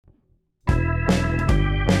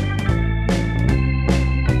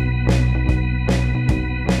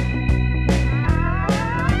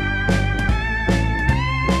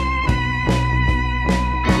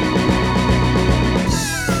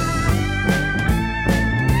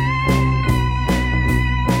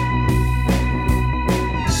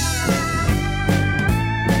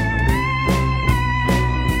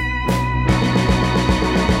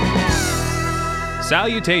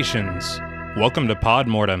Salutations! Welcome to Pod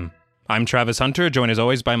Mortem. I'm Travis Hunter, joined as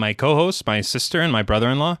always by my co-host, my sister, and my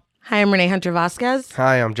brother-in-law. Hi, I'm Renee Hunter Vasquez.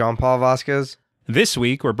 Hi, I'm John Paul Vasquez. This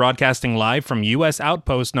week, we're broadcasting live from U.S.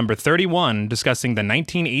 Outpost number 31, discussing the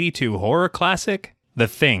 1982 horror classic, The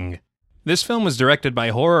Thing. This film was directed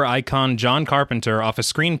by horror icon John Carpenter off a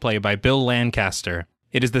screenplay by Bill Lancaster.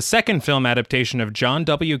 It is the second film adaptation of John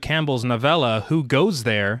W. Campbell's novella Who Goes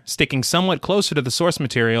There, sticking somewhat closer to the source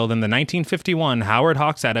material than the 1951 Howard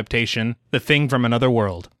Hawks adaptation, The Thing from Another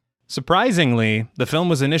World. Surprisingly, the film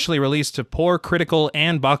was initially released to poor critical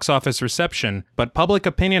and box office reception, but public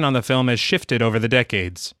opinion on the film has shifted over the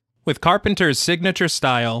decades. With Carpenter's signature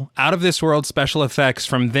style, out-of-this-world special effects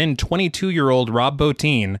from then 22-year-old Rob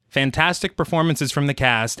Bottin, fantastic performances from the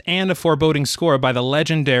cast, and a foreboding score by the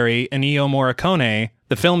legendary Ennio Morricone,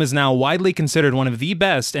 the film is now widely considered one of the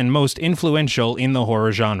best and most influential in the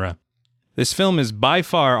horror genre. This film is by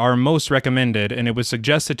far our most recommended, and it was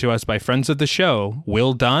suggested to us by friends of the show,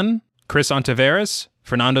 Will Dunn, Chris Ontiveros,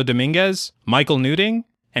 Fernando Dominguez, Michael Newting,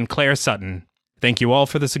 and Claire Sutton. Thank you all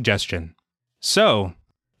for the suggestion. So,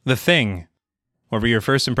 The Thing. What were your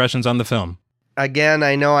first impressions on the film? Again,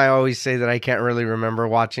 I know I always say that I can't really remember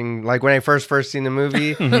watching, like when I first seen the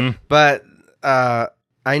movie, but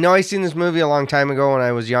I know I seen this movie a long time ago when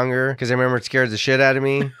I was younger, because I remember it scared the shit out of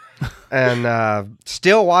me. And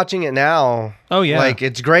still watching it now. Oh, yeah. Like,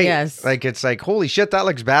 it's great. Yes. Like, it's like, holy shit, that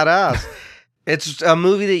looks badass. It's a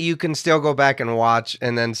movie that you can still go back and watch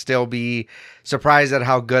and then still be surprised at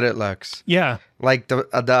how good it looks. Yeah. Like, the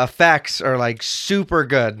effects are, like, super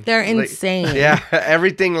good. They're Like, insane. yeah,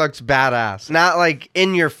 everything looks badass. Not, like,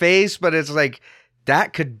 in your face, but it's like,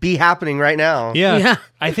 that could be happening right now. Yeah. Yeah.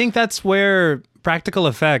 I think that's where practical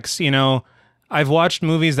effects, I've watched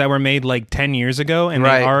movies that were made like 10 years ago and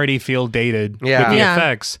Right. they already feel dated Yeah. with the Yeah.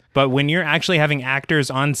 effects. But when you're actually having actors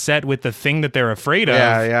on set with the thing that they're afraid of,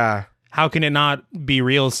 Yeah. how can it not be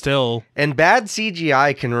real still? And bad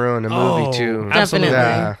CGI can ruin a movie, too. Absolutely.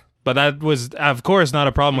 Definitely. But that was, of course, not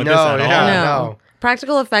a problem with this No, at yeah. all. No.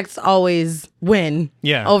 Practical effects always win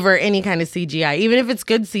Yeah. over any kind of CGI. Even if it's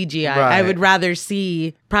good CGI, I Right. would rather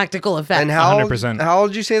see practical effects. And how 100%.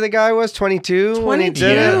 old did you say the guy was? 22? when he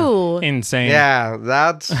did it? 22. Insane. Yeah,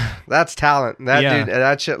 that's talent. That Yeah. dude,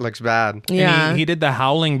 that shit looks bad. And Yeah. he did The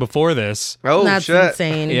Howling before this. Oh, That's shit.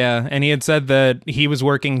 insane. Yeah, and he had said that he was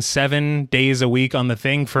working 7 days a week on the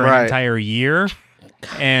thing for an Right. entire year.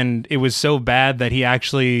 And it was so bad that he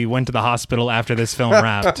actually went to the hospital after this film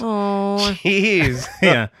wrapped. Oh, Jeez.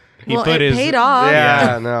 Yeah. He well, put it his paid off.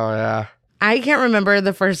 Yeah, no, yeah. I can't remember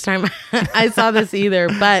the first time I saw this either,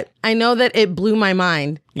 but I know that it blew my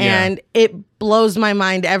mind. Yeah. And it blows my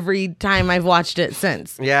mind every time I've watched it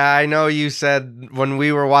since. Yeah, I know you said when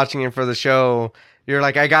we were watching it for the show, you're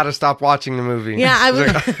like, I gotta stop watching the movie. Yeah, I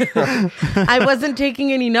was. I wasn't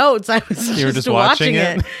taking any notes. I was You were just just watching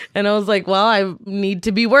watching it, and I was like, "Well, I need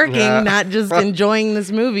to be working, Yeah. not just enjoying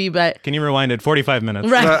this movie." But Can you rewind it 45 minutes?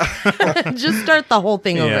 right, just start the whole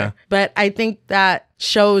thing over. Yeah. But I think that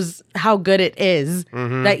shows how good it is.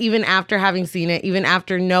 Mm-hmm. That even after having seen it, even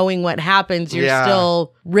after knowing what happens, you're Yeah.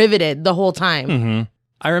 still riveted the whole time. Mm-hmm.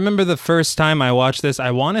 I remember the first time I watched this,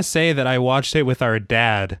 I want to say that I watched it with our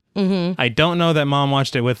dad. I don't know that mom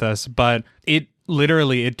watched it with us, but it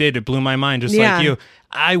literally, it did. It blew my mind, just Yeah. like you.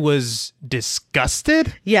 I was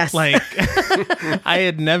disgusted. Yes. Like, I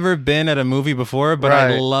had never been at a movie before, but I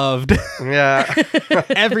Right. loved Yeah.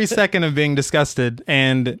 every second of being disgusted.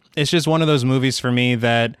 And it's just one of those movies for me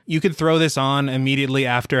that you could throw this on immediately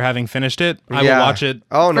after having finished it. I Yeah. will watch it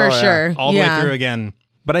Oh, no. For yeah. sure. all the Yeah. way through again.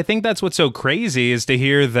 But I think that's what's so crazy is to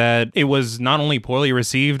hear that it was not only poorly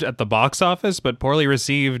received at the box office, but poorly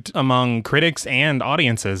received among critics and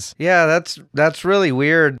audiences. Yeah, that's really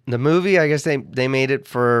weird. The movie, I guess they made it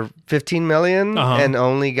for 15 million Uh-huh. and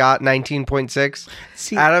only got 19.6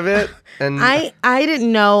 See, out of it. And I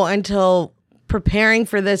didn't know until preparing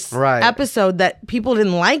for this Right. episode that people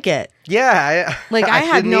didn't like it. yeah, Like I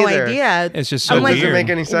had didn't no either. idea. It's just so I'm like, weird. Doesn't make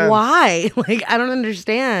any sense. Why? Like I don't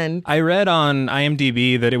understand. I read on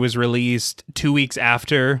IMDb that it was released 2 weeks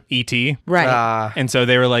after E.T. Right. And so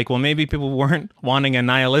they were like, well, maybe people weren't wanting a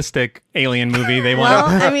nihilistic alien movie. They Well,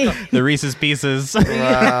 wanted I mean, the Reese's Pieces.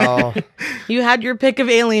 Wow. you had your pick of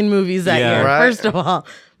alien movies that Yeah. year, Right. first of all.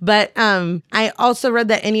 But I also read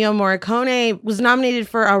that Ennio Morricone was nominated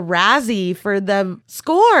for a Razzie for the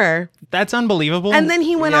score. That's unbelievable. And then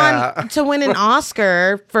he went Yeah. on to win an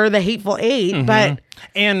Oscar for The Hateful Eight. But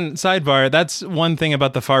And sidebar, that's one thing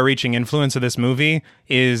about the far-reaching influence of this movie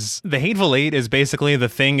is The Hateful Eight is basically The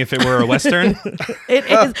Thing if it were a Western. it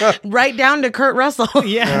is right down to Kurt Russell.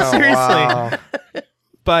 Yeah, Oh, seriously. wow.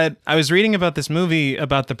 But I was reading about this movie,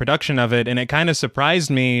 about the production of it, and it kind of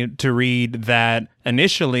surprised me to read that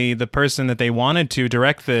initially the person that they wanted to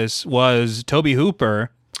direct this was Tobe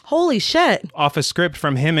Hooper, Holy shit. off a script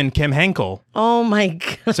from him and Kim Henkel. Oh my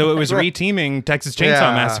God. So it was reteaming Texas Chainsaw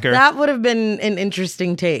Yeah. Massacre. That would have been an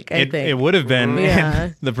interesting take, I think. It would have been. Yeah.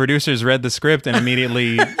 And the producers read the script and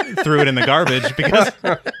immediately threw it in the garbage because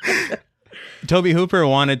Tobe Hooper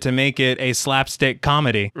wanted to make it a slapstick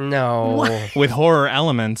comedy No. with horror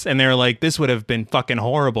elements, and they're like, this would have been fucking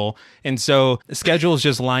horrible. And so schedules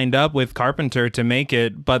just lined up with Carpenter to make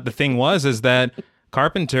it, but the thing is that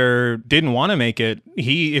Carpenter didn't want to make it.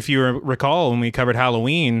 He, if you recall, when we covered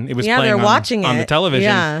Halloween, it was Yeah, playing they're watching on the it. television.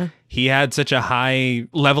 Yeah. He had such a high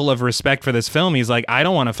level of respect for this film. He's like, I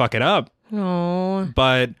don't want to fuck it up. Oh.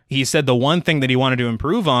 But he said the one thing that he wanted to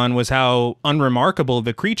improve on was how unremarkable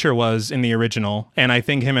the creature was in the original. And I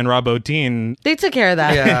think him and Rob Bottin, They took care of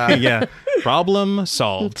that. Yeah. yeah, problem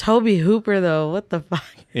solved. Tobe Hooper, though. What the fuck?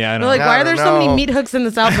 Yeah, I They're know. like, I why are don't there so many know. meat hooks in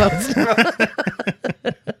this outpost?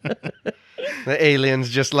 The alien's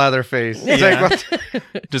just Leatherface. It's Yeah. like,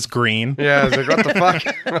 what Just green. yeah, it's like, what the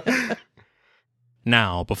fuck?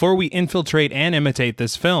 Now, before we infiltrate and imitate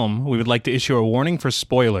this film, we would like to issue a warning for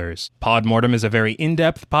spoilers. Podmortem is a very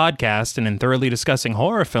in-depth podcast, and in thoroughly discussing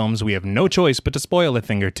horror films, we have no choice but to spoil a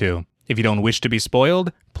thing or two. If you don't wish to be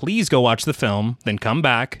spoiled, please go watch the film, then come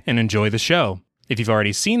back and enjoy the show. If you've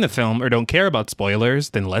already seen the film or don't care about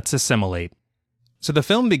spoilers, then let's assimilate. So the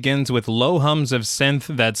film begins with low hums of synth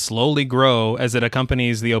that slowly grow as it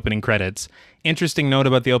accompanies the opening credits. Interesting note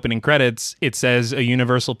about the opening credits, it says a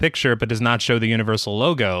Universal picture but does not show the Universal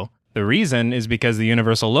logo. The reason is because the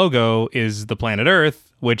Universal logo is the planet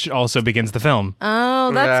Earth, which also begins the film.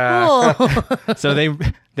 Oh, that's Yeah. cool. So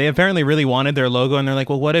they apparently really wanted their logo, and they're like,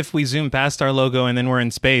 well, what if we zoom past our logo and then we're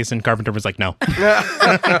in space? And Carpenter was like, no.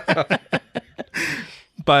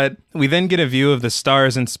 But we then get a view of the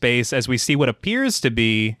stars in space as we see what appears to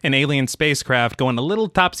be an alien spacecraft going a little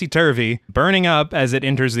topsy-turvy, burning up as it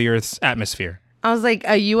enters the Earth's atmosphere. I was like,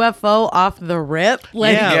 a UFO off the rip?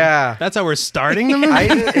 Like, Yeah. That's how we're starting the movie?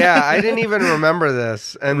 I didn't even remember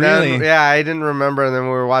this. And Really? then, I didn't remember. And then we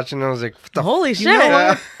were watching and I was like, what the Holy shit. You know Yeah.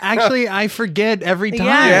 what? Actually, I forget every time.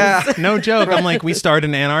 Yes. Yeah. No joke. I'm like, we start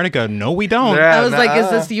in Antarctica. No, we don't. Yeah. I was like, is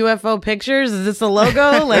Nuh-uh. this UFO pictures? Is this a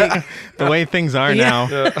logo? Like, The way things are now.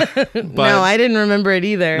 But no, I didn't remember it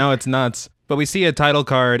either. no, it's nuts. But we see a title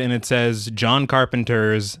card and it says John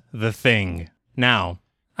Carpenter's The Thing. Now,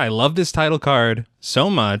 I love this title card so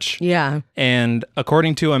much. Yeah. And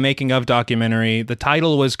according to a making of documentary, the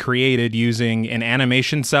title was created using an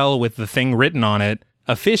animation cell with The Thing written on it,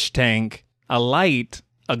 a fish tank, a light,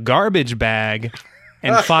 a garbage bag,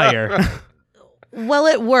 and fire. Well,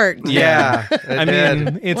 it worked. Yeah. It I did.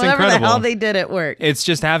 mean, it's Whatever incredible. the hell they did, it worked. It's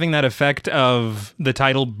just having that effect of the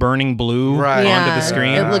title burning blue Right. onto the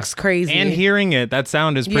screen. It looks crazy. And hearing it, that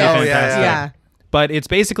sound is pretty Yes. Oh, yeah, fantastic. yeah. But it's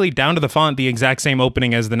basically down to the font the exact same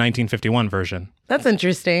opening as the 1951 version. That's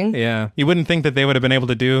interesting. Yeah. You wouldn't think that they would have been able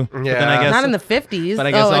to do. But then I Yeah. guess Not in the 50s. But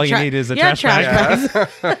I guess all you need is a trash bag.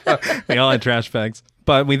 bags. they all had trash bags.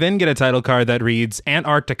 But we then get a title card that reads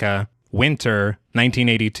Antarctica, Winter,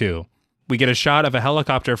 1982. We get a shot of a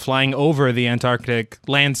helicopter flying over the Antarctic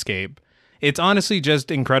landscape. It's honestly just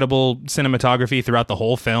incredible cinematography throughout the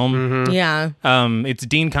whole film. Yeah. It's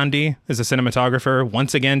Dean Cundy as a cinematographer,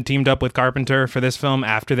 once again teamed up with Carpenter for this film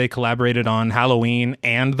after they collaborated on Halloween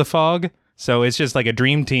and The Fog. So it's just like a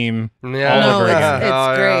dream team Yeah. all No, over it's, again. it's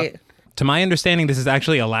Oh, yeah. great. To my understanding, this is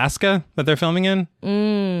actually Alaska that they're filming in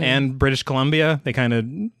and British Columbia. They kind of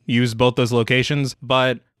use both those locations.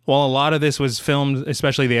 But while a lot of this was filmed,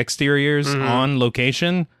 especially the exteriors, on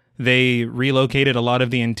location, they relocated a lot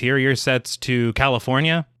of the interior sets to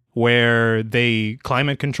California, where they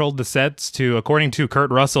climate controlled the sets to, according to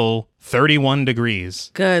Kurt Russell, 31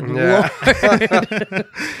 degrees. Good Yeah. Lord.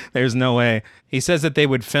 There's no way. He says that they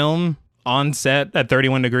would film on set at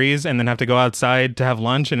 31 degrees and then have to go outside to have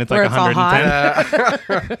lunch, and it's Where like it's all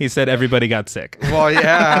 110. He said everybody got sick. Well,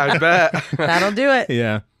 yeah, I bet. That'll do it.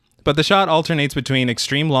 Yeah. But the shot alternates between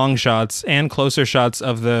extreme long shots and closer shots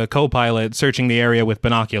of the co-pilot searching the area with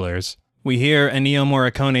binoculars. We hear Ennio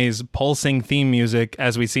Morricone's pulsing theme music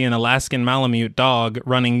as we see an Alaskan Malamute dog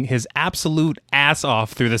running his absolute ass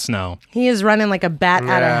off through the snow. He is running like a bat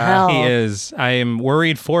out of Yeah. hell. He is. I am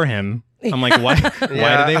worried for him. I'm like, why do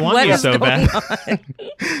they want What you is so going bad?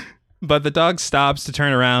 But the dog stops to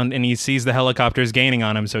turn around and he sees the helicopters gaining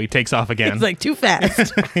on him, so he takes off again. It's like too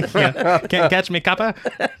fast. Yeah. Can't catch me, Kappa.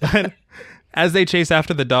 But as they chase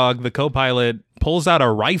after the dog, the co-pilot pulls out a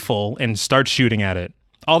rifle and starts shooting at it.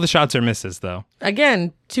 All the shots are misses, though.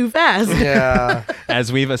 Again, too fast. Yeah.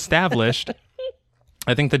 As we've established,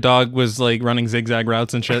 I think the dog was like running zigzag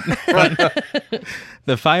routes and shit. But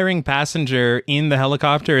the firing passenger in the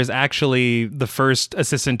helicopter is actually the first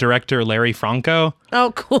assistant director, Larry Franco.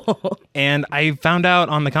 Oh, cool. And I found out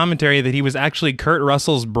on the commentary that he was actually Kurt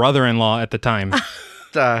Russell's brother-in-law at the time.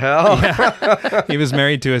 The hell? Yeah. He was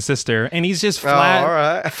married to a sister, and he's just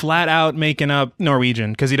flat out making up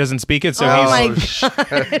Norwegian because he doesn't speak it. So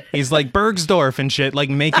he's like Bergsdorf and shit, like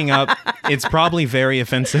making up. It's probably very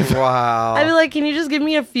offensive. Wow. I'd be like, can you just give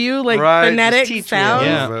me a few phonetic sounds?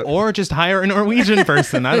 Yeah, or just hire a Norwegian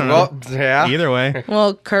person. I don't know. Well, yeah. Either way.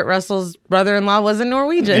 Well, Kurt Russell's brother-in-law wasn't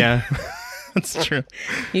Norwegian. Yeah, that's true.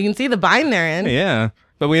 You can see the bind they're in. Yeah.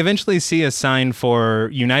 But we eventually see a sign for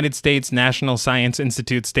United States National Science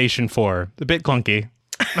Institute Station 4. A bit clunky.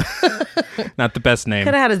 Not the best name.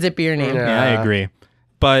 Could have had a zippier name. Yeah. Yeah, I agree.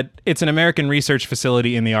 But it's an American research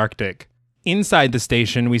facility in the Arctic. Inside the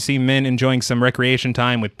station, we see men enjoying some recreation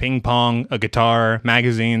time with ping pong, a guitar,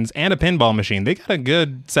 magazines, and a pinball machine. They got a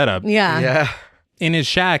good setup. Yeah. Yeah. In his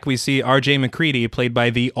shack, we see R.J. McCready, played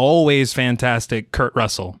by the always fantastic Kurt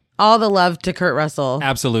Russell. All the love to Kurt Russell.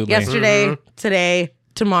 Absolutely. Yesterday, today,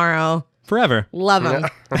 tomorrow. Forever. Love him.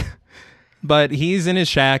 But he's in his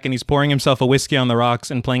shack and he's pouring himself a whiskey on the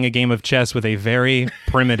rocks and playing a game of chess with a very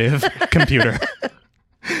primitive computer.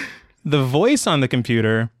 The voice on the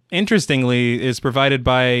computer, interestingly, is provided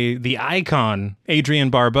by the icon, Adrienne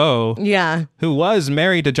Barbeau, Yeah. who was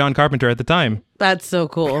married to John Carpenter at the time That's so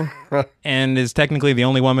cool. and is technically the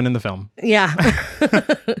only woman in the film. Yeah.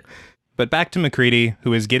 But back to McCready,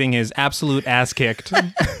 who is getting his absolute ass kicked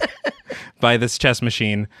by this chess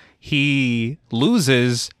machine. He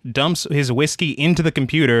loses, dumps his whiskey into the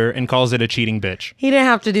computer, and calls it a cheating bitch. He didn't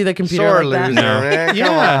have to do the computer Sore like loser, that.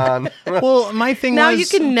 man. Come on. Well, my thing Now was... you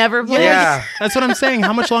can never play. Yeah. That's what I'm saying.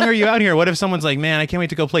 How much longer are you out here? What if someone's like, man, I can't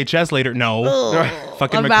wait to go play chess later? No.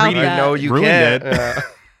 Fucking About McCready that. No, you ruined can't. it.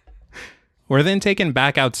 We're then taken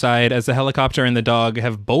back outside as the helicopter and the dog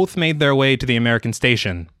have both made their way to the American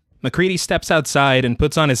station. McCready steps outside and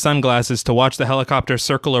puts on his sunglasses to watch the helicopter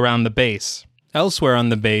circle around the base. Elsewhere on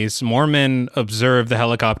the base, more men observe the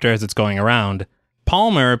helicopter as it's going around.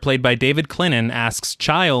 Palmer, played by David Clinnan, asks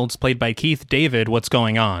Childs, played by Keith David, what's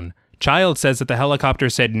going on. Childs says that the helicopter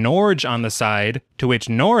said Norge on the side, to which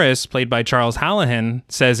Norris, played by Charles Hallahan,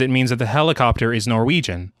 says it means that the helicopter is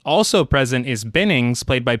Norwegian. Also present is Bennings,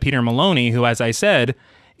 played by Peter Maloney, who, as I said,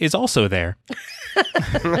 is also there.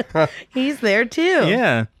 He's there too.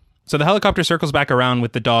 Yeah. So the helicopter circles back around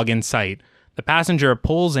with the dog in sight. The passenger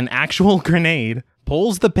pulls an actual grenade,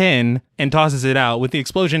 pulls the pin, and tosses it out, with the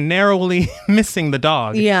explosion narrowly missing the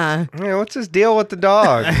dog. Yeah. Yeah, what's his deal with the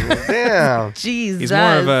dog? Damn. Jeez. He's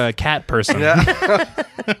more of a cat person.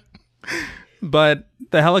 But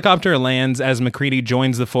the helicopter lands as McCready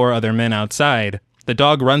joins the 4 other men outside. The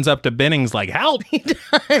dog runs up to Bennings like, help! He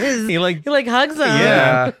does. He like hugs him.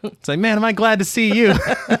 Yeah. It's like, man, am I glad to see you.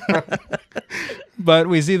 But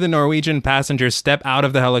we see the Norwegian passenger step out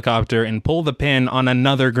of the helicopter and pull the pin on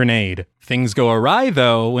another grenade. Things go awry,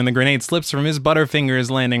 though, when the grenade slips from his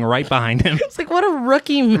butterfingers, landing right behind him. It's like, what a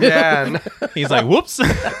rookie move. Yeah. He's like, whoops.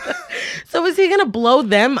 So is he going to blow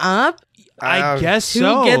them up I guess to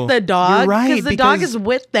so. get the dog? You're right, Because the dog is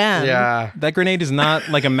with them. Yeah. That grenade is not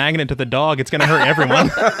like a magnet to the dog. It's going to hurt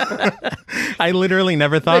everyone. I literally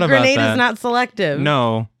never thought The about that. grenade is not selective.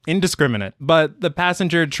 No, indiscriminate. But the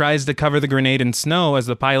passenger tries to cover the grenade in snow as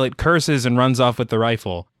the pilot curses and runs off with the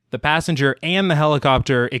rifle. The passenger and the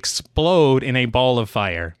helicopter explode in a ball of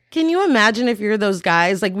fire. Can you imagine if you're those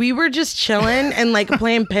guys? Like, we were just chilling and like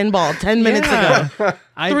playing pinball 10 minutes ago.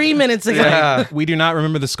 3 minutes ago. Yeah. We do not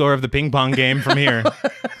remember the score of the ping pong game from here.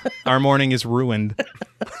 Our morning is ruined.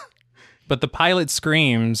 But the pilot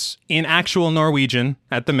screams in actual Norwegian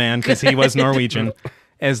at the man, because he was Norwegian,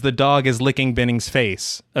 as the dog is licking Benning's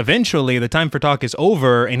face. Eventually, the time for talk is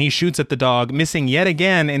over, and he shoots at the dog, missing yet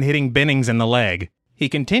again and hitting Bennings in the leg. He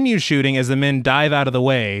continues shooting as the men dive out of the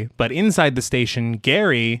way, but inside the station,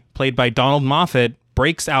 Gary, played by Donald Moffat,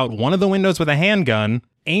 breaks out one of the windows with a handgun,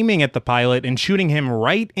 aiming at the pilot and shooting him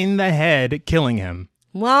right in the head, killing him.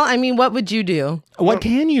 Well, I mean, what would you do? What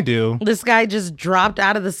can you do? This guy just dropped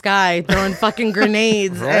out of the sky throwing fucking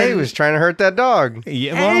grenades. Yeah, he was trying to hurt that dog.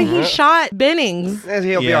 Yeah, And well, he shot Bennings.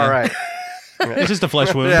 He'll be Yeah. all right. it's just a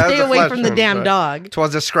flesh wound. Yeah. Stay That's a away flesh from the wound, damn but- dog.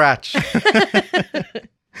 'Twas a scratch.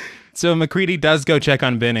 So McCready does go check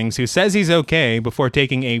on Bennings, who says he's okay before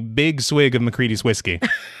taking a big swig of McCready's whiskey,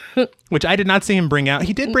 which I did not see him bring out.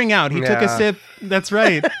 He did bring out. He took a Yeah. sip. That's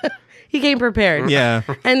right. He came prepared. Yeah.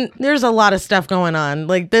 And there's a lot of stuff going on.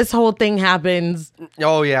 Like, this whole thing happens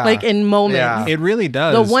Oh, yeah. like in moments. Yeah. It really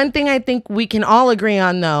does. The one thing I think we can all agree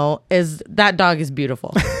on, though, is that dog is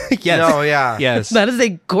beautiful. Yes. No, yeah. Yes. That is a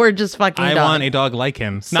gorgeous fucking I dog. want a dog like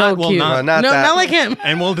him. So cute. not no, that. not like him.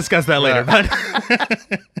 And we'll discuss that later. But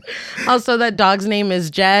Also, that dog's name is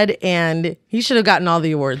Jed, and he should have gotten all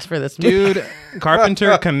the awards for this movie. dude,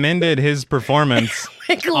 Carpenter commended his performance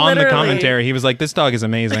Like, on the literally. commentary. He was like, "This dog is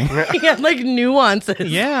amazing." He had like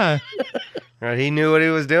nuances. Yeah. Right, he knew what he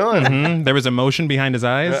was doing. Mhm. There was emotion behind his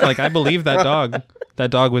eyes. Like, I believe that dog.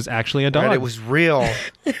 That dog was actually a dog. Right, it was real.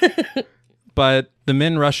 But the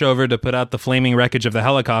men rush over to put out the flaming wreckage of the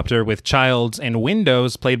helicopter with Childs and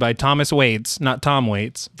Windows, played by Thomas Waits, not Tom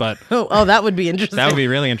Waits, but Oh, that would be interesting. that would be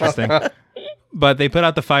really interesting. But they put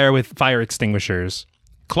out the fire with fire extinguishers.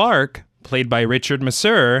 Clark, played by Richard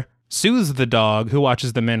Masur, soothes the dog who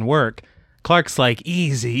watches the men work. Clark's like,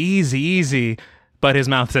 easy, easy, easy. But his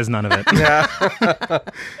mouth says none of it. Yeah.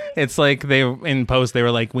 It's like in post, they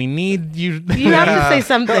were like, we need you. You have to say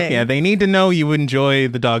something. Yeah, they need to know you enjoy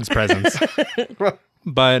the dog's presence.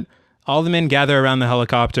 But all the men gather around the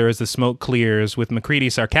helicopter as the smoke clears, with McCready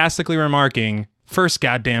sarcastically remarking, "First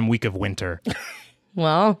goddamn week of winter."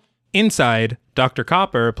 Well, Inside, Dr.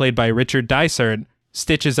 Copper, played by Richard Dysart,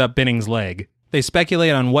 stitches up Binning's leg. They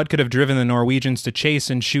speculate on what could have driven the Norwegians to chase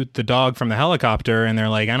and shoot the dog from the helicopter, and they're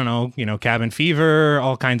like, I don't know, cabin fever,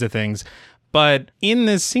 all kinds of things. But in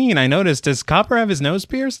this scene, I noticed, does Copper have his nose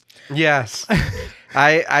pierced? Yes.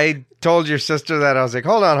 I told your sister that. I was like,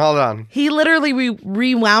 hold on. he literally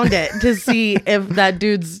rewound it to see if that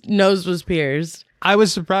dude's nose was pierced. I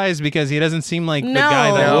was surprised because he doesn't seem like the No.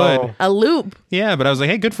 guy that No. would. A loop. Yeah, but I was like,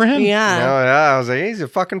 hey, good for him. Yeah. No, yeah. I was like, he's a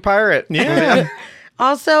fucking pirate. Yeah.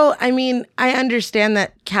 Also, I mean, I understand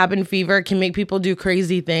that cabin fever can make people do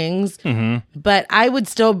crazy things, but I would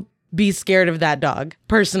still be scared of that dog,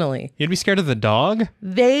 personally. You'd be scared of the dog?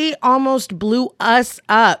 They almost blew us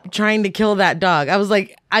up trying to kill that dog. I was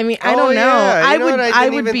like, I mean, I Oh, don't know. yeah. I You know would what? I I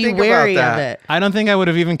didn't would even be think about wary of that. it. I don't think I would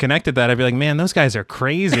have even connected that. I'd be like, man, those guys are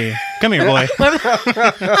crazy. Come here, boy.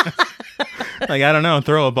 Like, I don't know,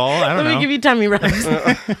 throw a ball. I don't Let me know. give you tummy rubs.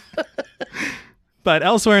 But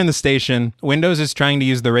elsewhere in the station, Windows is trying to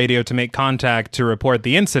use the radio to make contact to report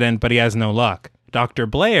the incident, but he has no luck. Dr.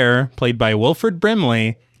 Blair, played by Wilford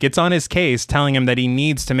Brimley, gets on his case telling him that he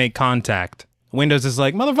needs to make contact. Windows is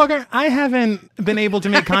like, motherfucker, I haven't been able to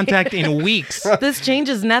make contact in weeks. This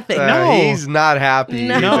changes nothing. No. He's not happy.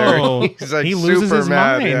 No. Either. No, He's like he loses super his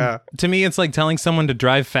mad. mind. Yeah. To me, it's like telling someone to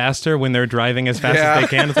drive faster when they're driving as fast Yeah. as they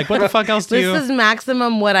can. It's like, what the fuck else do This you... is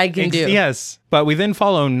maximum what I can do. Yes. But we then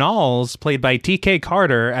follow Knowles, played by T.K.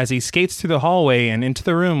 Carter, as he skates through the hallway and into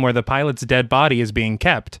the room where the pilot's dead body is being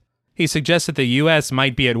kept. He suggests that the U.S.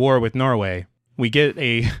 might be at war with Norway. We get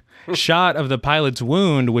a shot of the pilot's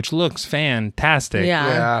wound, which looks fantastic. Yeah.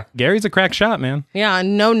 Yeah. Gary's a crack shot, man. Yeah,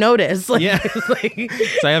 no notice. Like, Yeah. it's like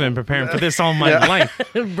So I have been preparing for this all my life.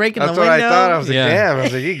 breaking That's the what window. I thought. I was like, Yeah. damn. I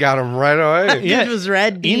was like, he got him right away. Yeah. Dude was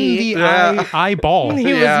red In D. the Yeah. eyeball. He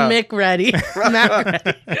Yeah. was Mick ready. Mac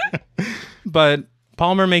ready. But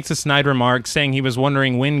Palmer makes a snide remark saying he was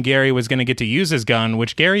wondering when Gary was going to get to use his gun,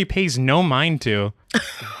 which Gary pays no mind to.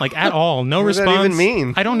 Like, at all. No What does that response. even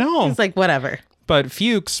mean? I don't know. It's like, whatever. But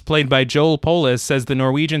Fuchs, played by Joel Polis, says the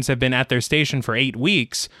Norwegians have been at their station for 8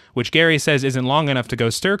 weeks, which Gary says isn't long enough to go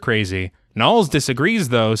stir crazy. Knowles disagrees,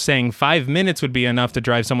 though, saying 5 minutes would be enough to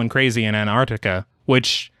drive someone crazy in Antarctica.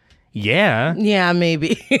 Which, yeah. Yeah,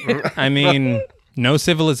 maybe. I mean, no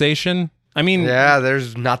civilization. I mean, Yeah,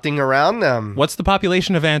 there's nothing around them. what's the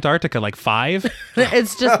population of Antarctica? Like 5?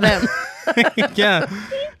 It's just them. Yeah.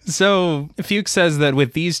 So Fuchs says that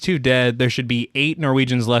with these 2 dead, there should be 8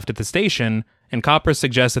 Norwegians left at the station, and Copper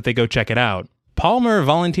suggests that they go check it out. Palmer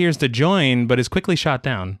volunteers to join, but is quickly shot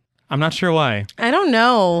down. I'm not sure why. I don't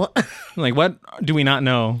know. Like, what do we not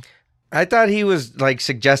know? I thought he was like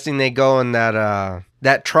suggesting they go in that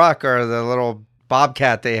truck or the little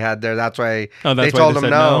Bobcat they had there. That's why Oh, that's they why told they him said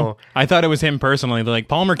no. I thought it was him personally. They're like,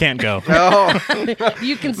 Palmer can't go. No,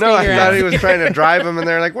 You can stay no, I your thought ass. he was trying to drive him, and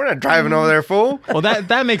they're like, "We're not driving over there, fool." Well,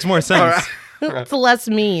 that makes more sense. It's less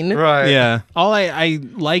mean. Right. Yeah. All I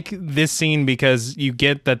like this scene because you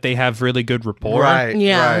get that they have really good rapport. Right.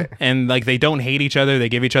 Yeah. Right. And like they don't hate each other, they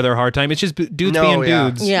give each other a hard time. It's just dudes No, being yeah.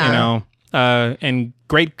 dudes, Yeah. you know. And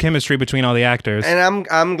great chemistry between all the actors. And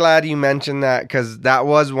I'm glad you mentioned that because that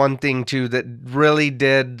was one thing too that really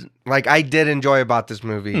did I did enjoy about this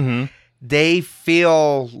movie. Mm-hmm. They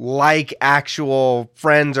feel like actual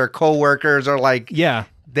friends or coworkers or like Yeah.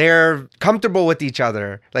 they're comfortable with each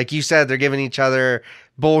other. Like you said, they're giving each other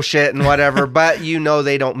bullshit and whatever, but you know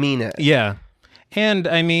they don't mean it. Yeah. And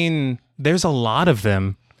I mean, there's a lot of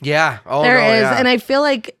them. Yeah. Oh, There no, is, yeah. and I feel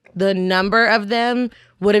like the number of them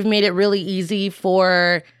would have made it really easy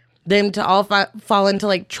for them to all fall into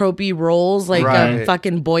like tropey roles, like a Right.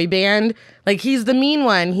 fucking boy band. Like he's the mean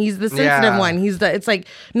one, he's the sensitive Yeah. one, it's like,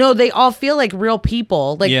 no, they all feel like real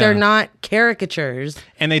people. Like Yeah. they're not caricatures.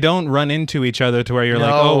 And they don't run into each other to where you're like,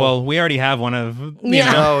 No. oh, well, we already have one of, you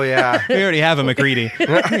Yeah. know, Oh yeah. we already have a McCready,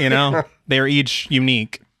 you know, they're each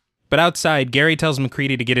unique. But outside, Gary tells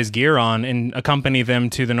McCready to get his gear on and accompany them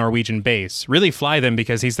to the Norwegian base. Really fly them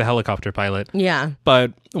because he's the helicopter pilot. Yeah.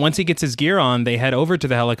 But once he gets his gear on, they head over to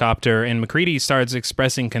the helicopter and McCready starts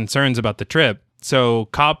expressing concerns about the trip. So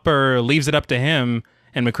Copper leaves it up to him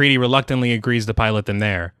and McCready reluctantly agrees to pilot them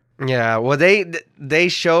there. Yeah, well, they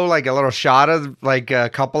show like a little shot of like a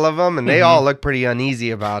couple of them, and they all look pretty uneasy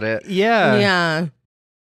about it. Yeah. Yeah.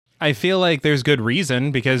 I feel like there's good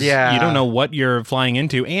reason because Yeah. you don't know what you're flying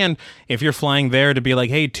into. And if you're flying there to be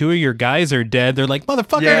like, hey, 2 of your guys are dead, they're like,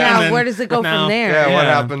 motherfucker. Yeah. and then- Where does it go now- from there? Yeah, what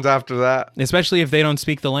Yeah. happens after that? Especially if they don't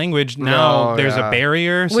speak the language. Now No, there's yeah. a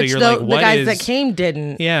barrier. So Which you're the, like, what the guys is... that came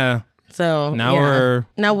didn't. Yeah. So Now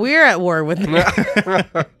yeah. we're at war with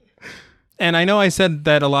them. And I know I said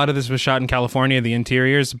that a lot of this was shot in California, the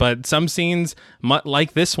interiors, but some scenes,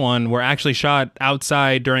 like this one, were actually shot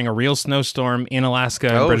outside during a real snowstorm in Alaska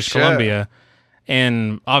and Oh, British shit. Columbia.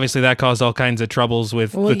 And obviously that caused all kinds of troubles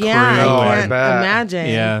with Well, the crew. yeah, Oh, I I can't bet. imagine.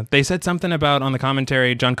 Yeah, they said something about on the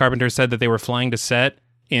commentary. John Carpenter said that they were flying to set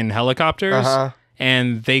in helicopters, Uh-huh.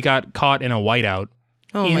 and they got caught in a whiteout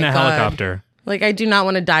Oh in my a God. helicopter. Like I do not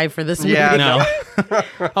want to die for this movie. Yeah, No,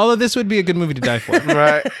 although this would be a good movie to die for.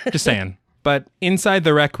 Right. Just saying. But inside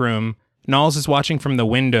the rec room, Knowles is watching from the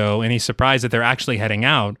window, and he's surprised that they're actually heading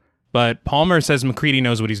out. But Palmer says McCready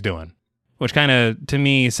knows what he's doing, which kind of, to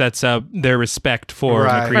me, sets up their respect for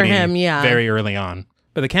Right. McCready For him, yeah. very early on.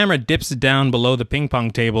 But the camera dips down below the ping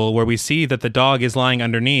pong table where we see that the dog is lying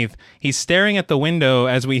underneath. He's staring at the window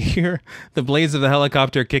as we hear the blades of the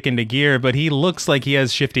helicopter kick into gear, but he looks like he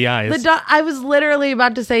has shifty eyes. The dog. I was literally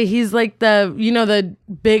about to say he's like the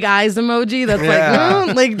big eyes emoji. That's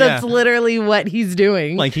Yeah. like that's Yeah. literally what he's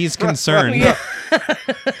doing. Like he's concerned. Yeah.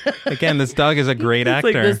 Again, this dog is a great It's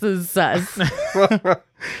like actor. this is sus.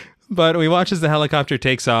 But we watch as the helicopter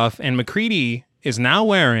takes off, and McCready is now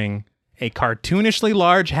wearing a cartoonishly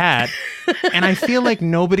large hat, and I feel like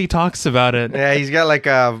nobody talks about it. Yeah, he's got like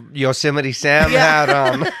a Yosemite Sam hat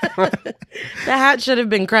on. The hat should have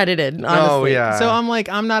been credited. Honestly. Oh yeah. So I'm like,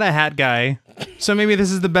 I'm not a hat guy. So maybe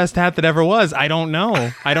this is the best hat that ever was. I don't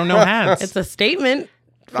know. I don't know hats. It's a statement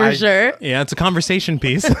for I- sure. Yeah, it's a conversation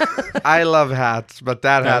piece. I love hats, but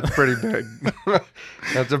that hat's pretty big.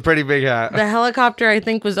 That's a pretty big hat. The helicopter, I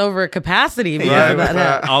think, was over capacity. Because Right, of that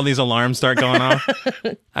hat. All these alarms start going off.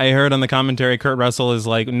 I heard on the commentary, Kurt Russell is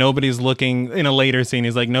like, nobody's looking, in a later scene,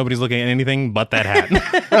 he's like, nobody's looking at anything but that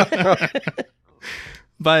hat.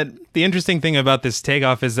 But the interesting thing about this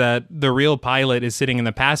takeoff is that the real pilot is sitting in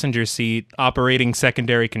the passenger seat operating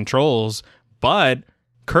secondary controls, but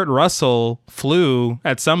Kurt Russell flew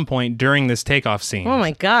at some point during this takeoff scene. Oh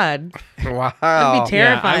my God. Wow. That'd be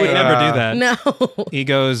Yeah, I terrifying. would never do that. No. He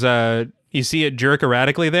goes, you see it jerk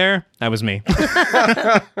erratically there? That was me.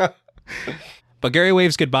 But Gary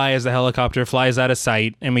waves goodbye as the helicopter flies out of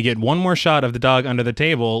sight, and we get one more shot of the dog under the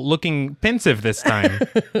table, looking pensive this time.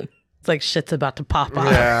 It's like shit's about to pop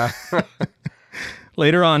off. Yeah.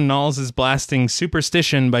 Later on, Knowles is blasting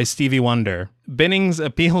Superstition by Stevie Wonder. Bennings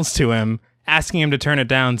appeals to him, asking him to turn it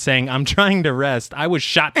down, saying, I'm trying to rest. I was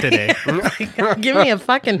shot today. Give me a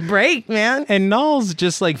fucking break, man. And Knowles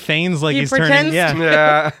just like feigns like He he's turning. pretends Yeah.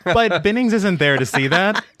 Yeah. But Bennings isn't there to see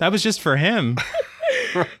that. That was just for him.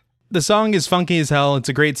 The song is funky as hell. It's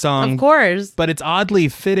a great song. Of course. But it's oddly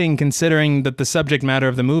fitting considering that the subject matter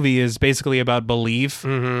of the movie is basically about belief,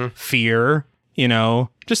 fear, you know.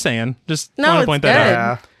 Just saying. Just No, want to it's point that good.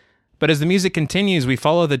 out. Yeah. But as the music continues, we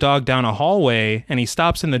follow the dog down a hallway, and he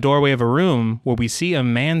stops in the doorway of a room where we see a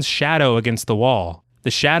man's shadow against the wall. The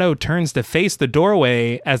shadow turns to face the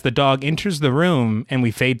doorway as the dog enters the room, and we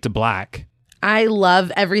fade to black. I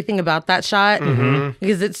love everything about that shot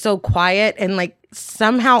because it's so quiet and like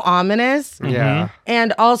somehow ominous. Yeah.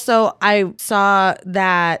 And also, I saw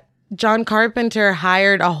that John Carpenter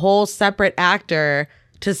hired a whole separate actor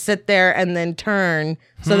to sit there and then turn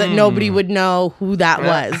so that nobody would know who that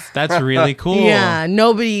was. That's really cool. Yeah,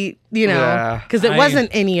 nobody, you know, Yeah. because it I-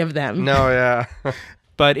 wasn't any of them. No, yeah.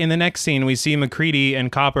 But in the next scene, we see McCready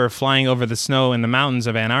and Copper flying over the snow in the mountains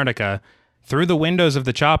of Antarctica. Through the windows of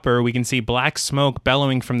the chopper, we can see black smoke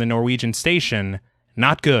bellowing from the Norwegian station.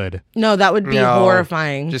 Not good. No, that would be No.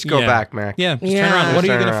 horrifying. Just go Yeah. back, Mac. Yeah, just turn Yeah. around. What are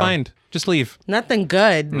you Turn going to around. find? Just leave. Nothing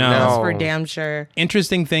good. No. That's No. for damn sure.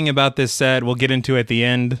 Interesting thing about this set, we'll get into at the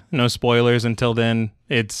end. No spoilers until then.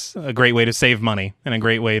 It's a great way to save money and a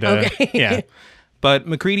great way to, Okay. yeah. But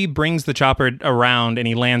MacReady brings the chopper around and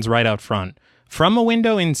he lands right out front. From a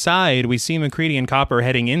window inside, we see MacReady and Copper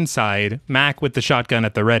heading inside, Mac with the shotgun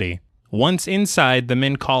at the ready. Once inside, the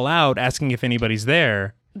men call out asking if anybody's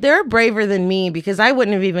there. They're braver than me because I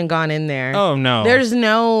wouldn't have even gone in there. Oh, no. There's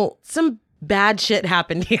some bad shit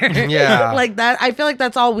happened here. Yeah. Like that. I feel like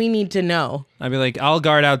that's all we need to know. I'd be like, I'll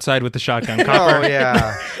guard outside with the shotgun. Copper. Oh,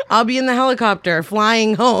 yeah. I'll be in the helicopter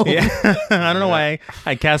flying home. Yeah. I don't know why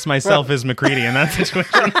I cast myself as MacReady in that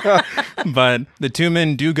situation. But the two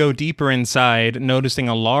men do go deeper inside, noticing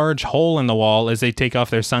a large hole in the wall as they take off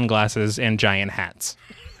their sunglasses and giant hats.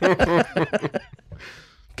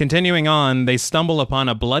 Continuing on, they stumble upon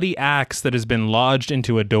a bloody axe that has been lodged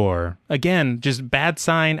into a door. Again, just bad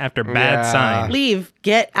sign after bad sign. Leave.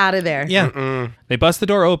 Get out of there. Yeah. They bust the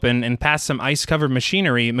door open, and past some ice-covered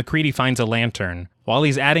machinery, MacReady finds a lantern. While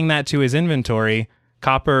he's adding that to his inventory,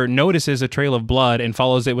 Copper notices a trail of blood and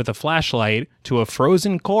follows it with a flashlight to a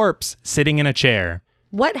frozen corpse sitting in a chair.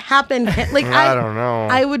 What happened? Like I don't know.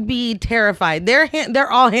 I would be terrified.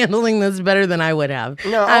 They're all handling this better than I would have.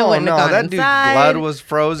 No, I wouldn't have gone that inside. dude's blood was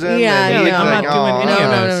frozen. Yeah, and yeah, he's I'm not doing any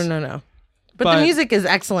of this. No. But But- the music is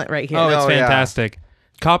excellent right here. Oh, it's Oh, yeah. fantastic.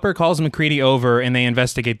 Copper calls MacReady over and they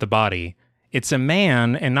investigate the body. It's a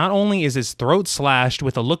man, and not only is his throat slashed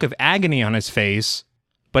with a look of agony on his face,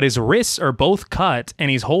 but his wrists are both cut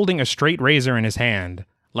and he's holding a straight razor in his hand.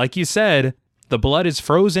 Like you said, the blood is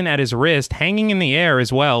frozen at his wrist, hanging in the air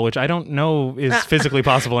as well, which I don't know is physically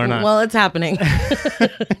possible or not. Well, it's happening.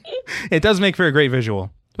 It does make for a great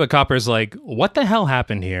visual. But Copper's like, what the hell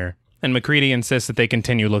happened here? And MacReady insists that they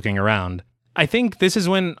continue looking around. I think this is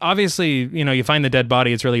when, obviously, you find the dead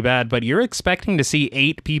body, it's really bad, but you're expecting to see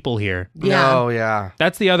 8 people here. Yeah. No, yeah.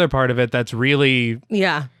 That's the other part of it that's really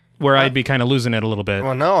Yeah. where I'd be kind of losing it a little bit.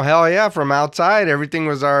 Well, no, hell yeah. From outside, everything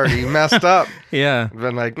was already messed up. Yeah.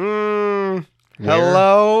 Been like,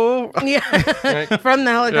 hello? Yeah. From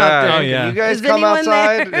the helicopter. Oh, yeah. You guys Is come anyone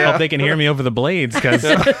outside? there? Hope they can hear me over the blades, because...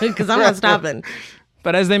 Because I'm not stopping.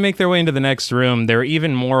 But as they make their way into the next room, there are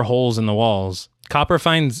even more holes in the walls. Copper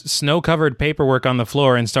finds snow-covered paperwork on the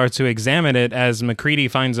floor and starts to examine it as MacReady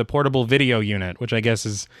finds a portable video unit, which I guess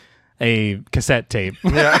is a cassette tape.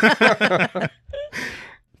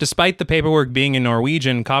 Despite the paperwork being in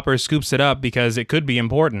Norwegian, Copper scoops it up because it could be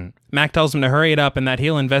important. Mac tells him to hurry it up and that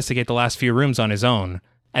he'll investigate the last few rooms on his own.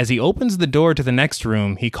 As he opens the door to the next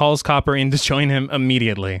room, he calls Copper in to join him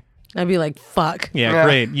immediately. I'd be like, fuck. Yeah,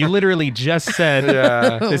 great. You literally just said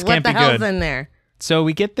this can't what the be hell's good. in there? So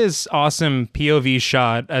we get this awesome POV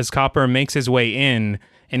shot as Copper makes his way in,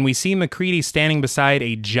 and we see MacReady standing beside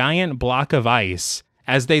a giant block of ice,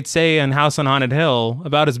 as they'd say in House on Haunted Hill,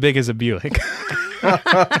 about as big as a Buick.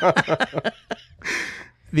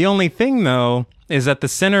 The only thing, though, is that the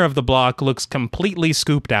center of the block looks completely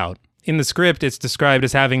scooped out. In the script, it's described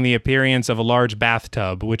as having the appearance of a large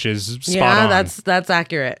bathtub, which is spot on. That's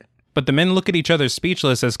accurate. But the men look at each other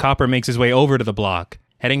speechless as Copper makes his way over to the block.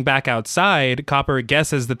 Heading back outside, Copper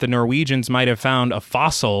guesses that the Norwegians might have found a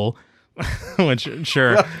fossil, which,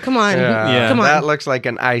 sure. Come on. Yeah. Come on. That looks like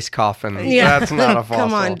an ice coffin. Yeah. That's not a fossil.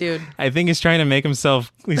 Come on, dude. I think he's trying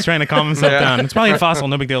to calm himself down. It's probably a fossil,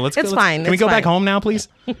 no big deal. It's fine, Can we it's go back fine. home now, please?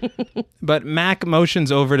 But Mac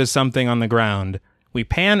motions over to something on the ground. We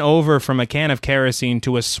pan over from a can of kerosene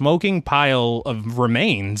to a smoking pile of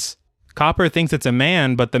remains. Copper thinks it's a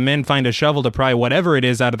man, but the men find a shovel to pry whatever it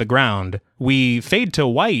is out of the ground. We fade to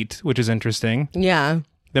white, which is interesting. Yeah.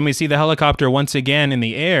 Then we see the helicopter once again in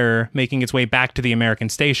the air, making its way back to the American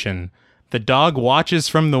station. The dog watches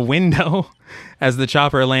from the window as the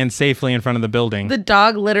chopper lands safely in front of the building. The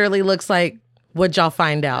dog literally looks like, what'd y'all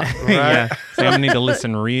find out? Yeah, so I'm gonna need to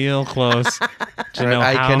listen real close to know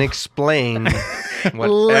I how. can explain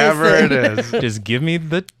whatever it is. Just give me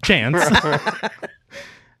the chance.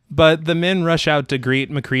 But the men rush out to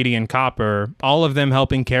greet MacReady and Copper, all of them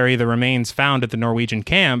helping carry the remains found at the Norwegian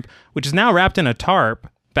camp, which is now wrapped in a tarp,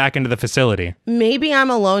 back into the facility. Maybe I'm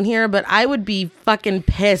alone here, but I would be fucking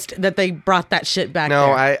pissed that they brought that shit back No,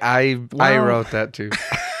 there. I wrote that too.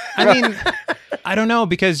 I mean, I don't know,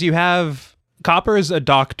 because you have Copper's a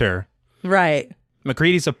doctor, Right.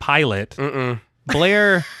 MacReady's a pilot.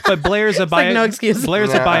 Blair's a like no excuse.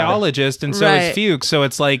 Blair's a biologist, and so is Right. Fuchs. So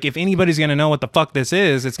it's like, if anybody's gonna know what the fuck this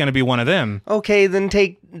is, it's gonna be one of them. Okay, then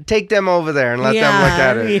take them over there and let them Yeah, look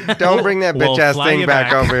at it. yeah. Don't bring that We'll bitch ass fly thing you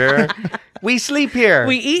back back. over here. We sleep here.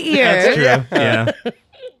 We eat here. That's true. Yeah.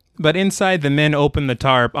 But inside, the men open the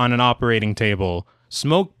tarp on an operating table.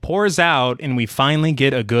 Smoke pours out, and we finally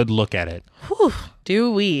get a good look at it. Whew,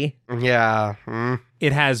 do we? Yeah.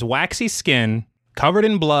 It has waxy skin, covered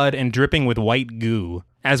in blood and dripping with white goo.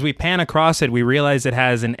 As we pan across it, we realize it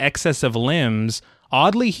has an excess of limbs,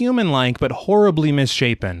 oddly human-like but horribly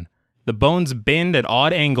misshapen. The bones bend at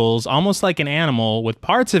odd angles, almost like an animal, with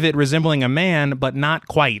parts of it resembling a man, but not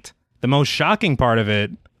quite. The most shocking part of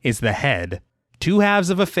it is the head. 2 halves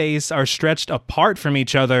of a face are stretched apart from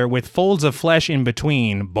each other with folds of flesh in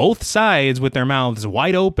between, both sides with their mouths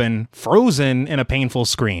wide open, frozen in a painful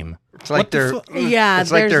scream. It's like they're there's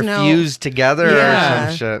fused together or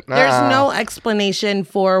some shit. There's no explanation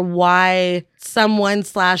for why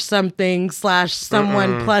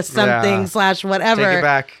someone/something/someone plus something/whatever Take it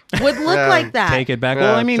back. would look like that. Take it back. Yeah,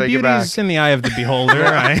 Well, I mean, take it beauty's back. in the eye of the beholder.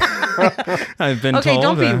 I've been Okay, told.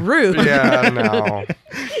 don't be rude. Yeah, no.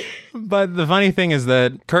 But the funny thing is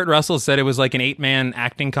that Kurt Russell said it was like an 8-man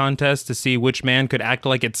acting contest to see which man could act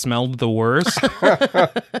like it smelled the worst.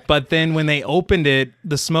 But then when they opened it,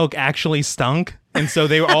 the smoke actually stunk. And so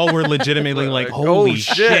they all were legitimately like, holy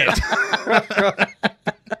shit.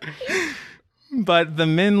 But the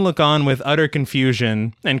men look on with utter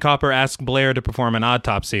confusion, and Copper asks Blair to perform an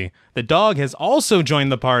autopsy. The dog has also joined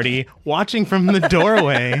the party, watching from the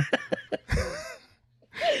doorway.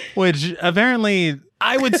 Which apparently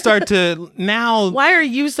I would start to now. Why are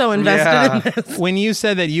you so invested in this? When you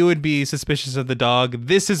said that you would be suspicious of the dog,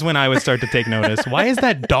 this is when I would start to take notice. Why is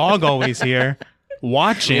that dog always here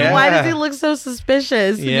watching? Yeah. Why does he look so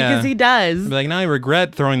suspicious? Yeah. Because he does. Be like, now I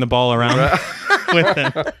regret throwing the ball around with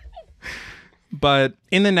him. But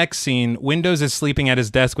in the next scene, Windows is sleeping at his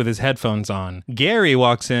desk with his headphones on. Gary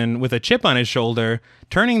walks in with a chip on his shoulder,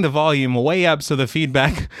 turning the volume way up so the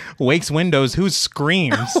feedback wakes Windows, who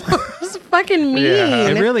screams. It's fucking mean. Yeah.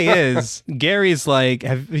 It really is. Gary's like,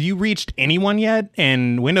 have you reached anyone yet?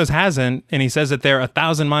 And Windows hasn't. And he says that they're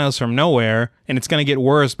 1,000 miles from nowhere, and it's going to get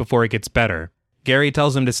worse before it gets better. Gary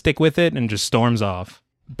tells him to stick with it and just storms off.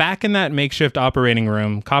 Back in that makeshift operating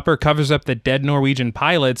room, Copper covers up the dead Norwegian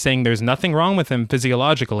pilot, saying there's nothing wrong with him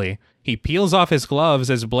physiologically. He peels off his gloves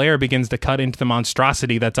as Blair begins to cut into the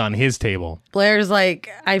monstrosity that's on his table. Blair's like,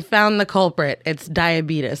 I found the culprit. It's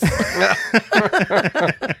diabetes.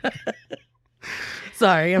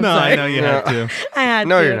 Sorry, I'm No, sorry. I know you have to. I had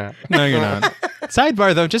No, to. you're not. No, you're not.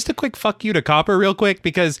 Sidebar, though, just a quick fuck you to Copper real quick,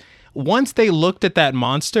 because once they looked at that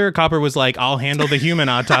monster, Copper was like, I'll handle the human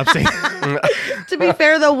autopsy. To be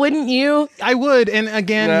fair, though, wouldn't you? I would. And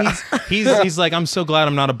again, he's like, I'm so glad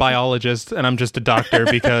I'm not a biologist and I'm just a doctor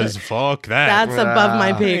because fuck that. That's above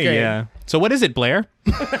my pay grade. Yeah. So what is it, Blair?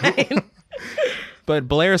 But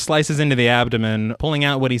Blair slices into the abdomen, pulling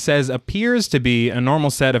out what he says appears to be a normal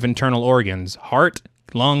set of internal organs: heart,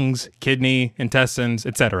 lungs, kidney, intestines,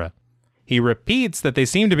 etc. He repeats that they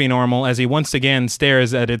seem to be normal as he once again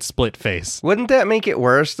stares at its split face. Wouldn't that make it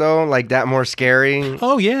worse, though? Like, that more scary?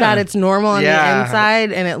 Oh, yeah. That it's normal on the Yeah.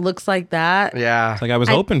 inside and it looks like that. Yeah. Like I was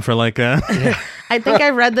hoping for like a... I think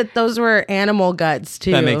I read that those were animal guts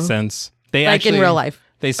too. That makes sense. They Like actually, in real life.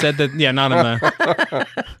 They said that, yeah, not in the...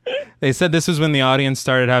 They said this was when the audience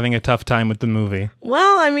started having a tough time with the movie.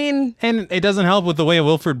 Well, I mean, And it doesn't help with the way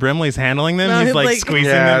Wilford Brimley's handling them. No, He's he's like like- squeezing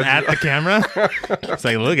Yeah. them at the camera. It's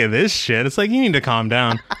like, look at this shit. It's like, you need to calm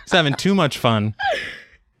down. He's having too much fun.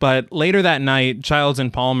 But later that night, Childs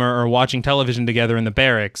and Palmer are watching television together in the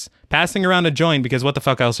barracks, passing around a joint because what the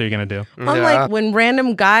fuck else are you going to do? unlike when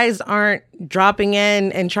random guys aren't dropping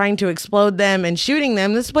in and trying to explode them and shooting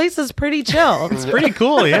them, this place is pretty chill. It's pretty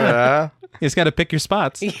cool, yeah. Yeah. You just got to pick your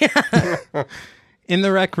spots. In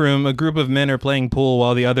the rec room, a group of men are playing pool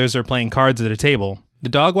while the others are playing cards at a table. The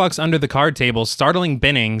dog walks under the card table, startling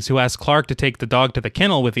Bennings, who asks Clark to take the dog to the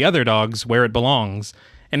kennel with the other dogs where it belongs.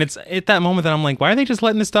 And it's at that moment that I'm like, why are they just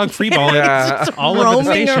letting this dog freeball Yeah. it all over the roaming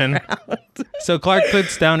station? So Clark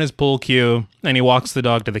puts down his pool cue and he walks the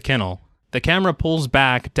dog to the kennel. The camera pulls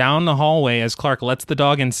back down the hallway as Clark lets the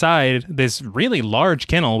dog inside this really large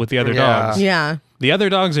kennel with the other Yeah. dogs. Yeah. The other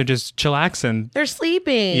dogs are just chillaxing. They're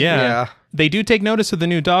sleeping. Yeah. Yeah. They do take notice of the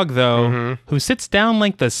new dog, though, who sits down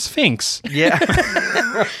like the Sphinx. Yeah.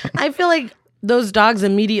 I feel like those dogs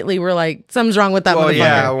immediately were like, something's wrong with that Well, motherfucker.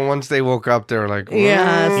 yeah. Once they woke up, they were like,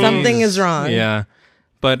 Yeah, something is wrong. Yeah.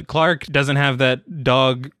 But Clark doesn't have that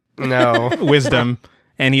dog no. wisdom,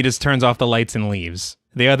 and he just turns off the lights and leaves.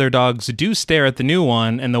 The other dogs do stare at the new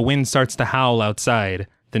one, and the wind starts to howl outside.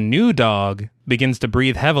 The new dog begins to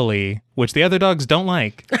breathe heavily, which the other dogs don't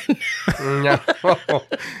like, No.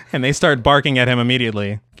 and they start barking at him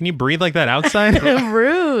immediately. Can you breathe like that outside?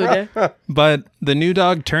 Rude. But the new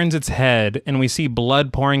dog turns its head, and we see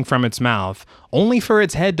blood pouring from its mouth, only for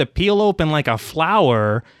its head to peel open like a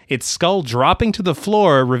flower, its skull dropping to the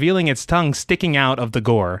floor, revealing its tongue sticking out of the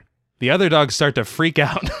gore. The other dogs start to freak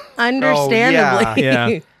out. Understandably.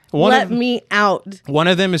 Yeah. Let me out. One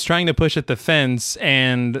of them is trying to push at the fence,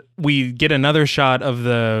 and we get another shot of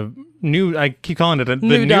the new, I keep calling it the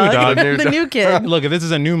new dog. The new kid. Look, if this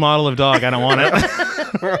is a new model of dog, I don't want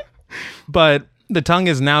it. But the tongue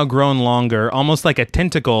is now grown longer, almost like a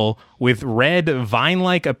tentacle, with red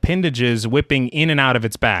vine-like appendages whipping in and out of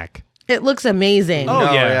its back. It looks amazing. Oh,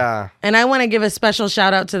 No, yeah. And I want to give a special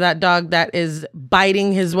shout out to that dog that is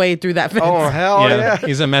biting his way through that fence. Oh, hell yeah.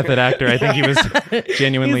 He's a method actor. I think he was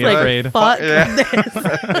genuinely He's like, afraid. fuck Yeah.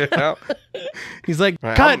 this. Yeah. He's like,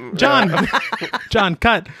 cut, John. John,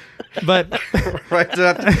 cut. But Right.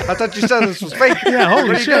 I thought you said this was fake. yeah, What holy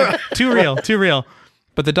are you shit. doing? Too real.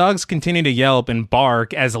 But the dogs continue to yelp and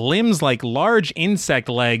bark as limbs like large insect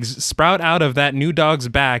legs sprout out of that new dog's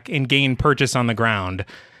back and gain purchase on the ground.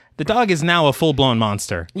 The dog is now a full-blown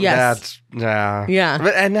monster. Yes. Yeah.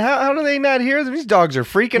 But, and how do they not hear them? These dogs are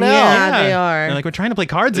freaking Yeah. out. they are. They're like, we're trying to play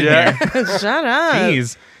cards in Yeah. here. Shut up.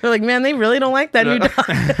 Jeez. They're like, man, they really don't like that new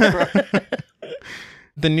dog.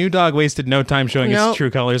 The new dog wasted no time showing Nope. its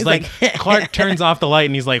true colors. He's Like, like, Clark turns off the light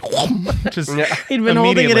and he's like, just He'd been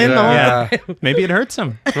holding it in the whole yeah. time. Maybe it hurts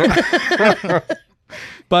him.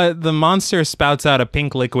 But the monster spouts out a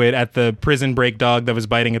pink liquid at the prison break dog that was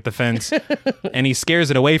biting at the fence, and he scares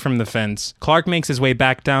it away from the fence. Clark makes his way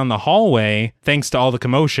back down the hallway. Thanks to all the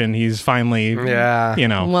commotion, he's finally,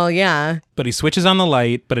 Yeah. Well, yeah. But he switches on the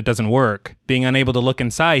light, but it doesn't work. Being unable to look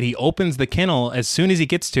inside, he opens the kennel as soon as he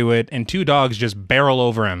gets to it, and two dogs just barrel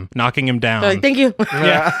over him, knocking him down. They're like, thank you.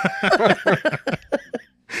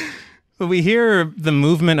 But we hear the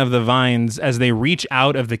movement of the vines as they reach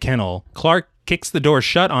out of the kennel. Clark kicks the door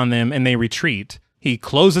shut on them and they retreat. He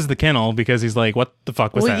closes the kennel because he's like, what the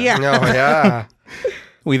fuck was Well, that? yeah. No, yeah.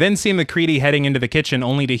 We then see McCready heading into the kitchen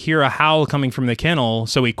only to hear a howl coming from the kennel,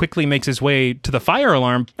 so he quickly makes his way to the fire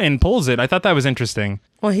alarm and pulls it. I thought that was interesting.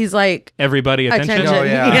 Well, he's like, Everybody attention. attention. Oh,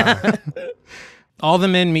 yeah. All the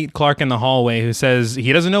men meet Clark in the hallway, who says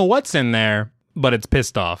he doesn't know what's in there, but it's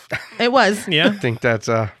pissed off. It was. Yeah? I think that's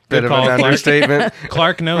a bit Good of call, an Clark. understatement.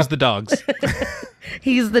 Clark knows the dogs.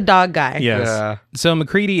 He's the dog guy. Yes. Yeah. So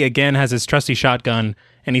McCready again has his trusty shotgun,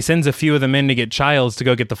 and he sends a few of the men to get Childs to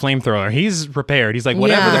go get the flamethrower. He's prepared. He's like,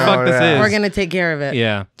 whatever Yeah. the fuck Oh, this yeah. is. We're going to take care of it.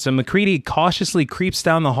 Yeah. So McCready cautiously creeps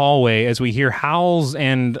down the hallway as we hear howls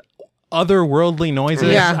and otherworldly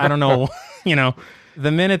noises. Yeah. I don't know.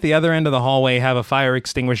 The men at the other end of the hallway have a fire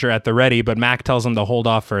extinguisher at the ready, but Mac tells them to hold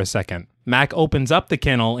off for a second. Mac opens up the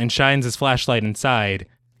kennel and shines his flashlight inside.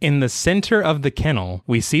 In the center of the kennel,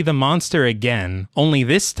 we see the monster again, only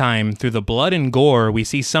this time, through the blood and gore, we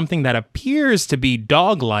see something that appears to be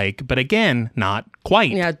dog-like, but again, not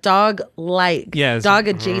quite. Yeah, dog-like. Yes. Dog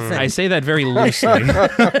adjacent. I say that very loosely.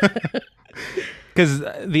 Because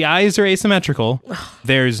the eyes are asymmetrical,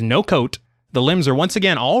 there's no coat, the limbs are once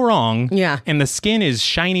again all wrong, Yeah. and the skin is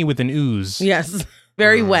shiny with an ooze. Yes.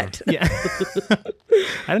 Very wet. Yeah.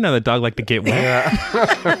 I didn't know that dog liked to get wet.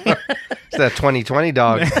 It's that 2020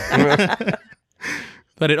 dog.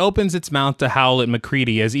 But it opens its mouth to howl at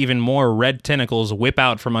McCready as even more red tentacles whip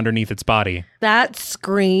out from underneath its body. That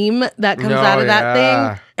scream that comes No, out of that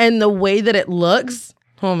yeah. thing and the way that it looks.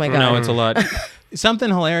 Oh my God. No, it's a lot. Something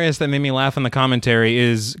hilarious that made me laugh in the commentary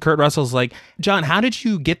is Kurt Russell's like, John, how did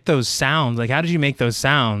you get those sounds? Like, how did you make those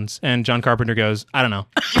sounds? And John Carpenter goes, I don't know.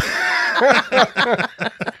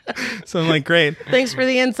 So I'm like, great. Thanks for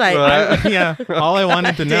the insight. Yeah, all I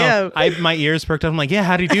wanted to know. Damn. My ears perked up. I'm like, yeah,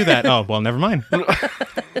 how do you do that? Oh, well, never mind.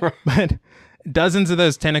 But dozens of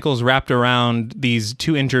those tentacles wrapped around these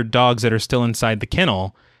two injured dogs that are still inside the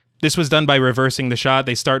kennel. This was done by reversing the shot.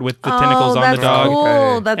 They start with the tentacles on that's the dog cool.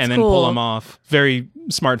 Okay. That's and then cool. pull them off. Very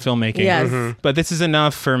smart filmmaking. Yes. But this is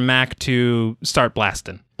enough for Mac to start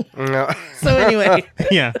blasting. No. So anyway,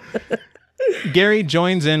 Yeah. Gary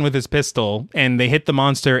joins in with his pistol, and they hit the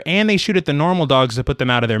monster, and they shoot at the normal dogs to put them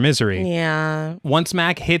out of their misery. yeah. Once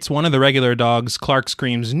Mac hits one of the regular dogs, Clark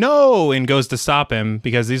screams, no, and goes to stop him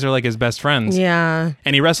because these are like his best friends. Yeah.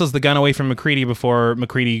 And he wrestles the gun away from McCready before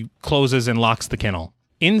McCready closes and locks the kennel.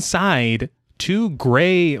 Inside, two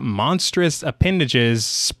gray, monstrous appendages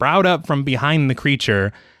sprout up from behind the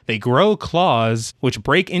creature. They grow claws, which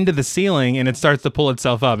break into the ceiling, and it starts to pull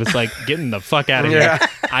itself up. It's like, getting the fuck out of here.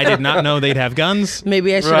 I did not know they'd have guns.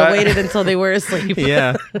 Maybe I should have waited until they were asleep.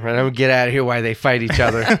 Yeah. Right, I'm get out of here while they fight each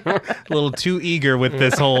other. A little too eager with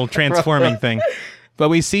this whole transforming thing. But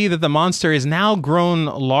we see that the monster is now grown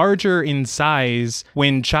larger in size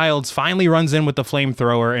when Childs finally runs in with the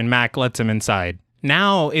flamethrower and Mac lets him inside.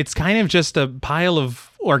 Now it's kind of just a pile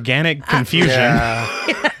of organic confusion.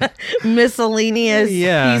 Yeah. Miscellaneous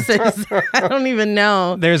Yeah. pieces. I don't even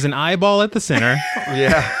know. There's an eyeball at the center.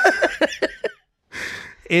 Yeah.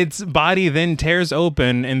 Its body then tears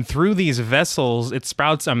open, and through these vessels, it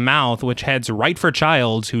sprouts a mouth which heads right for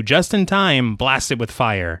Childs, who just in time blasts it with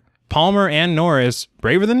fire. Palmer and Norris,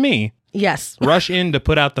 braver than me, Yes. rush in to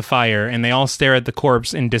put out the fire, and they all stare at the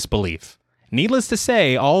corpse in disbelief. Needless to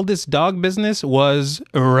say, all this dog business was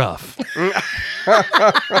rough.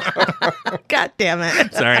 God damn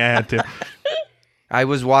it. Sorry, I had to. I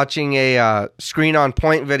was watching a Screen on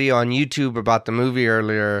Point video on YouTube about the movie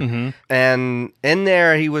earlier, and in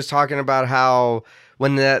there he was talking about how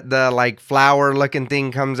when the like flower looking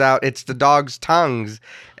thing comes out, it's the dog's tongues,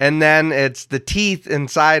 and then it's the teeth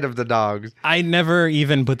inside of the dogs. I never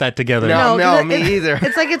even put that together. No, 'cause me either.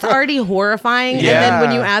 It's like it's already horrifying, and Yeah. then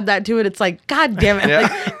when you add that to it, it's like, God damn it! Yeah.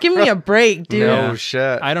 Like, give me a break, dude. No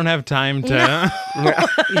shit. I don't have time to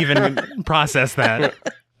even process that.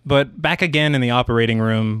 But back again in the operating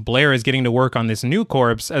room, Blair is getting to work on this new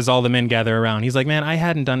corpse as all the men gather around. He's like, man, I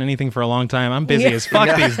hadn't done anything for a long time. I'm busy Yeah. as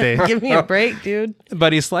fuck these days. Give me a break, dude.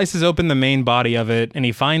 But he slices open the main body of it, and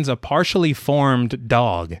he finds a partially formed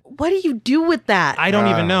dog. What do you do with that? I don't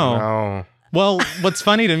even know. No. Well, what's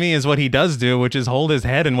funny to me is what he does do, which is hold his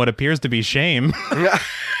head in what appears to be shame.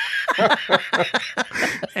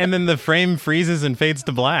 And then the frame freezes and fades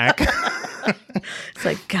to black. It's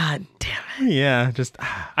like, God damn it. Yeah, just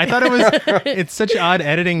I thought it was it's such odd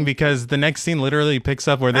editing because the next scene literally picks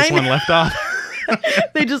up where this I one know. left off.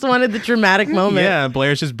 They just wanted the dramatic moment. Yeah,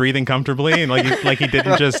 Blair's just breathing comfortably and like he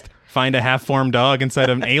didn't just find a half-formed dog inside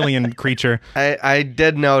of an alien creature. I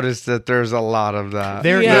did notice that there's a lot of that.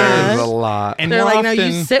 There Yeah. There's a lot. And They're more like, no,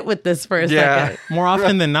 often, you sit with this for a Yeah. second. more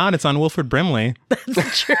often than not, it's on Wilford Brimley.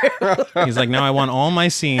 That's true. He's like, no, I want all my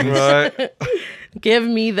scenes. Right. Give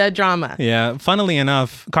me the drama. Yeah, funnily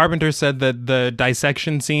enough, Carpenter said that the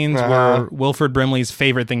dissection scenes were Wilford Brimley's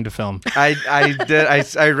favorite thing to film. I did.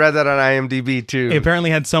 I read that on IMDb too. He apparently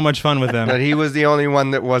had so much fun with That them. he was the only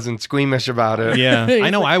one that wasn't squeamish about it. Yeah, I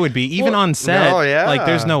know I would be. Even on set, no, yeah. like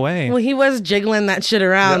there's no way. Well, he was jiggling that shit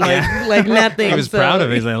around like nothing. He was so- proud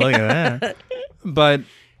of it. He's like, look at that. But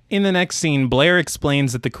in the next scene, Blair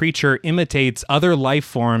explains that the creature imitates other life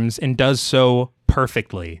forms and does so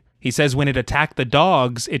perfectly. He says when it attacked the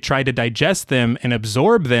dogs, it tried to digest them and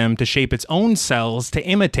absorb them to shape its own cells to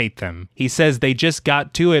imitate them. He says they just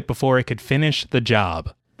got to it before it could finish the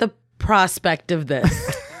job. The prospect of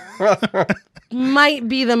this might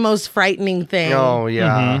be the most frightening thing. Oh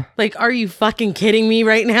yeah. Like, are you fucking kidding me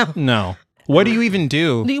right now? No. What do you even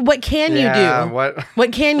do? What can Yeah. you do? What?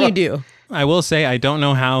 What can you do? I will say I don't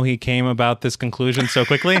know how he came about this conclusion so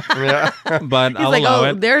quickly, Yeah. but He's I'll like, allow oh,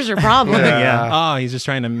 it. there's your problem. Yeah. Oh, he's just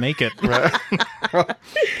trying to make it.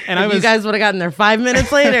 And I You was guys would have gotten there 5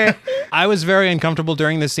 minutes later. I was very uncomfortable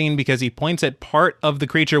during the scene because he points at part of the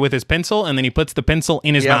creature with his pencil and then he puts the pencil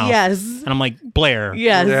in his Yeah. mouth. Yes. And I'm like, Blair,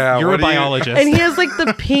 Yes. Yeah. you're a what do you- biologist. And he has like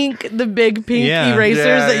the big pink Yeah. erasers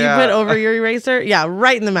Yeah, that you yeah. put over your eraser. Yeah,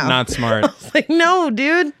 right in the mouth. Not smart. It's like, no,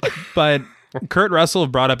 dude. But Kurt Russell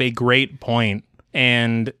brought up a great point,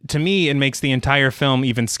 and to me, it makes the entire film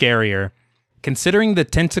even scarier. Considering the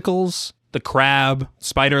tentacles, the crab,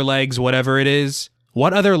 spider legs, whatever it is,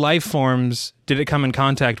 what other life forms did it come in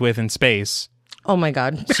contact with in space? Oh my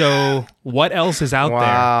God. So what else is out there?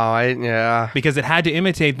 Wow. Yeah. Because it had to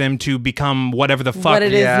imitate them to become whatever the fuck What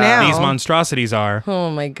it is Yeah. now. these monstrosities are. Oh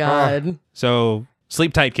my God. So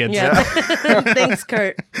sleep tight, kids. Yeah. Thanks,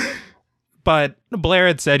 Kurt. But Blair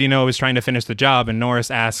had said, it was trying to finish the job, and Norris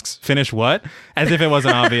asks, finish what? As if it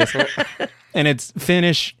wasn't obvious. And it's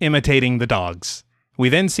finish imitating the dogs. We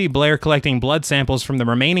then see Blair collecting blood samples from the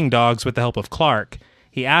remaining dogs with the help of Clark.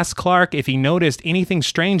 He asks Clark if he noticed anything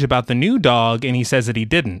strange about the new dog, and he says that he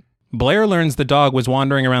didn't. Blair learns the dog was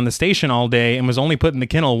wandering around the station all day and was only put in the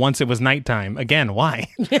kennel once it was nighttime. Again, why?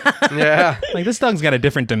 Yeah. Like, this dog's got a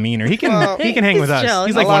different demeanor. He can hang he's with us. chill.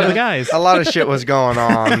 He's A like lot one of of- the guys. A lot of shit was going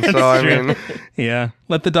on. So I true. mean, Yeah,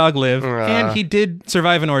 let the dog live. And he did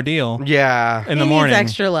survive an ordeal yeah. in the He needs morning.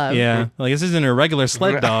 extra love. Yeah, like this isn't a regular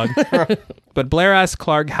sled dog. But Blair asks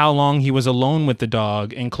Clark how long he was alone with the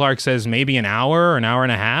dog, and Clark says maybe an hour or an hour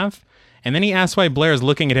and a half. And then he asks why Blair is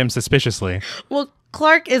looking at him suspiciously. Well,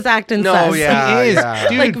 Clark is acting No, sus. yeah, He is. yeah.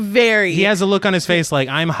 Dude, Like very. he has a look on his face like,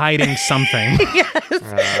 I'm hiding something.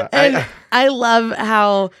 And I love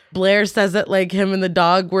how Blair says it like him and the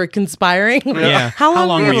dog were conspiring. Yeah. How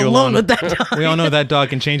long were you alone with that dog? We all know that dog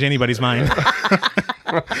can change anybody's mind.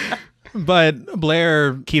 But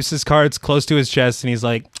Blair keeps his cards close to his chest and he's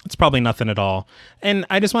like, it's probably nothing at all. And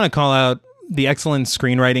I just want to call out the excellent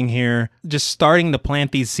screenwriting here, just starting to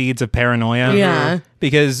plant these seeds of paranoia. Yeah.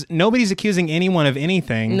 Because nobody's accusing anyone of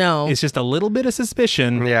anything. No. It's just a little bit of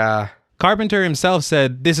suspicion. Yeah. Carpenter himself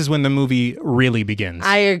said this is when the movie really begins.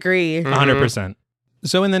 I agree. 100%.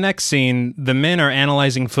 So in the next scene, the men are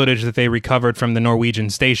analyzing footage that they recovered from the Norwegian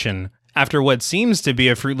station. After what seems to be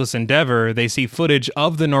a fruitless endeavor, they see footage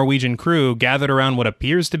of the Norwegian crew gathered around what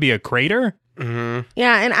appears to be a crater. Mm-hmm.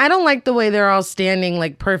 Yeah, and I don't like the way they're all standing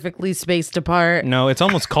like perfectly spaced apart. No, it's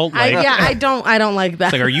almost cult-like. I don't like that.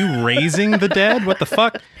 It's like, are you raising the dead? What the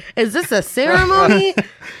fuck? Is this a ceremony?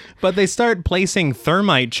 But they start placing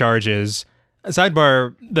thermite charges.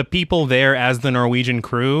 Sidebar, the people there as the Norwegian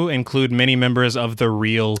crew include many members of the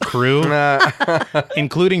real crew,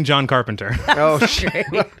 including John Carpenter. Oh, shit.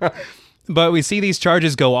 But we see these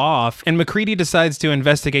charges go off, and MacReady decides to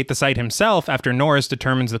investigate the site himself after Norris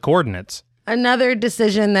determines the coordinates. Another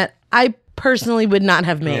decision that I personally would not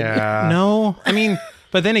have made. Yeah. No, I mean...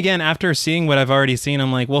 But then again, after seeing what I've already seen,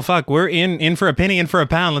 I'm like, well, fuck, we're in for a penny, in for a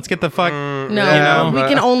pound. Let's get the fuck... No, Yeah, we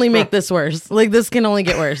can only make this worse. Like, this can only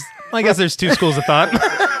get worse. I guess there's two schools of thought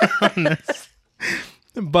on this.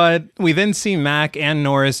 But we then see Mac and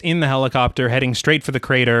Norris in the helicopter heading straight for the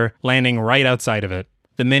crater, landing right outside of it.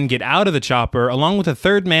 The men get out of the chopper, along with a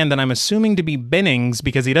third man that I'm assuming to be Bennings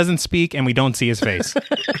because he doesn't speak and we don't see his face.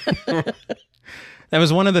 That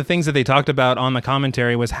was one of the things that they talked about on the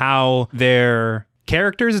commentary was how their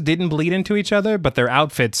characters didn't bleed into each other, but their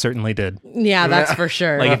outfits certainly did. Yeah, that's for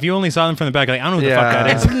sure. Like, if you only saw them from the back, like, I don't know who the fuck Yeah. that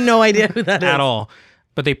I is have no idea who that is. at all.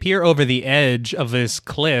 But they peer over the edge of this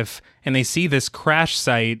cliff and they see this crash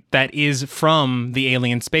site that is from the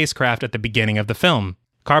alien spacecraft at the beginning of the film.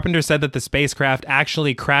 Carpenter said that the spacecraft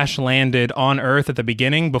actually crash landed on Earth at the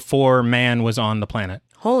beginning before man was on the planet.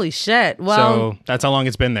 Holy shit. Well, So that's how long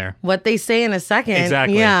it's been there. what they say in a second.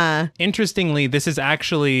 Exactly. Yeah. Interestingly, this is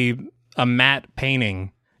actually a matte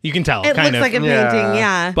painting. You can tell, It kind looks of. like a painting,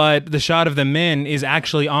 yeah. But the shot of the men is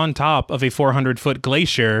actually on top of a 400-foot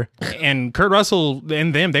glacier. And Kurt Russell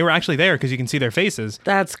and them, they were actually there because you can see their faces.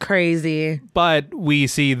 That's crazy. But we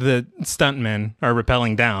see the stuntmen are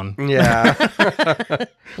rappelling down. Yeah.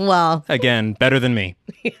 Well, Again, better than me.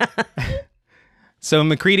 So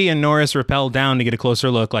MacReady and Norris rappel down to get a closer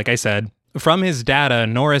look, like I said. From his data,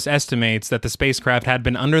 Norris estimates that the spacecraft had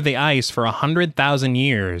been under the ice for 100,000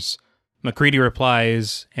 years. MacReady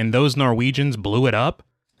replies, and those Norwegians blew it up?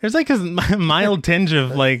 There's like a mild tinge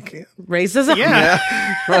of like... racism. Yeah.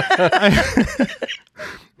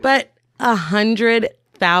 But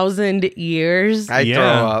 100,000 years. I Yeah.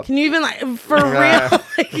 throw up. Can you even, like, for real?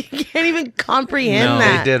 Like, you can't even comprehend No.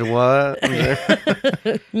 that. They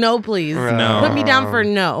did what? No, please. No. Put me down for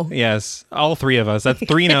no. Yes, all three of us. That's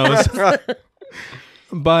 3 no's.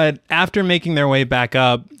 But after making their way back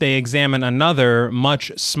up, they examine another,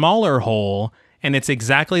 much smaller hole, and it's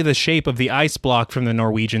exactly the shape of the ice block from the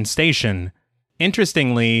Norwegian station.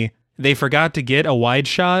 Interestingly, they forgot to get a wide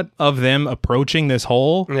shot of them approaching this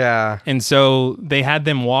hole. Yeah. And so they had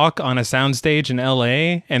them walk on a soundstage in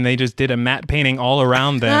LA, and they just did a matte painting all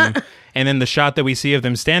around them. And then the shot that we see of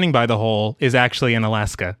them standing by the hole is actually in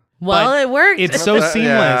Alaska. Well, But it worked. It's so seamless.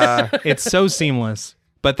 Yeah. It's so seamless.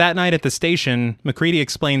 But that night at the station, MacReady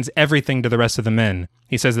explains everything to the rest of the men.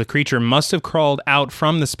 He says the creature must have crawled out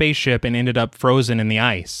from the spaceship and ended up frozen in the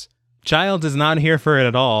ice. Childs is not here for it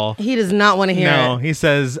at all. He does not want to hear No, it. he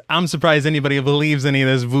says, I'm surprised anybody believes any of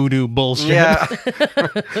this voodoo bullshit. Yeah.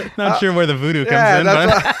 Not sure where the voodoo comes Yeah, in,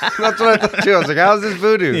 but that's what I thought too. I was like, how's this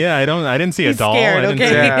voodoo? yeah, I didn't see a He's doll. scared, I didn't okay?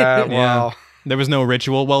 see- Yeah, wow. There was no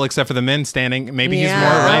ritual, well, except for the men standing. Maybe he's Yeah, more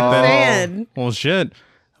right I'm then. saying. Well, shit.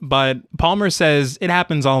 But Palmer says it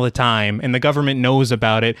happens all the time, and the government knows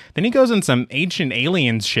about it. Then he goes on some ancient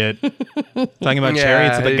aliens shit, talking about Yeah,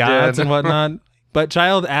 chariots of the he gods did. and whatnot. But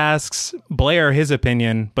Child asks Blair his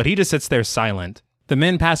opinion, but he just sits there silent. The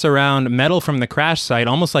men pass around metal from the crash site,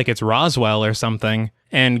 almost like it's Roswell or something,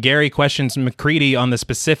 and Gary questions MacReady on the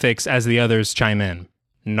specifics as the others chime in.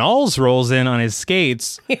 Knowles rolls in on his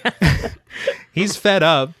skates. He's fed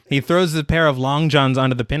up. He throws a pair of long johns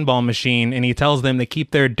onto the pinball machine, and he tells them to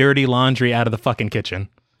keep their dirty laundry out of the fucking kitchen.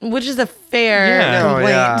 Which is a fair Yeah. Oh, complaint.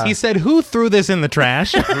 yeah. He said, who threw this in the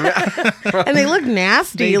trash? And they look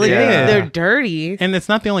nasty. They Like did. they're dirty. And it's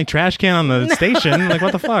not the only trash can on the station. Like,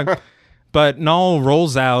 what the fuck? But Knoll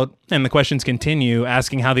rolls out, and the questions continue,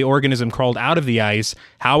 asking how the organism crawled out of the ice,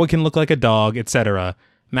 how it can look like a dog, etc.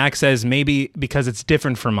 Max says maybe because it's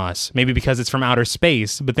different from us, maybe because it's from outer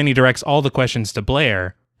space, but then he directs all the questions to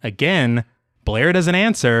Blair. Again, Blair doesn't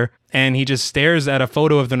answer, and he just stares at a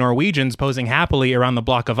photo of the Norwegians posing happily around the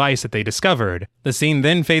block of ice that they discovered. The scene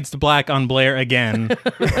then fades to black on Blair again.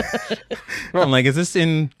 I'm like, is this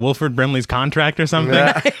in Wilford Brimley's contract or something?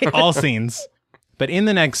 All scenes. But in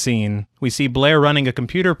the next scene, we see Blair running a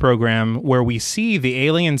computer program where we see the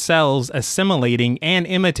alien cells assimilating and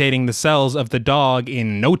imitating the cells of the dog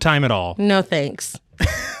in no time at all. No thanks.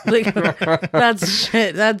 Like, that's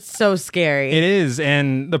shit. That's so scary. It is,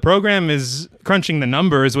 and the program is crunching the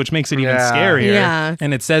numbers, which makes it even Yeah. scarier. Yeah.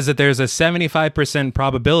 And it says that there's a 75%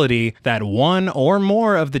 probability that one or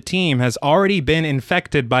more of the team has already been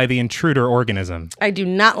infected by the intruder organism. I do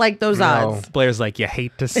not like those odds. Blair's like, you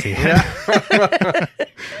hate to see it.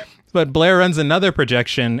 But Blair runs another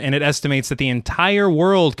projection, and it estimates that the entire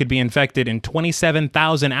world could be infected in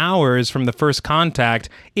 27,000 hours from the first contact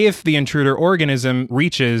if the intruder organism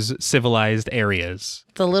reaches civilized areas.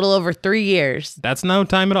 It's a little over 3 years. That's no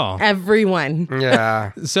time at all. Everyone.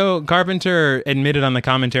 Yeah. So Carpenter admitted on the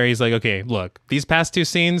commentary, he's like, okay, look, these past two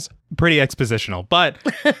scenes, pretty expositional. But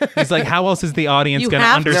he's like, how else is the audience You going to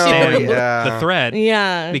have to. understand No, yeah. the threat?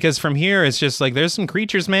 Yeah. Because from here, it's just like, there's some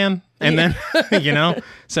creatures, man. And then, you know,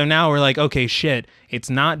 so now we're like, okay, shit. It's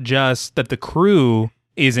not just that the crew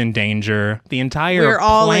is in danger. The entire We're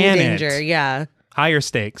all planet, in danger. Yeah. higher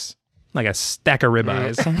stakes, like a stack of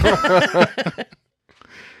ribeyes.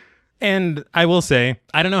 And I will say,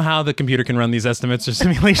 I don't know how the computer can run these estimates or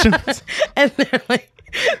simulations. And they're like,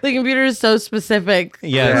 the computer is so specific.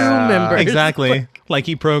 Yes. Crew members. Exactly. Like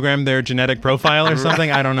he programmed their genetic profile or something.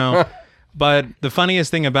 I don't know. But the funniest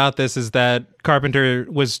thing about this is that Carpenter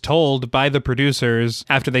was told by the producers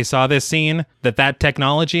after they saw this scene that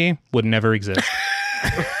technology would never exist.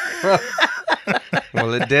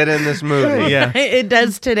 Well, it did in this movie. Yeah. It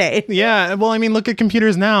does today. Yeah. Well, I mean, look at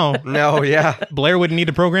computers now. No, yeah. Blair wouldn't need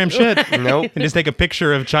to program shit. Nope. And just take a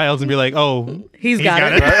picture of Childs and be like, oh, He's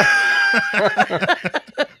got it.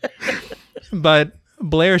 But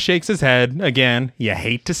Blair shakes his head. Again, you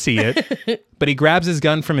hate to see it. But he grabs his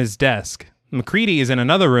gun from his desk. MacReady is in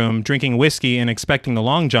another room drinking whiskey and inspecting the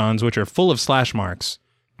long johns, which are full of slash marks.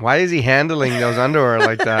 Why is he handling those underwear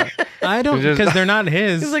like that? I don't, Just- because they're not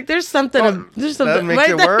his. He's like, there's something. There's something. That makes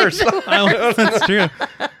it worse. Oh, that's true.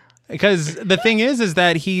 Because the thing is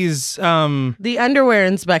that he's The underwear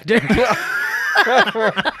inspector.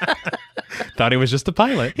 thought he was just a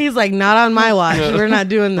pilot. He's like, not on my watch. We're not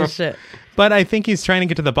doing this shit. But I think he's trying to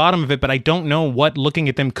get to the bottom of it, but I don't know what looking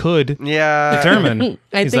at them could Yeah. determine.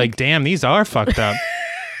 I He's think- like, damn, these are fucked up.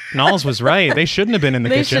 Knowles was right. They shouldn't have been in the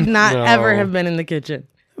They kitchen. should not No. ever have been in the kitchen.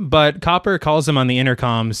 But Copper calls him on the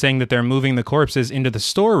intercom, saying that they're moving the corpses into the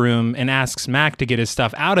storeroom and asks Mac to get his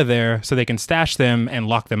stuff out of there so they can stash them and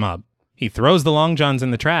lock them up. He throws the long johns in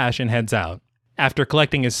the trash and heads out. After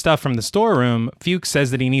collecting his stuff from the storeroom, Fuchs says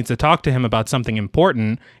that he needs to talk to him about something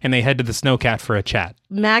important, and they head to the Snowcat for a chat.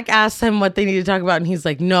 Mac asks him what they need to talk about, and he's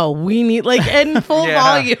like, no, we need, like, in full Yeah.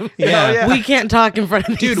 volume. Yeah. We can't talk in front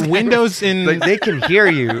of these Dude, guys. windows in Like, they can hear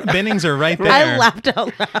you. Bennings are right there. I laughed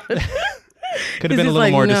out loud. Could have been a He's little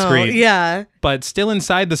like, more no. discreet. Yeah. But still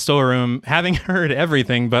inside the storeroom, having heard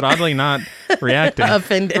everything, but oddly not reacting.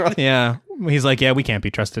 Offended. Yeah. He's like, yeah, we can't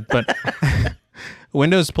be trusted. But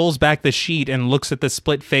Windows pulls back the sheet and looks at the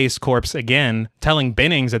split-faced corpse again, telling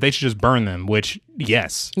Bennings that they should just burn them, which,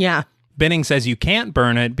 yes. Yeah. Bennings says you can't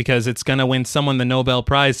burn it because it's going to win someone the Nobel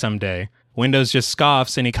Prize someday. Windows just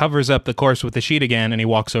scoffs and he covers up the corpse with the sheet again and he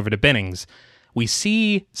walks over to Bennings. We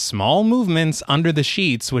see small movements under the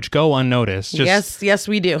sheets which go unnoticed. Just Yes,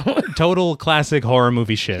 we do. total classic horror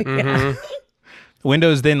movie shit.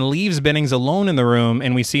 Windows then leaves Bennings alone in the room,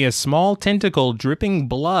 and we see a small tentacle dripping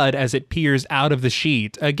blood as it peers out of the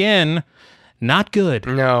sheet. Again, not good.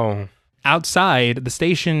 No. Outside, the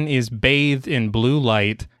station is bathed in blue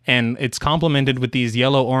light, and it's complemented with these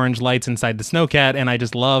yellow-orange lights inside the Snowcat, and I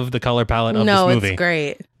just love the color palette of No, this movie. it's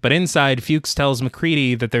great. But inside, Fuchs tells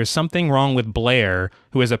MacReady that there's something wrong with Blair,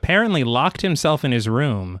 who has apparently locked himself in his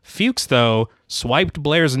room. Fuchs, though, swiped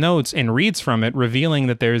Blair's notes and reads from it, revealing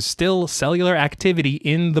that there's still cellular activity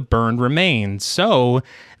in the burned remains. So,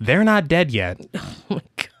 they're not dead yet.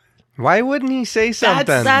 Why wouldn't he say something?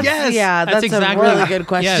 That's yeah, that's exactly- a really good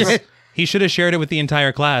question. Yes. He should have shared it with the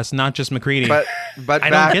entire class, not just MacReady. but I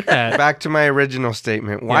don't back, get that. Back to my original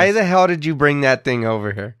statement. Why Yes. the hell did you bring that thing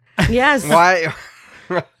over here? Yes. Why?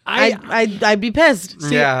 I'd be pissed.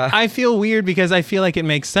 See, Yeah. I feel weird because I feel like it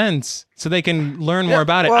makes sense, so they can learn more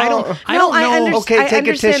about it. well, I don't know. Okay, I take a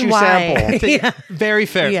understand tissue why. sample. Yeah. Very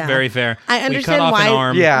fair. Yeah. Very fair. I We cut understand off why an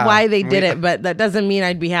arm. Yeah. why they did it, but that doesn't mean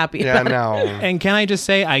I'd be happy. Yeah, about it. no. And can I just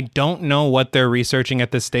say, I don't know what they're researching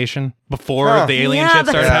at this station before Huh. the alien Yeah, shit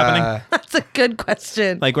starts that's- happening. That's a good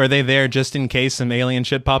question. Like, are they there just in case some alien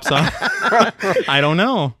shit pops up? I don't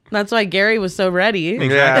know. That's why Gary was so ready.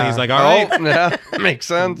 Exactly. Yeah. He's like, all right. Oh, yeah, makes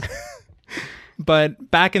sense. But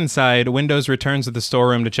back inside, Windows returns to the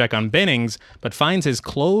storeroom to check on Bennings, but finds his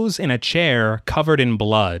clothes in a chair covered in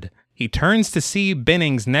blood. He turns to see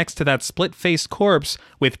Bennings next to that split-faced corpse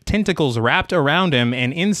with tentacles wrapped around him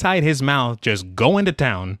and inside his mouth just going to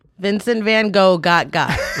town. Vincent Van Gogh got.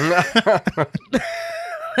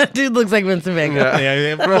 That dude looks like Vincent Van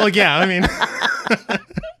Gogh. Well, yeah, I mean,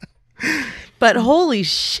 But holy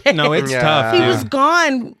shit. no, it's Yeah. tough. He dude. was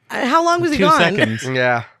gone. How long was he 2 gone? seconds.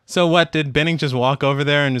 Yeah. So what, did Benning just walk over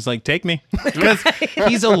there and just like, take me? Because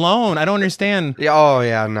he's alone. I don't understand. Yeah. Oh,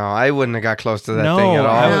 yeah. No, I wouldn't have got close to that No, thing at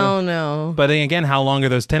I all. would- No. But then again, how long are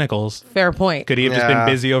those tentacles? Fair point. Could he have just Yeah.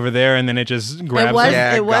 been busy over there and then it just grabs was- him?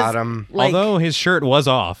 Yeah, it was got him. like, Although his shirt was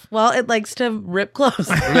off. well, it likes to rip clothes.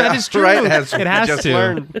 That is true. Right, It has just to.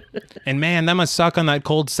 learned. And man, that must suck on that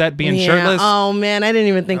cold set being Yeah. shirtless. Oh man, I didn't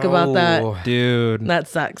even think about that. Oh. Dude, That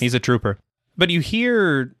sucks. he's a trooper. But you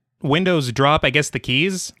hear Windows drop, I guess, the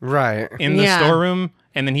keys Right. in the Yeah. storeroom,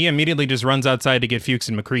 and then he immediately just runs outside to get Fuchs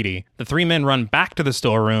and McCready. The 3 men run back to the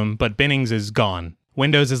storeroom, but Bennings is gone.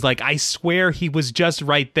 Windows is like, I swear he was just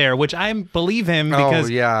right there, which I believe him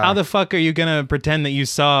because yeah. how the fuck are you gonna pretend that you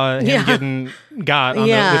saw him Yeah. getting got on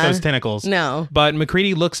Yeah. with those tentacles? No. But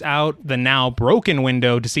McCready looks out the now broken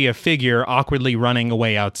window to see a figure awkwardly running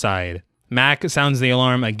away outside. Mac sounds the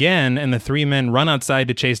alarm again, and the 3 men run outside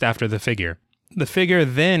to chase after the figure. The figure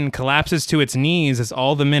then collapses to its knees as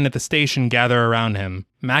all the men at the station gather around him.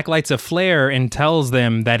 Mac lights a flare and tells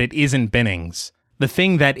them that it isn't Bennings. The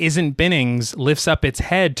thing that isn't Bennings lifts up its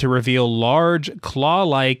head to reveal large,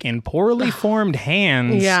 claw-like, and poorly formed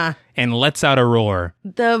hands Yeah. and lets out a roar.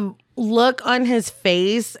 The look on his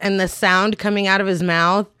face and the sound coming out of his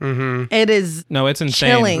mouth, it is No, it's insane.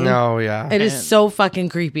 chilling. No, yeah. It is so fucking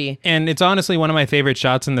creepy. And it's honestly one of my favorite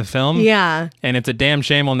shots in the film. Yeah. And it's a damn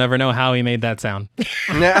shame we'll never know how he made that sound.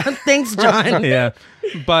 Thanks, John. Yeah.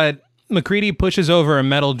 But McCready pushes over a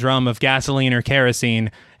metal drum of gasoline or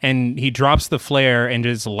kerosene, and he drops the flare and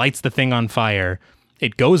just lights the thing on fire.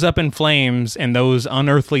 It goes up in flames, and those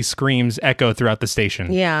unearthly screams echo throughout the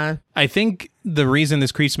station. Yeah. I think the reason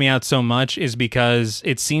this creeps me out so much is because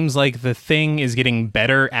it seems like the thing is getting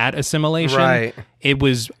better at assimilation. Right. It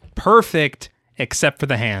was perfect except for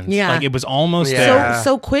the hands. Yeah. Like it was almost Yeah. there.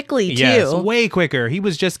 So quickly too. Yes, way quicker. He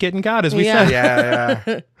was just getting got, as we Yeah. said.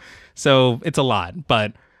 Yeah. So it's a lot.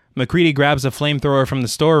 But McCready grabs a flamethrower from the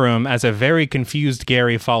storeroom as a very confused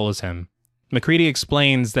Gary follows him. McCready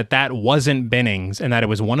explains that that wasn't Bennings and that it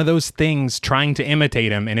was one of those things trying to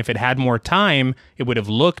imitate him, and if it had more time, it would have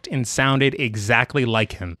looked and sounded exactly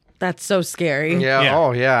like him. That's so scary. Yeah. Yeah.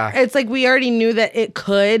 Oh, yeah. It's like we already knew that it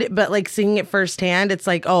could, but like seeing it firsthand, it's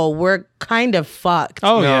like, oh, we're kind of fucked.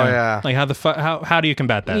 Oh, No, yeah. yeah. Like how do you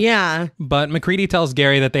combat that? Yeah. But McCready tells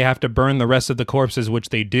Gary that they have to burn the rest of the corpses, which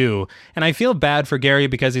they do. And I feel bad for Gary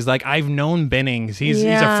because he's like, I've known Bennings. He's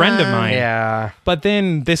a friend of mine. Yeah. But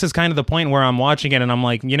then this is kind of the point where I'm watching it and I'm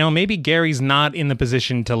like, maybe Gary's not in the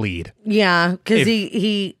position to lead. Yeah. Because If-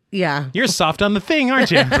 he, yeah. You're soft on the thing,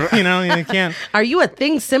 aren't you? You can't. Are you a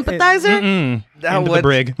thing sympathizer? Into the would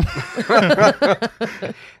brig.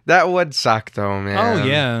 that would suck though, man. Oh,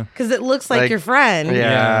 yeah. Because it looks like, Like, your friend.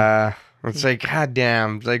 Yeah. It's like, god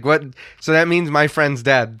damn. Like what? So that means my friend's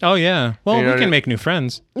dead. Oh, yeah. Well, You know we what can I- make new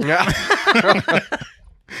friends. Yeah.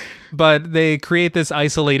 But they create this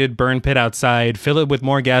isolated burn pit outside, fill it with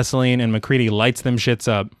more gasoline, and McCready lights them shits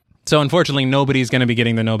up. So unfortunately, nobody's going to be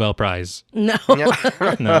getting the Nobel Prize. No.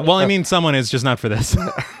 No. Well, I mean, someone is, just not for this.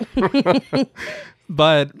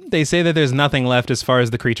 But they say that there's nothing left as far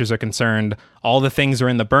as the creatures are concerned. All the things are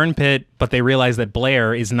in the burn pit, but they realize that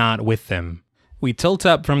Blair is not with them. We tilt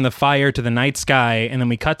up from the fire to the night sky, and then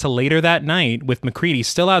we cut to later that night with McCready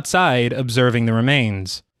still outside observing the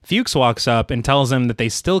remains. Fuchs walks up and tells him that they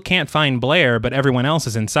still can't find Blair, but everyone else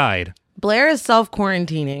is inside. Blair is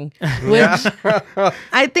self-quarantining, which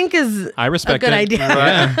I think is I respect a good it. idea.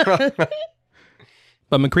 Yeah.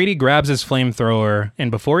 But McCready grabs his flamethrower,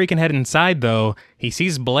 and before he can head inside, though, he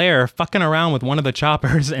sees Blair fucking around with one of the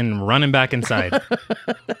choppers and running back inside.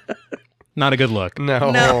 Not a good look.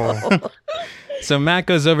 No. So Matt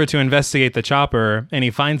goes over to investigate the chopper, and he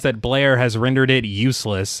finds that Blair has rendered it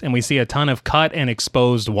useless, and we see a ton of cut and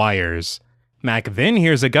exposed wires. Mac then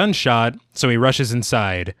hears a gunshot, so he rushes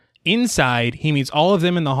inside. Inside, he meets all of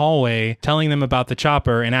them in the hallway, telling them about the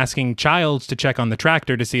chopper and asking Childs to check on the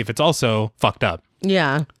tractor to see if it's also fucked up.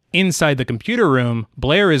 Yeah. Inside the computer room,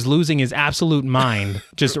 Blair is losing his absolute mind,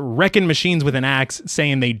 just wrecking machines with an axe,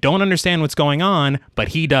 saying they don't understand what's going on, but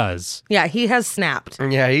he does. Yeah, he has snapped.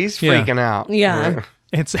 Yeah, he's Yeah. freaking out. Yeah.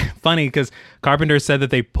 It's funny because Carpenter said that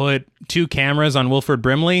they put 2 cameras on Wilford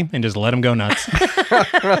Brimley and just let him go nuts.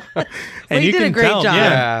 And he did a great job.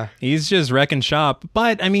 Yeah. He's just wrecking shop.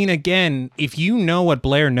 But I mean, again, if you know what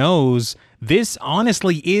Blair knows, this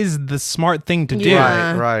honestly is the smart thing to do.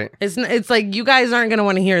 Yeah. Right. It's like you guys aren't going to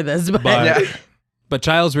want to hear this, but But But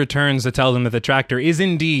Childs returns to tell them that the tractor is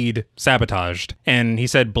indeed sabotaged. And he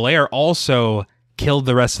said Blair also killed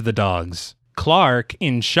the rest of the dogs. Clark,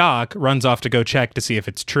 in shock, runs off to go check to see if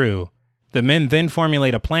it's true. The men then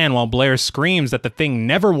formulate a plan while Blair screams that the thing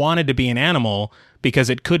never wanted to be an animal because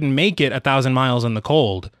it couldn't make it 1,000 miles in the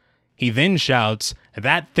cold. He then shouts,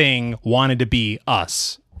 "That thing wanted to be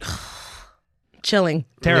us." Chilling.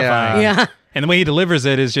 Terrifying. Yeah. And the way he delivers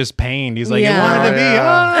it is just pained. He's like, Yeah. "It wanted to be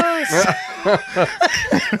us."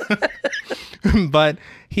 But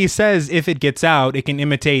he says if it gets out, it can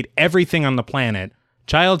imitate everything on the planet.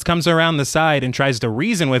 Childs comes around the side and tries to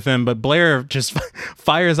reason with him, but Blair just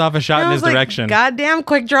fires off a shot in his direction. Goddamn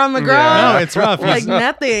quick draw McGraw. Yeah. No, it's rough. Like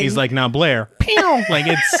nothing. He's like, "Now, Blair." Pew! Like,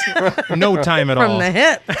 it's no time at from all. the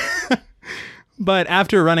hip. But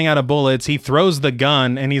after running out of bullets, he throws the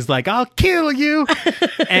gun and he's like, "I'll kill you."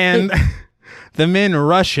 And the men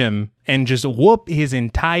rush him and just whoop his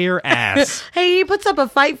entire ass. Hey, he puts up a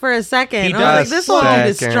fight for a second. He I was like, does. this old dude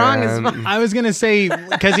is Second. strong as fuck. I was going to say,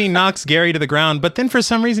 because he knocks Gary to the ground, but then for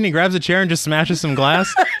some reason he grabs a chair and just smashes some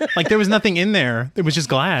glass. Like there was nothing in there. It was just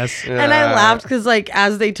glass. Yeah. And I laughed because, like,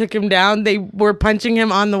 as they took him down, they were punching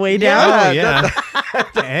him on the way down. Oh, Yeah, yeah.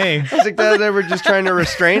 Hey. It's like that they were just trying to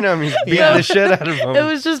restrain him. He's beating the shit out of him. It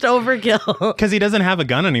was just overkill. Because he doesn't have a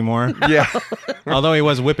gun anymore. Yeah. Although he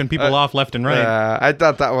was whipping people off left and right. I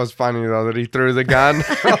thought that was funny, though, that he threw the gun.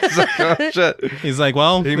 I was like, oh, shit. He's like,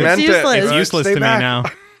 well, He it's, meant useless. it. it's useless Stay to back. me now.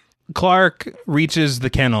 Clark reaches the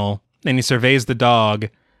kennel and he surveys the dog,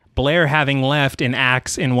 Blair having left an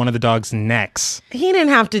axe in one of the dog's necks. He didn't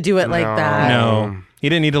have to do it like No. that. No. He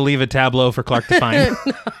didn't need to leave a tableau for Clark to find.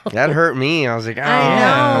 That hurt me. I was like, oh, I come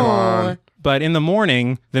know. on. But in the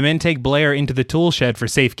morning, the men take Blair into the tool shed for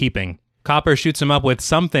safekeeping. Copper shoots him up with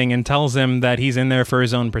something and tells him that he's in there for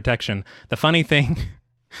his own protection. The funny thing,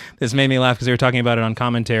 this made me laugh because they were talking about it on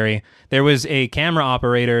commentary. There was a camera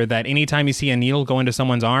operator that anytime you see a needle go into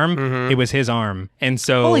someone's arm, it was his arm. And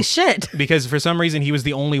so, Holy shit. because for some reason he was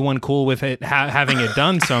the only one cool with it having it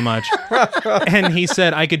done so much. And he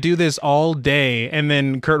said, "I could do this all day." And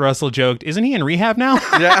then Kurt Russell joked, "Isn't he in rehab now?"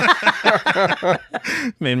 Yeah.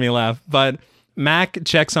 Made me laugh. But Mac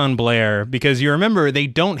checks on Blair because you remember they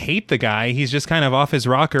don't hate the guy. He's just kind of off his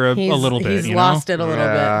rocker a little bit. He's you lost know? it a little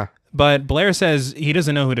Yeah. bit. But Blair says he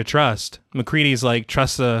doesn't know who to trust. McCready's like,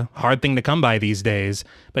 trust's a hard thing to come by these days.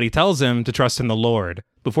 But he tells him to trust in the Lord.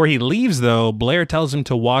 Before he leaves, though, Blair tells him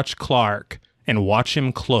to watch Clark and watch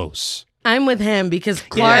him close. I'm with him because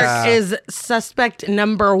Clark Yeah. is suspect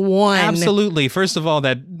number one. Absolutely. First of all,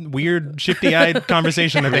 that weird shifty-eyed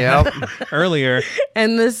conversation that they Yep. had earlier.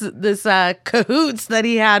 And this cahoots that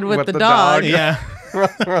he had with, With the the dog. dog.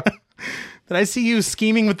 Yeah. Did I see you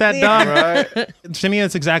scheming with that dog? Right. To me,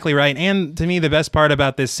 that's exactly right. And to me, the best part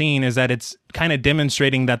about this scene is that it's kind of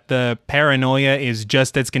demonstrating that the paranoia is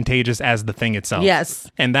just as contagious as the thing itself.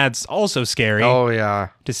 Yes. And that's also scary Oh, yeah.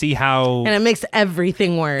 to see how... And it makes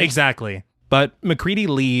everything worse. Exactly. But McCready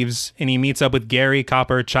leaves and he meets up with Gary,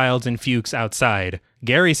 Copper, Childs, and Fuchs outside.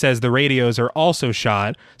 Gary says the radios are also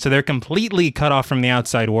shot, so they're completely cut off from the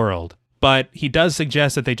outside world. But he does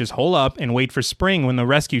suggest that they just hole up and wait for spring when the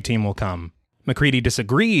rescue team will come. McCready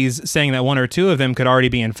disagrees, saying that one or two of them could already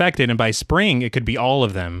be infected, and by spring, it could be all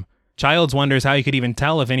of them. Childs wonders how you could even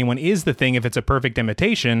tell if anyone is the thing if it's a perfect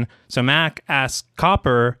imitation, so Mac asks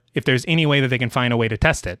Copper if there's any way that they can find a way to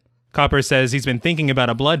test it. Copper says he's been thinking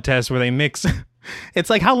about a blood test where they mix... It's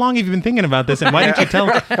like, how long have you been thinking about this, and why didn't you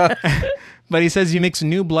tell... But he says you mix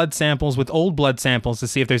new blood samples with old blood samples to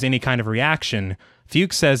see if there's any kind of reaction.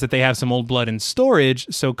 Fuchs says that they have some old blood in storage,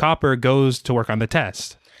 so Copper goes to work on the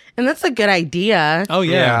test. And that's a good idea. Oh,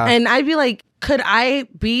 yeah. Yeah. And I'd be like, could I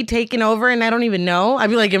be taken over and I don't even know? I'd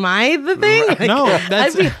be like, am I the thing? Like, No,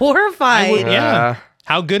 that's... I'd be horrified. I would- yeah.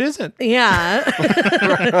 How good is it?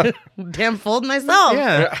 Yeah. Damn fooled myself.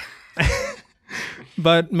 Yeah.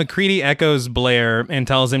 But McCready echoes Blair and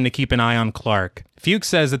tells him to keep an eye on Clark. Fuchs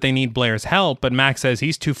says that they need Blair's help, but Max says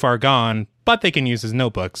he's too far gone, but they can use his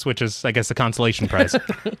notebooks, which is, I guess, a consolation prize.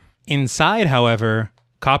 Inside, however,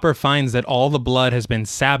 Copper finds that all the blood has been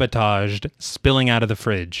sabotaged, spilling out of the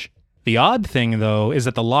fridge. The odd thing, though, is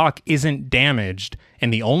that the lock isn't damaged,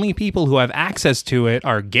 and the only people who have access to it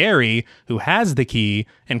are Gary, who has the key,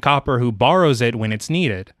 and Copper, who borrows it when it's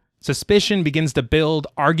needed. Suspicion begins to build,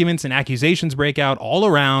 arguments and accusations break out all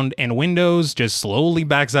around, and Windows just slowly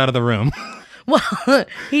backs out of the room. Well,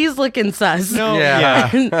 he's looking sus. No, Yeah.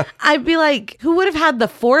 And I'd be like, who would have had the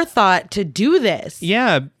forethought to do this?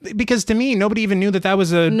 Yeah, because to me, nobody even knew that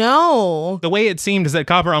was a... No. The way it seemed is that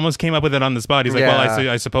Copper almost came up with it on the spot. He's like, well,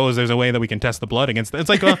 Yeah. I suppose there's a way that we can test the blood against it. It's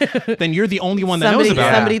like, well, then you're the only one that knows Somebody,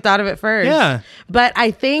 about somebody it. thought of it first. Yeah. But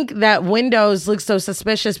I think that Windows looks so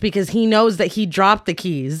suspicious because he knows that he dropped the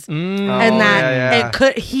keys. And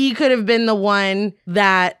that he could have been the one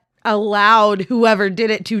that allowed whoever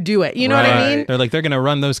did it to do it. You know what I Right. mean? They're like, they're going to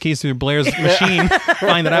run those keys through Blair's machine,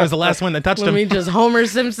 find that I was the last one that touched Let him. me just Homer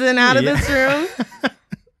Simpson out of this room.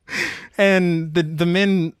 And the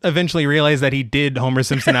men eventually realize that he did Homer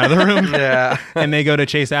Simpson out of the room. Yeah. And they go to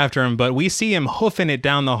chase after him. But we see him hoofing it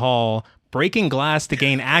down the hall, breaking glass to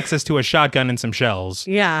gain access to a shotgun and some shells.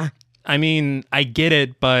 Yeah. I mean, I get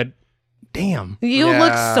it, but damn. You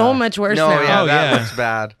look so much worse no, now. Yeah, Oh, that yeah. looks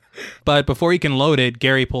bad. But before he can load it,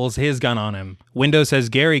 Gary pulls his gun on him. Windows says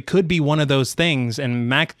Gary could be one of those things, and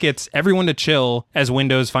Mac gets everyone to chill as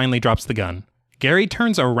Windows finally drops the gun. Gary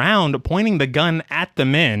turns around, pointing the gun at the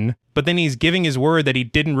men, but then he's giving his word that he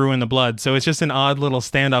didn't ruin the blood. So it's just an odd little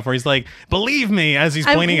standoff where he's like, believe me, as he's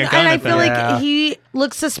pointing a gun and I at feel them. Yeah. like he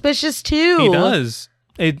looks suspicious too. He does.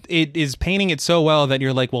 It is painting it so well that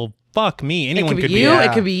you're like, well, fuck me. It Anyone could could be be you.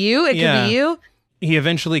 that. It could be you. It Yeah. could be you. He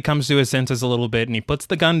eventually comes to his senses a little bit and he puts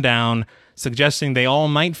the gun down, suggesting they all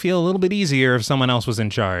might feel a little bit easier if someone else was in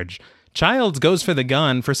charge. Childs goes for the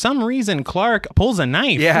gun. For some reason, Clark pulls a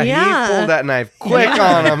knife. Yeah, Yeah. he pulled that knife quick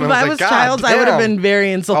on him. If I was Childs, I would have been very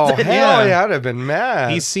Oh, insulted. hell Yeah. yeah, I'd have been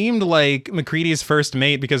mad. He seemed like McCready's first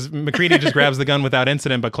mate because McCready just grabs the gun without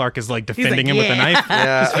incident, but Clark is like defending him with a "Yeah." knife.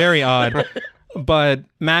 Yeah. It's very odd. But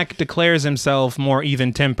Mac declares himself more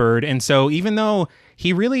even-tempered, and so even though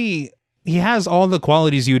he has all the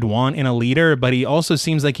qualities you'd want in a leader, but he also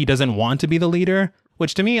seems like he doesn't want to be the leader,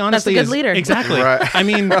 which to me honestly good is leader. Exactly. Right. I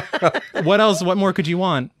mean, what more could you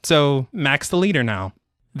want? So Mac's the leader now.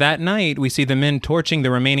 That night, we see the men torching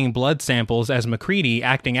the remaining blood samples as McCready,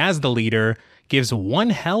 acting as the leader, gives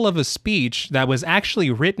one hell of a speech that was actually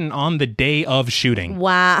written on the day of shooting.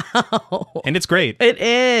 Wow. And it's great. It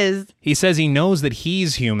is. He says he knows that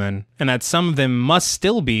he's human and that some of them must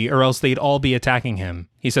still be, or else they'd all be attacking him.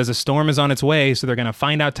 He says a storm is on its way, so they're going to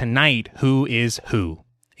find out tonight who is who.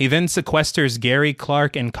 He then sequesters Gary,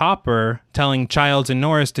 Clark, and Copper, telling Childs and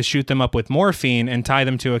Norris to shoot them up with morphine and tie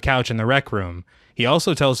them to a couch in the rec room. He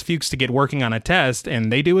also tells Fuchs to get working on a test,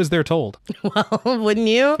 and they do as they're told. Well, wouldn't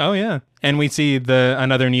you? Oh, yeah. And we see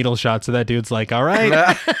another needle shot, so that dude's like, all right,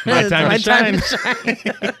 my time to shine.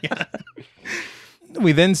 Yeah.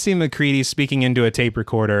 We then see McCready speaking into a tape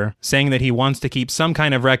recorder, saying that he wants to keep some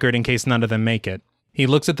kind of record in case none of them make it. He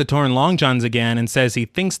looks at the torn long johns again and says he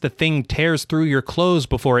thinks the thing tears through your clothes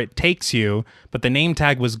before it takes you, but the name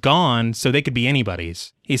tag was gone, so they could be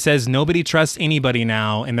anybody's. He says nobody trusts anybody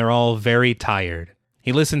now, and they're all very tired.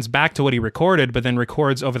 He listens back to what he recorded, but then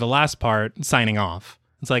records over the last part, signing off.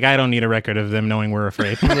 It's like, I don't need a record of them knowing we're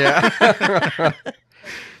afraid. Yeah.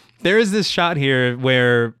 There is this shot here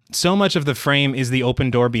where so much of the frame is the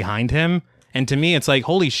open door behind him. And to me, it's like,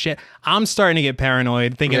 holy shit, I'm starting to get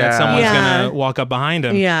paranoid thinking that Yeah. someone's Yeah. going to walk up behind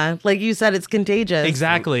him. Yeah. Like you said, it's contagious.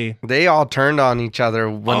 Exactly. They all turned on each other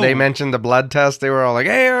when Oh. they mentioned the blood test. They were all like,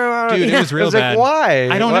 "Hey, Dude, it was real like, bad. why?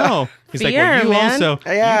 I don't What?" know. He's like, Fear, well, you man. also,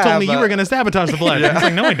 Yeah, you told me you but- were going to sabotage the blood. It's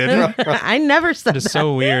like, no, I didn't. I never said It's that.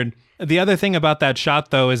 so weird. The other thing about that shot,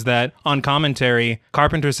 though, is that on commentary,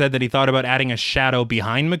 Carpenter said that he thought about adding a shadow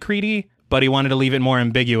behind McCready, but he wanted to leave it more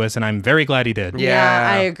ambiguous, and I'm very glad he did. Yeah,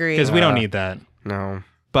 Yeah. I agree. Because we don't need that. No.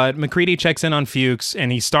 But McCready checks in on Fuchs,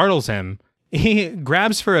 and he startles him. He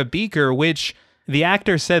grabs for a beaker, which the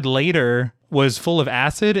actor said later was full of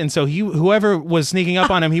acid, and so whoever was sneaking up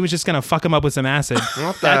on him, he was just going to fuck him up with some acid.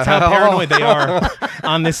 What the That's how hell? paranoid they are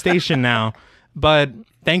on this station now. But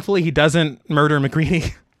thankfully, he doesn't murder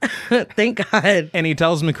McCready. Thank God. And he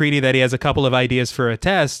tells McCready that he has a couple of ideas for a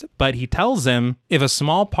test, but he tells him if a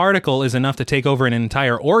small particle is enough to take over an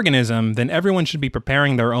entire organism, then everyone should be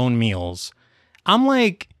preparing their own meals. I'm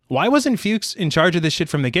like, why wasn't Fuchs in charge of this shit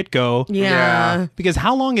from the get-go? Yeah. Because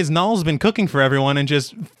how long has Knowles been cooking for everyone and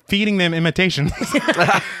just feeding them imitation?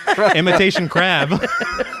 Imitation crab.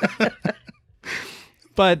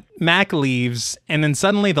 But Mac leaves, and then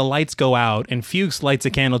suddenly the lights go out, and Fuchs lights a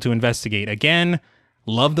candle to investigate. Again,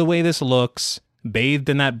 love the way this looks, bathed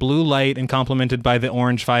in that blue light and complemented by the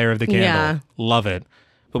orange fire of the candle. Yeah. Love it.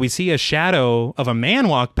 But we see a shadow of a man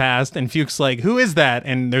walk past, and Fuchs like, who is that?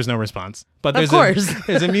 And there's no response. But there's course.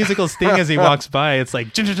 there's a musical sting as he walks by. It's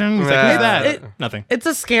like, he's like, who's that? Nothing. It's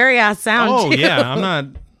a scary ass sound. Oh too.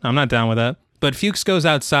 yeah, I'm not down with that. But Fuchs goes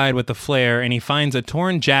outside with the flare and he finds a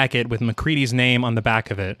torn jacket with McCready's name on the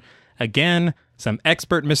back of it. Again, some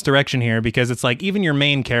expert misdirection here because it's like even your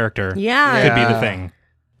main character could be the thing.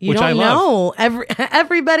 You don't know.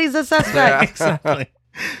 Everybody's a suspect. Exactly.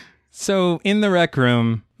 So in the rec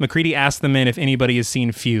room, MacReady asks the men if anybody has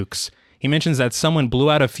seen Fuchs. He mentions that someone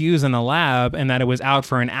blew out a fuse in the lab and that it was out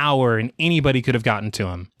for an hour and anybody could have gotten to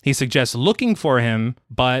him. He suggests looking for him,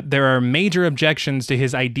 but there are major objections to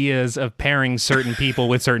his ideas of pairing certain people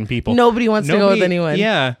with certain people. Nobody wants to go with anyone.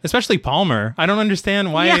 Yeah, especially Palmer. I don't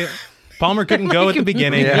understand why Palmer couldn't go at the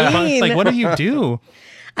beginning. Mean. Like, what do you do?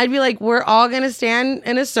 I'd be like, we're all going to stand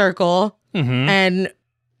in a circle and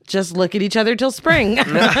just look at each other till spring.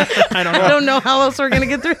 I don't know how else we're going to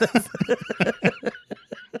get through this.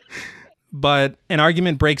 But an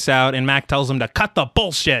argument breaks out and Mac tells him to cut the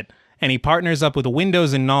bullshit. And he partners up with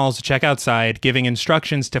Windows and Knowles to check outside, giving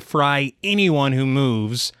instructions to fry anyone who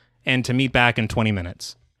moves and to meet back in 20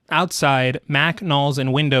 minutes. Outside, Mac, Knowles,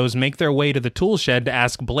 and Windows make their way to the tool shed to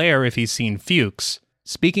ask Blair if he's seen Fuchs.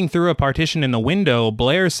 Speaking through a partition in the window,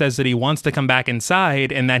 Blair says that he wants to come back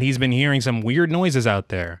inside and that he's been hearing some weird noises out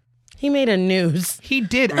there. He made a news. He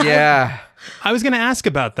did. Yeah. I was going to ask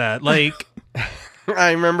about that. Like,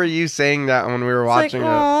 I remember you saying that when we were watching it.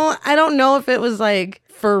 I don't know if it was like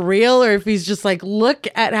for real or if he's just like, look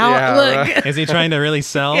at how Right. Is he trying to really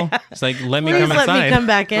sell? It's like, let me Please come inside. let me come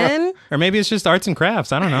back in. Or maybe it's just arts and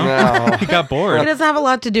crafts. I don't know. No. He got bored. He doesn't have a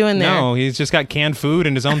lot to do in there. No, he's just got canned food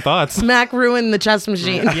and his own thoughts. Mac ruined the chess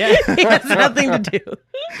machine. Yeah. He has nothing to do.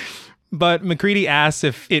 But MacReady asks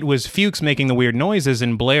if it was Fuchs making the weird noises,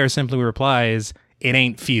 and Blair simply replies, it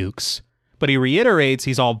ain't Fuchs. But he reiterates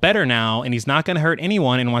he's all better now, and he's not going to hurt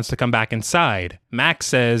anyone and wants to come back inside. Mac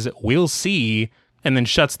says, we'll see, and then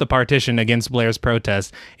shuts the partition against Blair's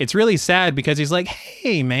protest. It's really sad because he's like,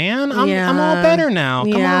 hey, man, I'm all better now.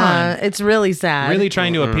 Come on. It's really sad. Really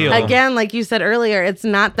trying to appeal. Again, like you said earlier, it's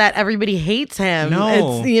not that everybody hates him.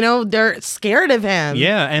 No. It's, they're scared of him.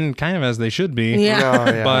 Yeah, and kind of as they should be. Yeah.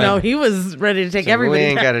 No, No, he was ready to take everybody We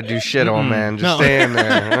ain't down. got to do shit, old man. Just stay in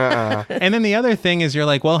there. And then the other thing is you're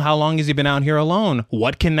like, well, how long has he been out here alone?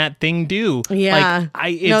 What can that thing do? Yeah.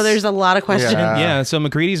 There's a lot of questions. Yeah, so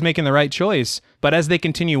MacReady's making the right choice. But as they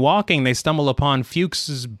continue walking, they stumble upon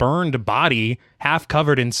Fuchs's burned body, half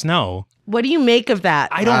covered in snow. What do you make of that?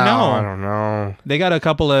 I don't know. I don't know. They got a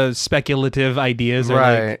couple of speculative ideas. They're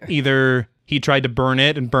Right. like, either he tried to burn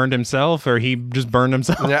it and burned himself, or he just burned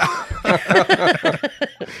himself. Yeah.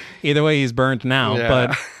 Either way, he's burned now. Yeah.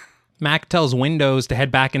 But Mac tells Windows to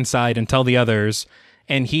head back inside and tell the others,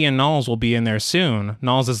 and he and Knowles will be in there soon.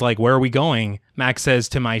 Knowles is like, where are we going? Mac says,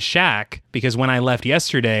 to my shack, because when I left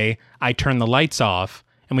yesterday, I turned the lights off.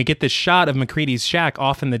 And we get this shot of MacReady's shack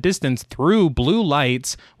off in the distance through blue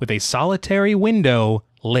lights with a solitary window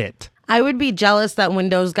lit. I would be jealous that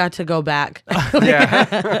Windows got to go back.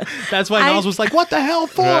 Yeah. That's why Knowles was like, what the hell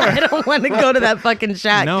for? I don't want to go to that fucking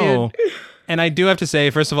shack, No. dude. And I do have to say,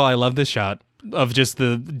 first of all, I love this shot of just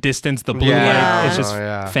the distance, the blue Yeah. light. It's just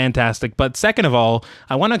fantastic. But second of all,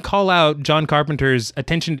 I want to call out John Carpenter's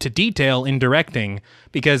attention to detail in directing,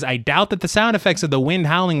 because I doubt that the sound effects of the wind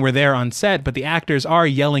howling were there on set, but the actors are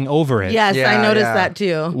yelling over it. Yes, Yeah, I noticed yeah. that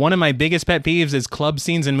too. One of my biggest pet peeves is club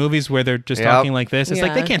scenes in movies where they're just talking like this. It's like,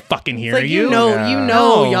 Yeah. they can't fucking hear It's like, you. you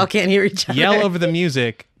know y'all can't hear each other. Yell over the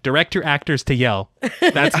music. Direct your actors to yell.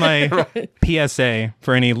 That's my PSA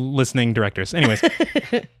for any listening directors. Anyways,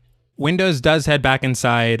 Windows does head back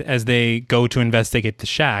inside as they go to investigate the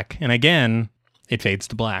shack. And again, it fades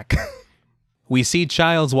to black. We see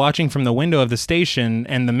Childs watching from the window of the station,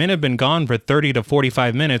 and the men have been gone for 30 to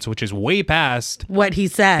 45 minutes, which is way past What he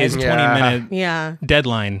said. his 20-minute Yeah.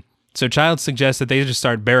 deadline. So Childs suggests that they just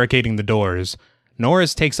start barricading the doors.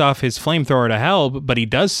 Norris takes off his flamethrower to help, but he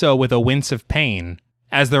does so with a wince of pain.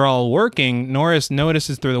 As they're all working, Norris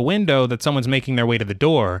notices through the window that someone's making their way to the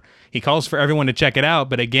door. He calls for everyone to check it out,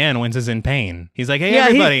 but again, winces in pain. He's like, hey,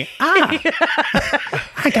 everybody.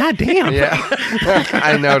 Goddamn. Yeah.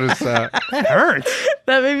 I noticed that. That hurts.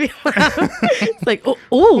 That made me laugh. It's like,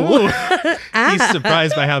 ooh. He's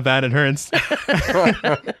surprised by how bad it hurts.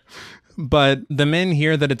 But the men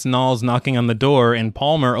hear that it's Knowles knocking on the door, and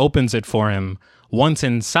Palmer opens it for him. Once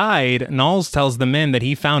inside, Knowles tells the men that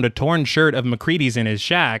he found a torn shirt of MacReady's in his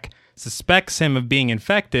shack, suspects him of being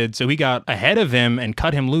infected, so he got ahead of him and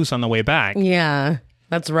cut him loose on the way back. Yeah.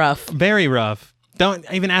 That's rough. Very rough. Don't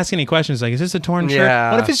even ask any questions like, is this a torn shirt?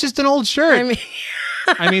 Yeah. What if it's just an old shirt?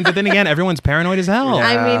 I mean, But then again, everyone's paranoid as hell.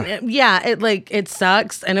 it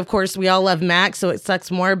sucks. And of course, we all love Max, so it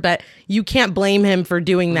sucks more, but you can't blame him for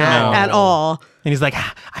doing that at all. And he's like,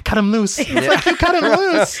 I cut him loose. It's like, you cut him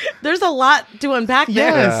loose. There's a lot to unpack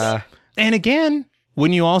there. Yes. And again,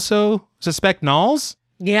 wouldn't you also suspect Knowles?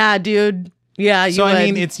 Yeah, dude. Yeah, you So, would.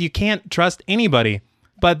 I mean, you can't trust anybody.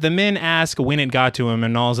 But the men ask when it got to him,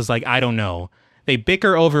 and Knowles is like, I don't know. They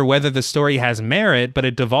bicker over whether the story has merit, but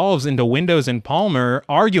it devolves into Windows and Palmer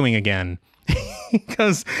arguing again.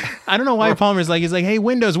 Because I don't know why Palmer's like, he's like, hey,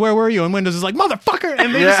 Windows, where were you? And Windows is like, motherfucker.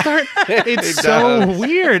 And they just start. It's so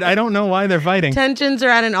weird. I don't know why they're fighting. Tensions are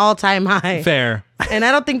at an all-time high. Fair. And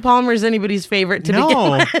I don't think Palmer's anybody's favorite to begin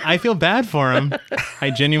No, with. I feel bad for him. I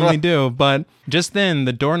genuinely do. But just then,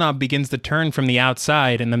 the doorknob begins to turn from the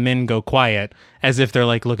outside, and the men go quiet, as if they're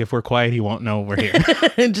like, look, if we're quiet, he won't know we're here.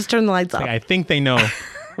 Just turn the lights off. I think they know.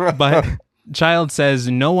 But Child says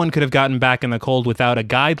no one could have gotten back in the cold without a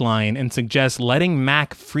guideline and suggests letting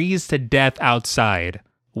Mac freeze to death outside.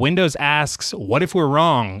 Windows asks, what if we're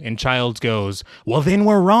wrong? And Child goes, well, then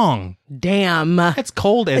we're wrong. Damn. That's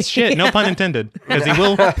cold as shit. No pun intended. Because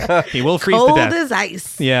he will freeze Cold to death. as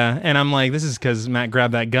ice. Yeah. And I'm like, this is because Mac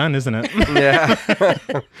grabbed that gun, isn't it?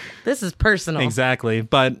 Yeah. This is personal. Exactly.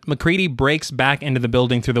 But MacReady breaks back into the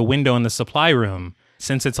building through the window in the supply room.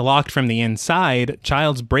 Since it's locked from the inside,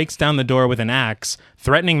 Childs breaks down the door with an axe,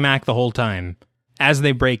 threatening Mac the whole time. As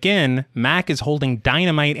they break in, Mac is holding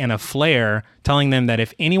dynamite and a flare, telling them that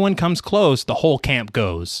if anyone comes close, the whole camp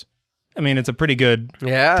goes. I mean, it's a pretty good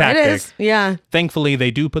tactic. It is. Yeah. Thankfully,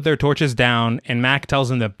 they do put their torches down, and Mac tells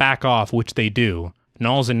them to back off, which they do.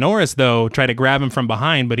 Knowles and Norris, though, try to grab him from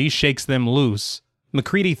behind, but he shakes them loose.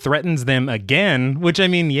 MacReady threatens them again, which I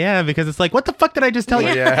mean, yeah, because it's like, what the fuck did I just tell you?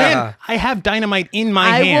 Yeah. Man, I have dynamite in my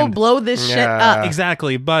hand. I will blow this shit up.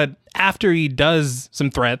 Exactly. But after he does some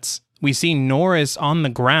threats, we see Norris on the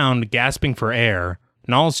ground gasping for air.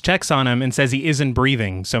 Knowles checks on him and says he isn't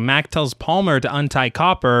breathing, so Mac tells Palmer to untie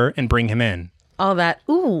Copper and bring him in. All that,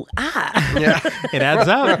 ooh, ah. Yeah. It adds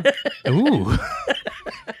up. Ooh.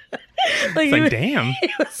 It's like, damn. He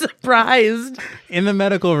was surprised. In the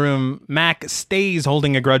medical room, Mac stays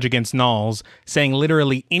holding a grudge against Knowles, saying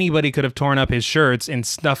literally anybody could have torn up his shirts and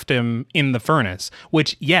stuffed him in the furnace,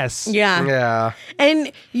 which, yes. Yeah. Yeah.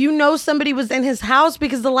 And you know somebody was in his house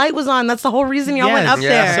because the light was on. That's the whole reason y'all went up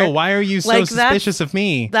there. So why are you so Like, suspicious of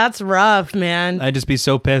me? That's rough, man. I'd just be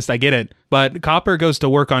so pissed. I get it. But Copper goes to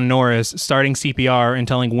work on Norris, starting CPR and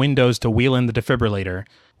telling Windows to wheel in the defibrillator.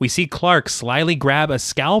 We see Clark slyly grab a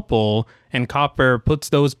scalpel, and Copper puts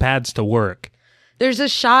those pads to work. There's a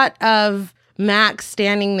shot of Max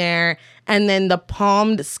standing there, and then the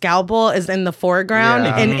palmed scalpel is in the foreground,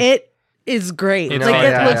 and it is great. It's like,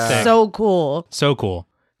 it looks fantastic. so cool. So cool.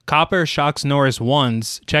 Copper shocks Norris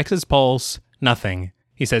once, checks his pulse, nothing.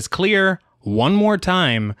 He says clear one more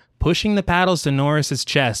time, pushing the paddles to Norris's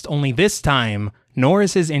chest, only this time,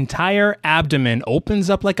 Norris's entire abdomen opens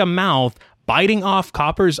up like a mouth, biting off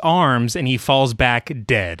Copper's arms, and he falls back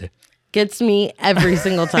dead. Gets me every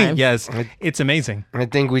single time. Yes, it's amazing. I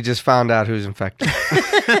think we just found out who's infected.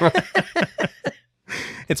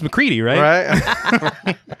 It's MacReady, right?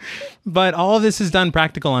 Right? But all of this is done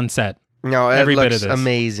practical on set. No, it Every bit looks of this.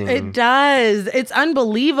 amazing. It does. It's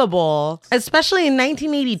unbelievable, especially in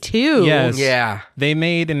 1982. Yes. Yeah. They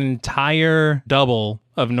made an entire double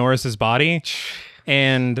of Norris's body,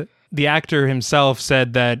 and the actor himself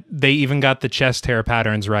said that they even got the chest hair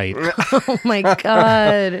patterns right. Oh my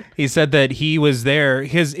God. He said that he was there.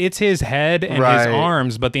 It's his head and his Right.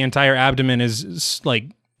 arms, but the entire abdomen is like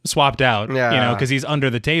swapped out, Yeah. because he's under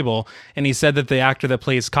the table. And he said that the actor that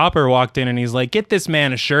plays Copper walked in and he's like, get this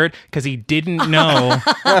man a shirt, because he didn't know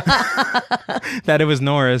that it was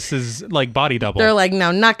Norris's like body double. They're like,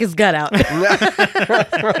 now knock his gut out.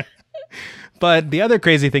 But the other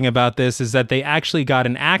crazy thing about this is that they actually got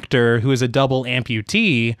an actor who is a double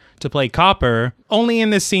amputee to play Copper, only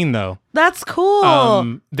in this scene though. That's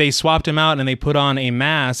cool. They swapped him out and they put on a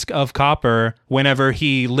mask of Copper whenever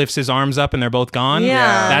he lifts his arms up and they're both gone.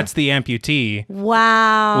 Yeah. That's the amputee.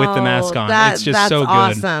 Wow. With the mask on. It's just that's so good.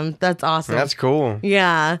 awesome. That's awesome. That's cool.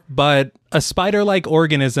 Yeah. But a spider-like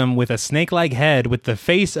organism with a snake-like head with the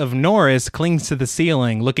face of Norris clings to the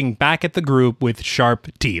ceiling, looking back at the group with sharp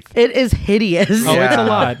teeth. It is hideous. Oh, it's a Yeah.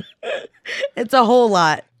 lot. It's a whole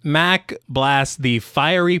lot. Mac blasts the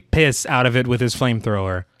fiery piss out of it with his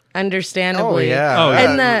flamethrower. Understandably. Oh, yeah. Oh,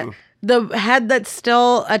 yeah. And the head that's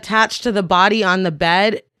still attached to the body on the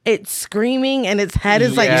bed, it's screaming and its head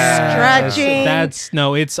is like Yes. stretching.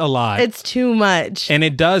 It's a lot. It's too much. And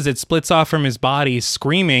it splits off from his body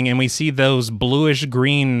screaming, and we see those bluish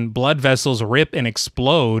green blood vessels rip and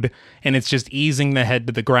explode, and it's just easing the head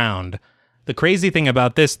to the ground. The crazy thing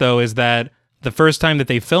about this, though, is that The first time that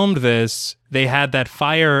they filmed this, they had that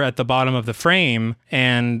fire at the bottom of the frame,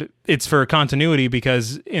 and it's for continuity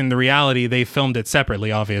because in the reality, they filmed it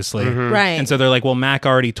separately, obviously. Right. And so they're like, well, Mac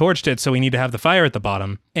already torched it, so we need to have the fire at the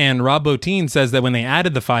bottom. And Rob Bottin says that when they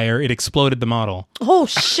added the fire, it exploded the model. Oh,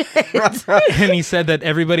 shit. And he said that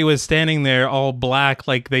everybody was standing there all black,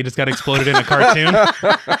 like they just got exploded in a cartoon.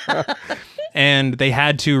 And they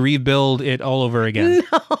had to rebuild it all over again.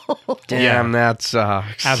 No. Damn, that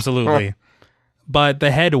sucks. Absolutely. But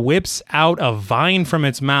the head whips out a vine from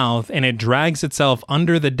its mouth and it drags itself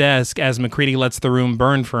under the desk as MacReady lets the room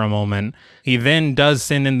burn for a moment. He then does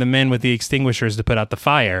send in the men with the extinguishers to put out the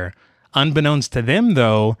fire. Unbeknownst to them,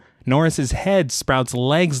 though, Norris's head sprouts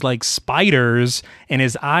legs like spiders and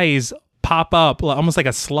his eyes pop up almost like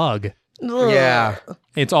a slug. Yeah.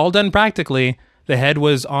 It's all done practically. The head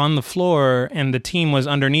was on the floor and the team was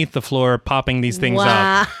underneath the floor popping these things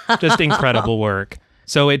up. Just incredible work.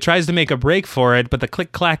 So it tries to make a break for it, but the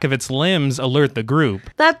click-clack of its limbs alert the group.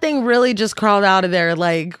 That thing really just crawled out of there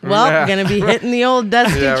like, well, Yeah. I'm going to be hitting the old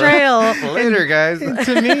dusty trail. Later, guys.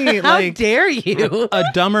 To me, How like, dare you? a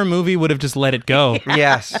dumber movie would have just let it go.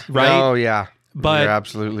 Yes. Right? Oh, yeah. But- You're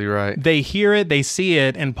absolutely right. They hear it, they see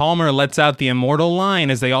it, and Palmer lets out the immortal line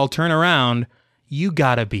as they all turn around, "You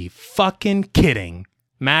gotta be fucking kidding."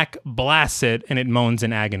 Mac blasts it, and it moans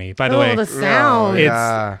in agony. By the way, the sound. it's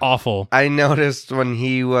Yeah. awful. I noticed when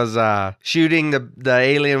he was shooting the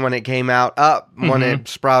alien when it came out up, when it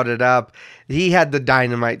sprouted up, he had the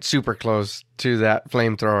dynamite super close to that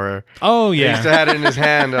flamethrower. Oh, He yeah. just had it in his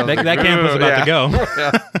hand. I was That like, camp was "Ooh," about to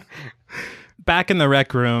yeah. go. Back in the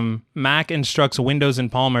rec room, Mac instructs Windows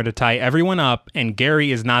and Palmer to tie everyone up, and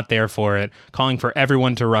Gary is not there for it, calling for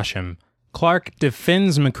everyone to rush him. Clark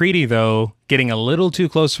defends MacReady, though, getting a little too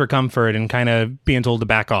close for comfort and kind of being told to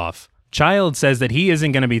back off. Child says that he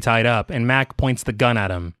isn't going to be tied up, and Mac points the gun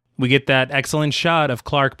at him. We get that excellent shot of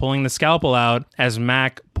Clark pulling the scalpel out as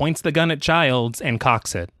Mac points the gun at Childs and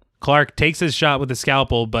cocks it. Clark takes his shot with the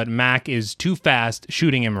scalpel, but Mac is too fast,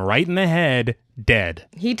 shooting him right in the head, dead.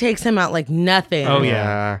 He takes him out like nothing. Oh,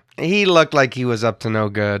 yeah. He looked like he was up to no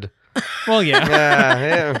good. Well, yeah.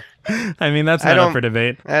 Yeah. I mean, that's not up for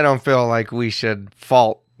debate. I don't feel like we should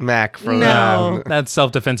fault Mac for No. that. That's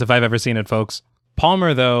self-defense if I've ever seen it, folks.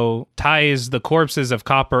 Palmer, though, ties the corpses of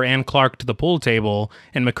Copper and Clark to the pool table,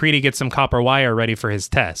 and MacReady gets some copper wire ready for his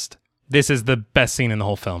test. This is the best scene in the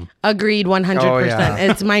whole film. Agreed 100%. Oh, yeah.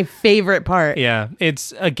 It's my favorite part. Yeah,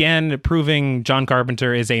 it's, again, proving John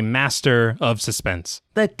Carpenter is a master of suspense.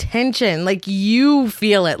 The tension, like you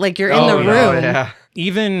feel it, like you're in Oh, the yeah. room. Yeah.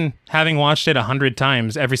 Even having watched it 100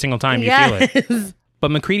 times, every single time you feel it. Yes. But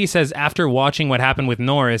MacReady says after watching what happened with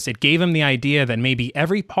Norris, it gave him the idea that maybe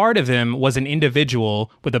every part of him was an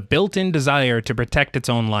individual with a built-in desire to protect its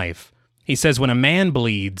own life. He says when a man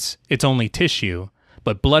bleeds, it's only tissue,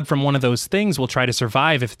 but blood from one of those things will try to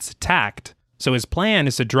survive if it's attacked. So his plan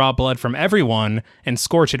is to draw blood from everyone and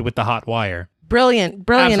scorch it with the hot wire. Brilliant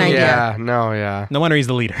Absolutely. idea. Yeah. No, yeah. No wonder he's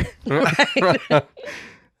the leader.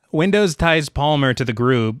 Windows ties Palmer to the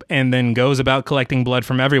group and then goes about collecting blood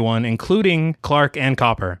from everyone, including Clark and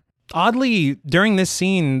Copper. Oddly, during this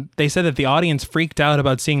scene, they said that the audience freaked out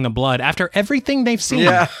about seeing the blood after everything they've seen.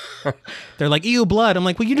 Yeah. They're like, ew, blood. I'm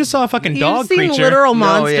like, well, you just saw a fucking dog You've seen creature. literal No,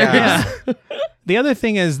 monsters. yeah. The other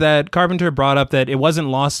thing is that Carpenter brought up that it wasn't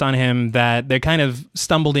lost on him that they kind of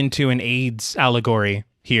stumbled into an AIDS allegory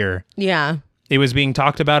here. Yeah. It was being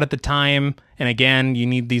talked about at the time, and again, you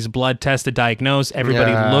need these blood tests to diagnose.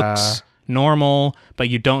 Everybody Yeah. looks normal, but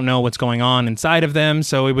you don't know what's going on inside of them,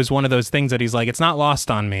 so it was one of those things that he's like, it's not lost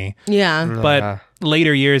on me. Yeah. But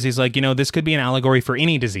later years, he's like, this could be an allegory for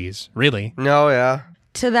any disease, really. No, yeah.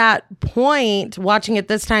 To that point, watching it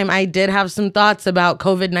this time, I did have some thoughts about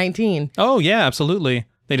COVID-19. Oh, yeah, absolutely.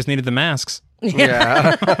 They just needed the masks.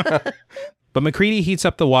 Yeah. But MacReady heats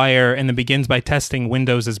up the wire and then begins by testing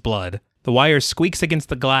Windows' blood. The wire squeaks against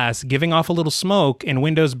the glass, giving off a little smoke, and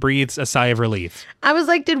Windows breathes a sigh of relief. I was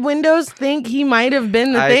like, did Windows think he might have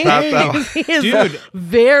been the I thing? thought that was- He is Dude.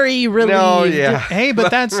 very relieved. No, yeah. Hey,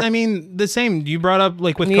 but that's, the same. You brought up,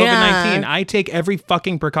 like, with Yeah. COVID-19, I take every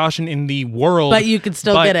fucking precaution in the world. But you could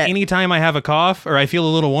still but get it. anytime I have a cough or I feel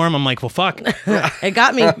a little warm, I'm like, well, fuck. It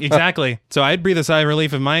got me. Exactly. So I'd breathe a sigh of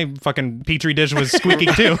relief if my fucking Petri dish was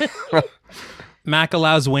squeaking too. Mac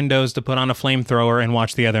allows Windows to put on a flamethrower and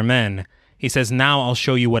watch the other men. He says, now I'll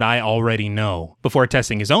show you what I already know, before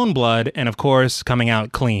testing his own blood and, of course, coming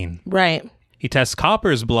out clean. Right. He tests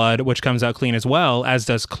Copper's blood, which comes out clean as well, as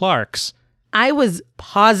does Clark's. I was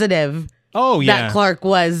positive Oh, yeah. that Clark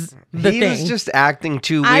was the He thing. was just acting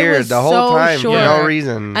too I weird was the whole so time sure. for no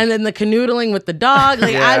reason. And then the canoodling with the dog.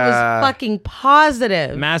 Like, I was fucking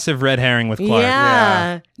positive. Massive red herring with Clark.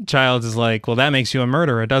 Yeah. Childs is like, well, that makes you a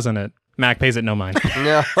murderer, doesn't it? Mac pays it no mind.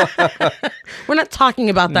 No. We're not talking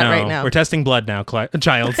about that No, right now. we're testing blood now,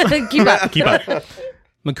 Childs. Keep up. Keep up.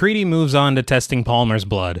 MacReady moves on to testing Palmer's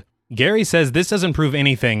blood. Gary says this doesn't prove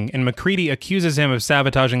anything, and MacReady accuses him of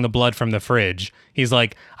sabotaging the blood from the fridge. He's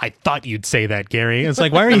like, I thought you'd say that, Gary. It's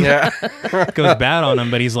like, why are you... Goes bad on him,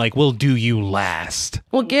 but he's like, we'll do you last.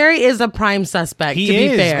 Well, Gary is a prime suspect, He to be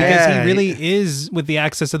is, fair. because he really is with the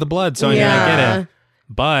access to the blood, so I mean, I get it.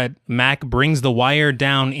 But Mac brings the wire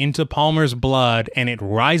down into Palmer's blood, and it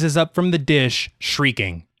rises up from the dish,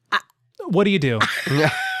 shrieking. What do you do?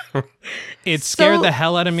 It scared the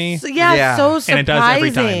hell out of me. So Yeah. so And surprising. it does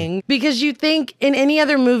every time. Because you think in any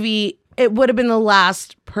other movie, it would have been the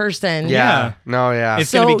last person. Yeah. No, yeah.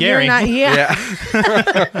 It's gonna be Gary. You're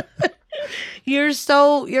yeah.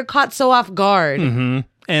 you're caught so off guard. Mm-hmm.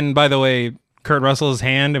 And by the way, Kurt Russell's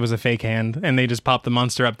hand, it was a fake hand, and they just popped the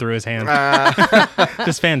monster up through his hand.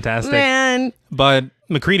 Just fantastic. Man. But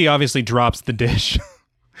MacReady obviously drops the dish.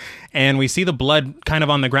 And we see the blood kind of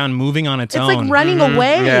on the ground moving on its It's own. like running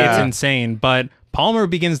away. Yeah. It's insane. But Palmer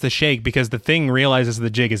begins to shake because the thing realizes the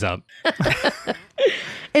jig is up.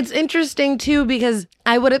 It's interesting too because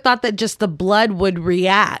I would have thought that just the blood would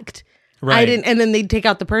react. Right. I didn't, and then they'd take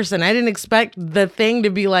out the person. I didn't expect the thing to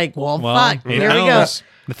be like, well fuck, it here we go. knows.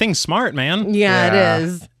 The thing's smart, man. Yeah, it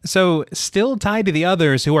is. So, still tied to the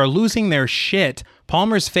others who are losing their shit,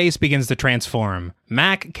 Palmer's face begins to transform.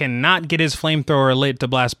 Mac cannot get his flamethrower lit to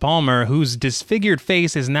blast Palmer, whose disfigured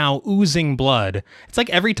face is now oozing blood. It's like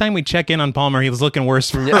every time we check in on Palmer, he's looking worse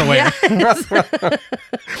for a way.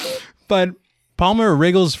 But Palmer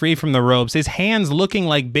wriggles free from the ropes, his hands looking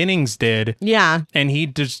like Binning's did. Yeah. And he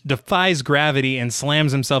just defies gravity and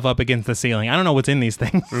slams himself up against the ceiling. I don't know what's in these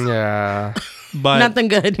things. Yeah. But Nothing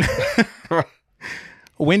good.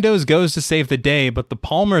 Windows goes to save the day, but the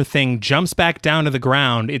Palmer thing jumps back down to the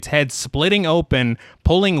ground, its head splitting open,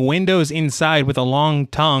 pulling Windows inside with a long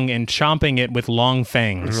tongue and chomping it with long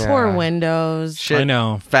fangs. Yeah. Poor Windows. Shit I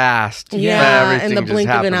know. fast. Yeah, Everything in the just blink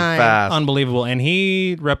of an happened eye. Fast. Unbelievable. And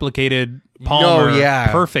he replicated Palmer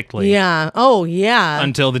perfectly Yeah. Oh, yeah.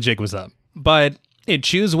 until the jig was up. But it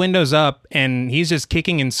chews Windows up, and he's just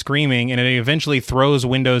kicking and screaming, and it eventually throws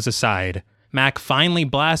Windows aside. Mac finally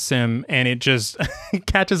blasts him, and it just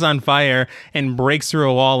catches on fire and breaks through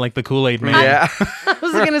a wall like the Kool-Aid Man. Yeah. I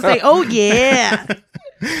was going to say, oh, yeah.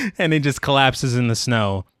 And it just collapses in the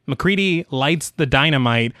snow. MacReady lights the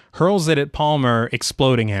dynamite, hurls it at Palmer,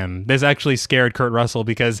 exploding him. This actually scared Kurt Russell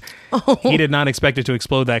because he did not expect it to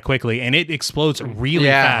explode that quickly, and it explodes really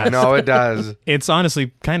fast. No, it does. It's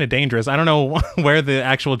honestly kind of dangerous. I don't know where the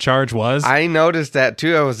actual charge was. I noticed that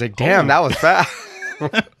too. I was like, damn, that was fast.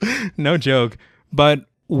 No joke. But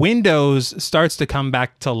Windows starts to come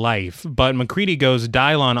back to life, but MacReady goes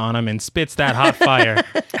Dylon on him and spits that hot fire.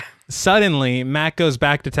 Suddenly, Mac goes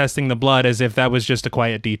back to testing the blood as if that was just a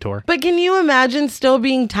quiet detour. But can you imagine still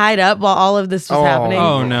being tied up while all of this was happening?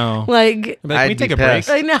 Oh, no. Like, Can we I'd take be a break? pissed.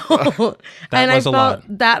 I know. And was I a felt lot.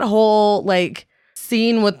 that whole, like,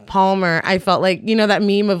 scene with Palmer, I felt like, you know, that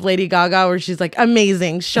meme of Lady Gaga where she's like,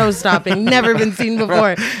 amazing, show-stopping, never been seen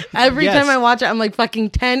before. Every Yes. time I watch it, I'm like,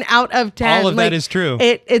 fucking 10 out of 10. All of like, that is true.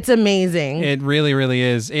 It's amazing. It really, really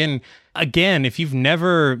is. And again, if you've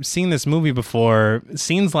never seen this movie before,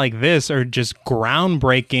 scenes like this are just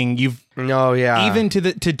groundbreaking. No, yeah. Even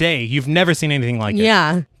to today, you've never seen anything like it.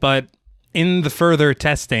 Yeah. But in the further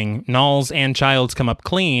testing, Knowles and Childs come up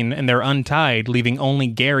clean and they're untied, leaving only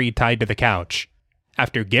Gary tied to the couch.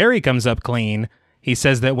 After Gary comes up clean, he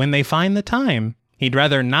says that when they find the time, he'd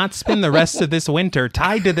rather not spend the rest of this winter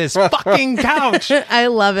tied to this fucking couch. I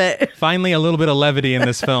love it. Finally, a little bit of levity in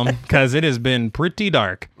this film because it has been pretty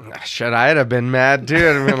dark. Shit, I'd have been mad too.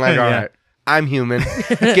 I'd have been like, all Yeah. right, I'm human.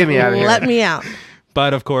 Get me out of here. Let me out.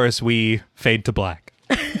 But of course, we fade to black.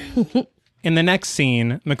 In the next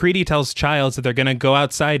scene, MacReady tells Childs that they're going to go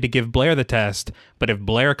outside to give Blair the test, but if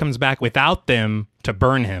Blair comes back without them, to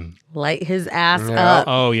burn him. Light his ass Yeah. up.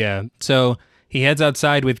 Oh, yeah. So he heads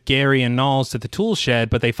outside with Gary and Knowles to the tool shed,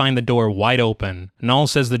 but they find the door wide open.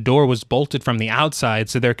 Knowles says the door was bolted from the outside,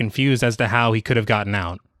 so they're confused as to how he could have gotten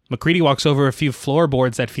out. MacReady walks over a few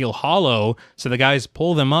floorboards that feel hollow, so the guys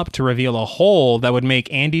pull them up to reveal a hole that would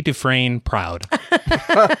make Andy Dufresne proud.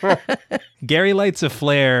 Gary lights a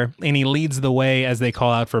flare, and he leads the way as they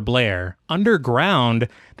call out for Blair. Underground,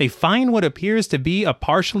 they find what appears to be a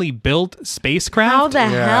partially built spacecraft. How the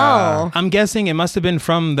hell? I'm guessing it must have been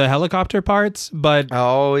from the helicopter parts, but...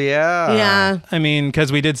 Oh, yeah. Yeah. I mean,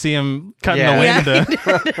 because we did see him cutting the wind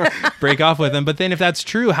to break off with him. But then if that's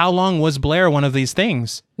true, how long was Blair one of these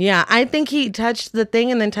things? Yeah, I think he touched the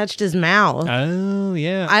thing and then touched his mouth. Oh,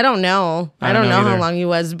 yeah. I don't know. I don't know how long he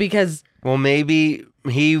was because... Well, maybe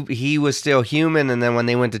he was still human, and then when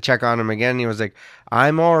they went to check on him again, he was like,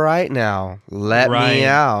 I'm all right now. Let me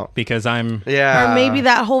out. Because I'm... Yeah. Or maybe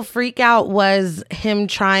that whole freak out was him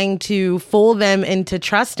trying to fool them into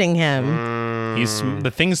trusting him.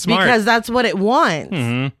 The thing's smart. Because that's what it wants.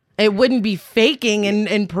 Mm-hmm. It wouldn't be faking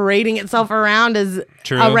and parading itself around as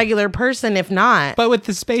a regular person if not. But with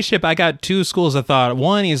the spaceship, I got two schools of thought.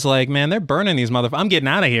 One, he's like, man, they're burning these motherfuckers. I'm getting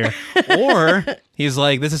out of here. Or he's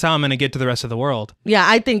like, this is how I'm going to get to the rest of the world. Yeah,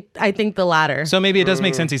 I think the latter. So maybe it does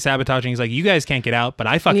make sense he's sabotaging. He's like, you guys can't get out, but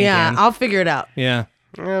I fucking can. Yeah, I'll figure it out. Yeah.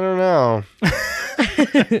 I don't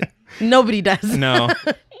know. Nobody does. No.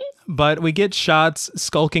 But we get shots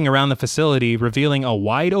skulking around the facility, revealing a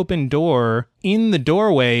wide open door in the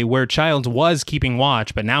doorway where Childs was keeping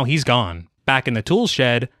watch, but now he's gone. Back in the tool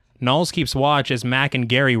shed, Knowles keeps watch as Mac and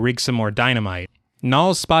Gary rig some more dynamite.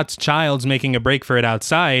 Knowles spots Childs making a break for it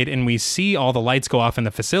outside, and we see all the lights go off in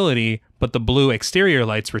the facility, but the blue exterior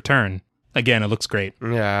lights return. Again, it looks great.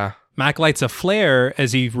 Yeah. Mac lights a flare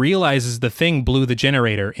as he realizes the thing blew the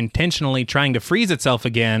generator, intentionally trying to freeze itself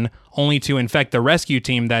again, only to infect the rescue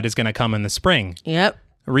team that is going to come in the spring. Yep.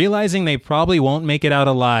 Realizing they probably won't make it out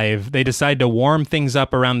alive, they decide to warm things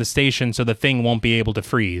up around the station so the thing won't be able to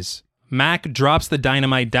freeze. Mac drops the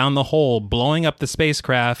dynamite down the hole, blowing up the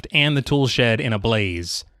spacecraft and the tool shed in a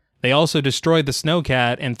blaze. They also destroy the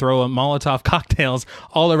snowcat and throw Molotov cocktails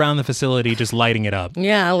all around the facility, just lighting it up.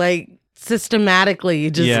 Yeah, like...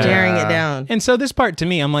 systematically just staring it down. And so this part to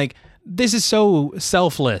me, I'm like, this is so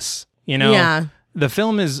selfless, you know? Yeah. The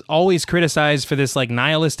film is always criticized for this like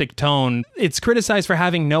nihilistic tone. It's criticized for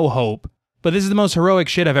having no hope, but this is the most heroic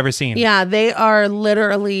shit I've ever seen. Yeah, they are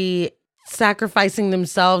literally sacrificing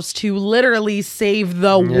themselves to literally save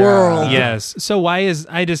the world. Yes. So why is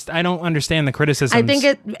I don't understand the criticism. I think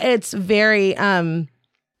it's very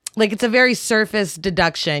like it's a very surface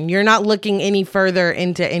deduction. You're not looking any further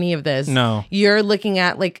into any of this. No. You're looking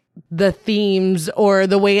at like the themes or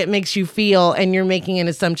the way it makes you feel, and you're making an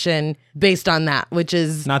assumption based on that, which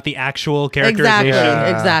is not the actual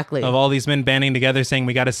characterization exactly of all these men banding together saying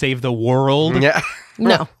we got to save the world. Yeah.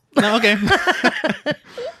 No. No, okay.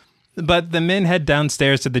 But the men head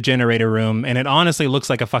downstairs to the generator room, and it honestly looks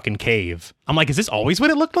like a fucking cave. I'm like, is this always what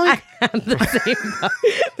it looked like? The same thought.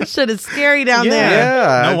 This shit is scary down there.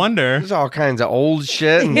 Yeah. No wonder. There's all kinds of old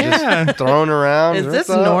shit and just thrown around. Is this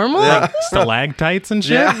normal? Like stalactites and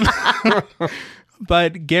shit? Yeah.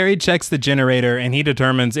 But Gary checks the generator, and he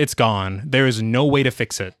determines it's gone. There is no way to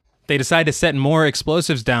fix it. They decide to set more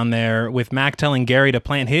explosives down there, with Mac telling Gary to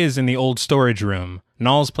plant his in the old storage room.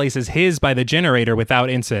 Knowles places his by the generator without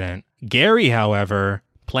incident. Gary, however,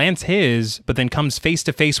 plants his, but then comes face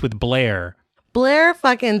to face with Blair. Blair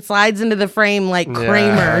fucking slides into the frame like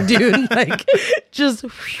Kramer, dude. Like, just...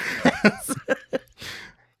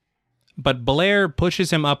 But Blair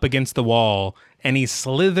pushes him up against the wall, and he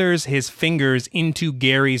slithers his fingers into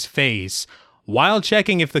Gary's face, while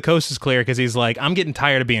checking if the coast is clear, because he's like, I'm getting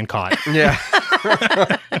tired of being caught. Yeah.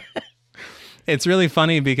 It's really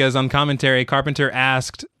funny because on commentary, Carpenter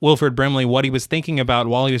asked Wilford Brimley what he was thinking about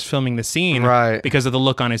while he was filming the scene, right, because of the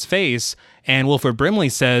look on his face. And Wilford Brimley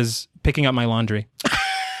says, picking up my laundry.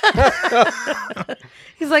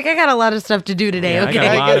 He's like, I got a lot of stuff to do today, Yeah, okay?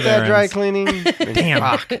 Can I get that dry cleaning?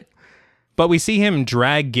 Damn. But we see him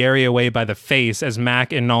drag Gary away by the face as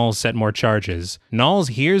Mac and Knowles set more charges. Knowles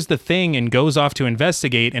hears the thing and goes off to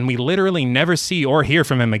investigate, and we literally never see or hear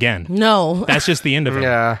from him again. No. That's just the end of it.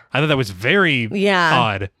 Yeah. I thought that was very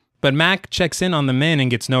odd. But Mac checks in on the men and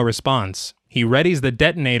gets no response. He readies the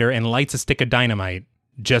detonator and lights a stick of dynamite.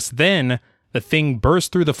 Just then, the thing bursts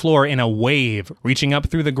through the floor in a wave, reaching up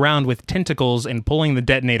through the ground with tentacles and pulling the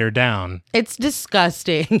detonator down. It's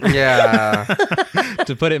disgusting. Yeah.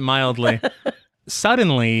 To put it mildly.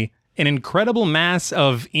 Suddenly, an incredible mass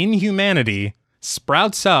of inhumanity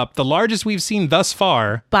sprouts up, the largest we've seen thus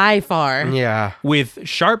far. By far. Yeah. With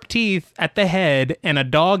sharp teeth at the head and a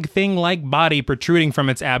dog thing-like body protruding from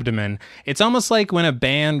its abdomen. It's almost like when a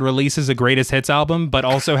band releases a greatest hits album, but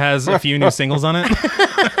also has a few new singles on it.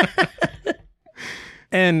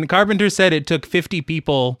 And Carpenter said it took 50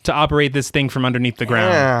 people to operate this thing from underneath the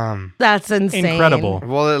ground. Damn. That's insane. Incredible.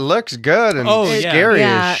 Well, it looks good and Oh, yeah. scary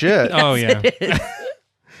Yeah. as shit. Oh, yeah.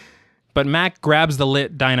 But Mac grabs the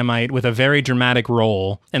lit dynamite with a very dramatic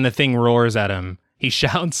roll, and the thing roars at him. He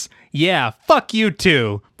shouts, "Yeah, fuck you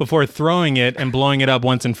too," before throwing it and blowing it up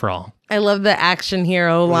once and for all. I love the action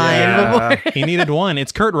hero line Yeah. before. He needed one.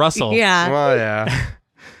 It's Kurt Russell. Yeah. Well, yeah.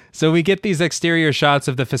 So we get these exterior shots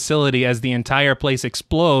of the facility as the entire place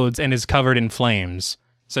explodes and is covered in flames.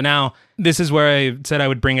 So now, this is where I said I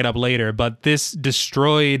would bring it up later, but this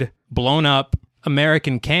destroyed, blown up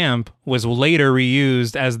American camp was later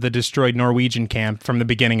reused as the destroyed Norwegian camp from the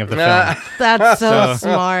beginning of the film. That's so So,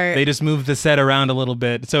 smart. They just moved the set around a little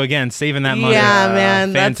bit. So again, saving that money. Yeah,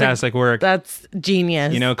 man. Fantastic work. That's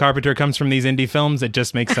genius. You know, Carpenter comes from these indie films. It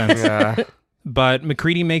just makes sense. Yeah. But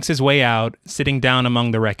MacReady makes his way out, sitting down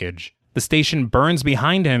among the wreckage. The station burns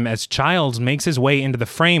behind him as Childs makes his way into the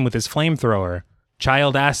frame with his flamethrower.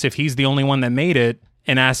 Child asks if he's the only one that made it,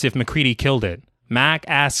 and asks if MacReady killed it. Mac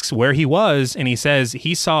asks where he was, and he says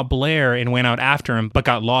he saw Blair and went out after him, but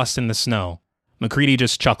got lost in the snow. MacReady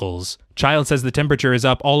just chuckles. Child says the temperature is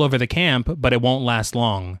up all over the camp, but it won't last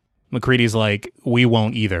long. MacReady's like, we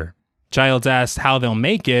won't either. Childs asks how they'll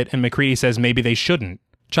make it, and MacReady says maybe they shouldn't.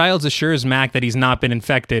 Childs assures Mac that he's not been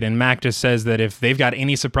infected, and Mac just says that if they've got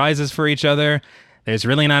any surprises for each other, there's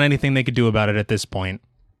really not anything they could do about it at this point.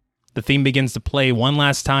 The theme begins to play one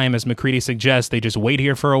last time as MacReady suggests they just wait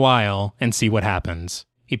here for a while and see what happens.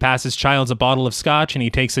 He passes Childs a bottle of scotch and he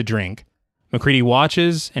takes a drink. MacReady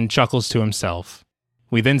watches and chuckles to himself.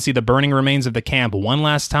 We then see the burning remains of the camp one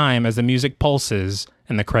last time as the music pulses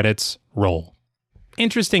and the credits roll.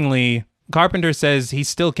 Interestingly, Carpenter says he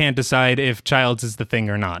still can't decide if Childs is the thing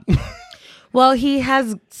or not. well, he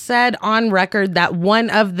has said on record that one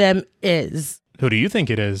of them is. Who do you think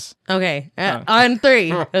it is? Okay. On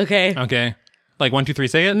 3. Okay. Okay. Like 1, 2, 3,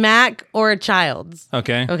 say it? Mac or Childs.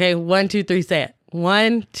 Okay. Okay. 1, 2, 3, say it.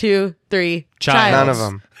 1, 2, 3. Childs. None of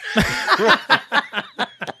them.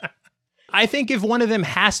 I think if one of them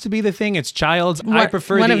has to be the thing, it's Childs. I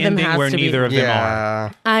prefer one the of them ending has where to be. neither of them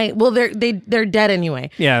are. Yeah. Well, they're dead anyway.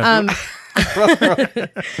 Yeah.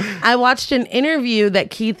 I watched an interview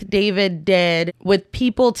that Keith David did with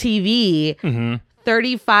People TV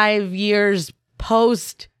 35 years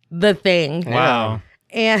post The Thing. Wow.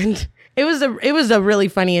 And it was a really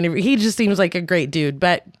funny interview. He just seems like a great dude,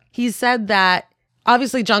 but he said that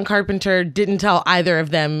obviously John Carpenter didn't tell either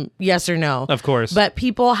of them yes or no. Of course. But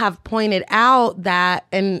people have pointed out that,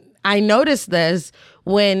 and I noticed this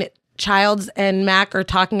when Childs and Mac are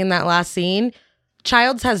talking in that last scene,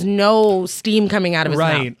 Childs has no steam coming out of his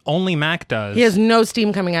mouth. Right. Only Mac does. He has no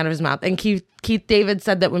steam coming out of his mouth. And Keith David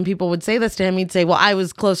said that when people would say this to him, he'd say, well, I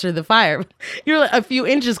was closer to the fire. You're like a few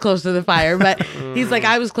inches closer to the fire. But he's like,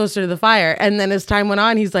 I was closer to the fire. And then as time went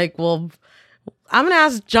on, he's like, well, I'm going to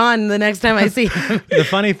ask John the next time I see him. The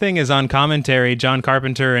funny thing is on commentary, John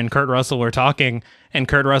Carpenter and Kurt Russell were talking, and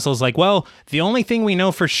Kurt Russell's like, well, the only thing we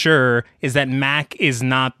know for sure is that Mac is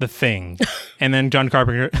not the thing. And then John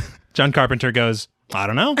Carpenter goes, I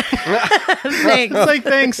don't know. Thanks. It's like,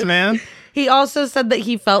 thanks, man. He also said that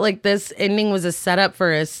he felt like this ending was a setup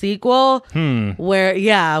for a sequel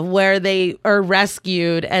where they are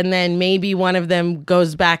rescued and then maybe one of them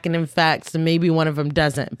goes back and infects and maybe one of them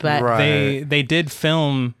doesn't. But Right. They did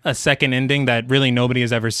film a second ending that really nobody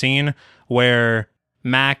has ever seen where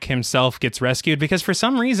Mac himself gets rescued because for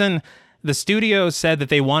some reason the studio said that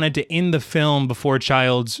they wanted to end the film before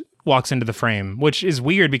Childs walks into the frame, which is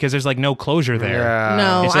weird because there's like no closure there. Yeah.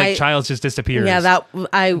 no, It's like Childs just disappears. yeah, that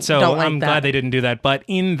I So don't like I'm that. glad they didn't do that. But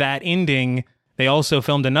in that ending, they also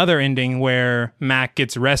filmed another ending where Mac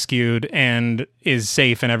gets rescued and is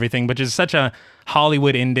safe and everything, which is such a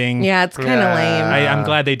Hollywood ending. Yeah, it's kind of Yeah. lame. I'm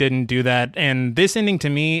glad they didn't do that. And this ending to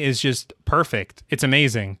me is just perfect. It's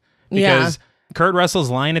amazing because Kurt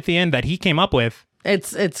Russell's line at the end that he came up with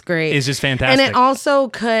It's great. is just fantastic. And it also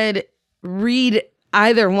could read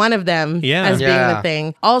either one of them as being Yeah. the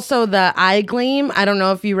thing. Also, the eye gleam. I don't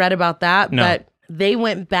know if you read about that, No. but they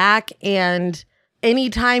went back and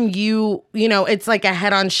anytime you know, it's like a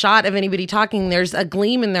head-on shot of anybody talking, there's a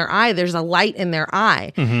gleam in their eye, there's a light in their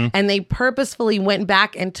eye. And they purposefully went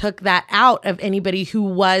back and took that out of anybody who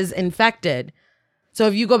was infected. So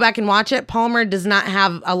if you go back and watch it, Palmer does not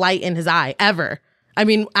have a light in his eye, ever. I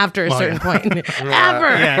mean, after a certain point. Ever.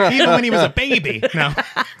 yeah, even when he was a baby. No,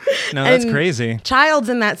 that's And crazy. Childs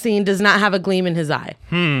in that scene does not have a gleam in his eye.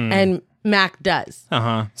 And Mac does.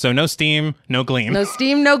 So no steam, no gleam. No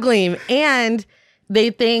steam, no gleam. And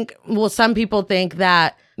they think, well, some people think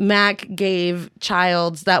that Mac gave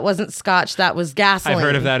Childs that wasn't scotch, that was gasoline. I've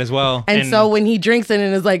heard of that as well. And so when he drinks it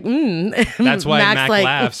and is like, that's why Mac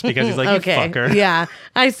laughs, because he's like, you fucker. Yeah,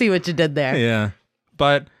 I see what you did there. Yeah.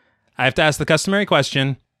 But I have to ask the customary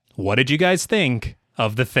question. What did you guys think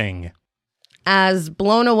of The Thing? As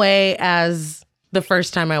blown away as the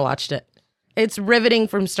first time I watched it. It's riveting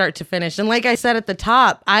from start to finish. And like I said at the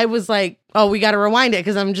top, I was like, oh, we got to rewind it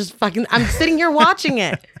because I'm sitting here watching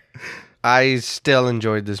it. I still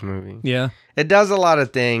enjoyed this movie. Yeah. It does a lot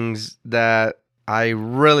of things that I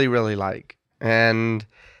really, really like. And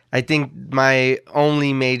I think my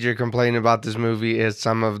only major complaint about this movie is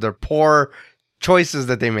some of the poor choices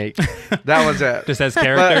that they make. That was it. Just as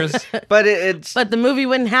characters. But But the movie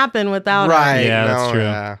wouldn't happen without right. her. Yeah, that's No, true.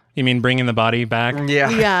 yeah. You mean bringing the body back? Yeah.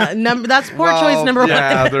 Yeah, that's poor choice number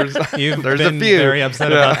Yeah, one. You've there's been a few. very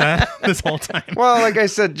upset about that this whole time. Well, like I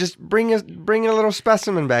said, just bring a little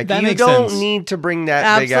specimen back. That you makes don't sense. need to bring that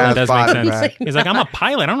Absolutely. big ass That does body make sense. back. He's like, I'm a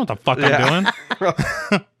pilot. I don't know what the fuck I'm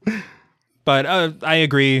doing. But I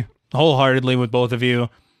agree wholeheartedly with both of you.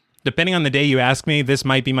 Depending on the day you ask me, this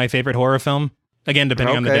might be my favorite horror film. Again,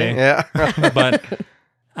 depending on the day. Yeah. But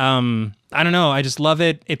I don't know. I just love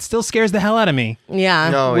it. It still scares the hell out of me. Yeah.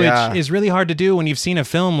 No, which yeah. is really hard to do when you've seen a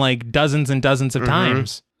film like dozens and dozens of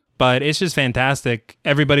times. But it's just fantastic.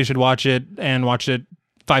 Everybody should watch it and watch it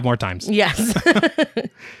 5 more times. Yes.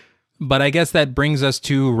 But I guess that brings us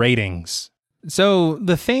to ratings. So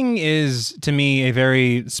The Thing is, to me, a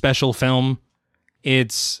very special film.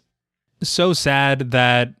 It's so sad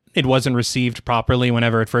that it wasn't received properly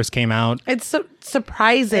whenever it first came out. It's so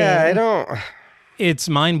surprising. Yeah, I don't. It's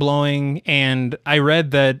mind-blowing, and I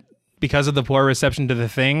read that because of the poor reception to The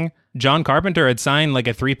Thing, John Carpenter had signed like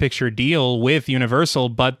a 3-picture deal with Universal,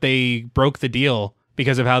 but they broke the deal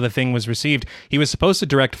because of how The Thing was received. He was supposed to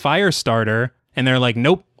direct Firestarter, and they're like,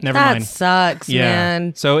 nope, never mind. That sucks,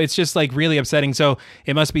 man. So it's just like really upsetting. So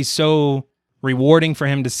it must be so rewarding for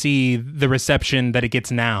him to see the reception that it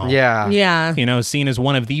gets now. Yeah. Yeah. You know, seen as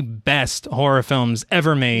one of the best horror films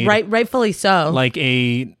ever made. Rightfully so. Like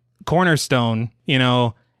a cornerstone, you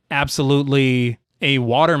know, absolutely a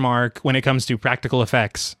watermark when it comes to practical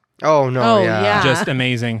effects. Oh, no. Oh, yeah. yeah. Just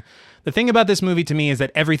amazing. The thing about this movie to me is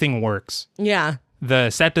that everything works. Yeah.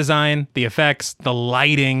 The set design, the effects, the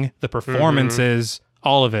lighting, the performances,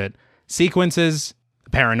 all of it. Sequences,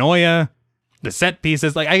 paranoia, the set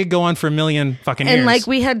pieces. Like, I could go on for a million fucking years. And like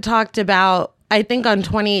we had talked about, I think on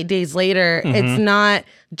 28 Days Later, it's not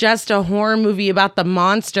just a horror movie about the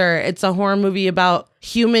monster. It's a horror movie about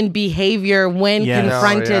human behavior when Yes.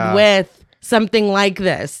 confronted with something like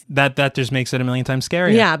this. That just makes it a million times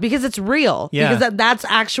scarier. Yeah, because it's real. Yeah. Because that's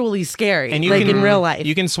actually scary. And you like can, in real life.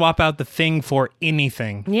 You can swap out the thing for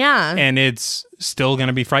anything. Yeah. And it's still going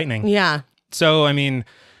to be frightening. Yeah. So, I mean,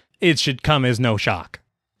 it should come as no shock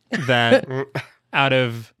that out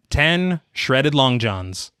of 10 shredded long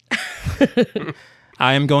johns,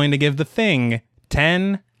 I am going to give The Thing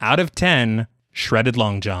 10 out of 10 shredded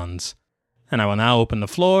long johns. And I will now open the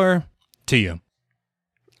floor to you.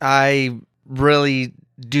 I really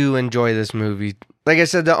do enjoy this movie. Like I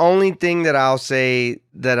said, the only thing that I'll say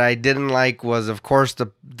that I didn't like was, of course,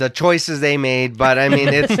 the choices they made. But I mean,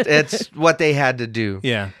 it's what they had to do.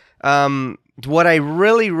 Yeah. What I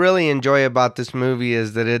really, really enjoy about this movie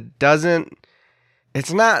is that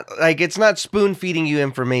it's not spoon feeding you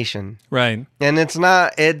information. Right. And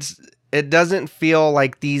it doesn't feel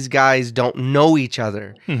like these guys don't know each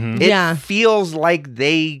other. Mm-hmm. It feels like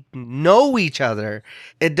they know each other.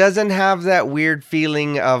 It doesn't have that weird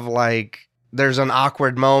feeling of like there's an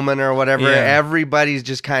awkward moment or whatever. Yeah. Everybody's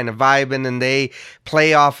just kind of vibing and they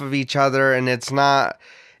play off of each other, and it's not.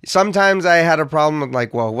 Sometimes I had a problem with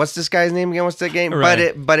like, well, what's this guy's name again? What's that game?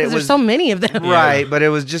 Right. But it There's was so many of them. right. But it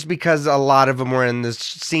was just because a lot of them were in the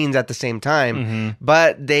scenes at the same time. Mm-hmm.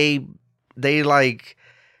 But they like,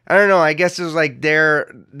 I don't know. I guess it was like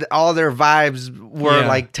all their vibes were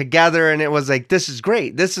like together, and it was like, this is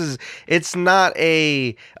great. It's not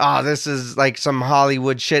this is like some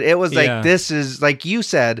Hollywood shit. It was like, this is like you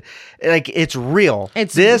said, like it's real.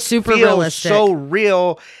 It's super feels realistic. so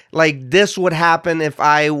real. Like this would happen if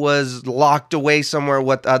I was locked away somewhere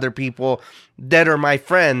with other people that are my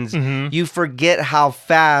friends. Mm-hmm. You forget how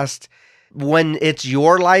fast when it's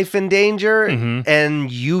your life in danger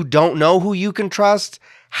and you don't know who you can trust,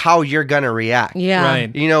 how you're going to react. Yeah.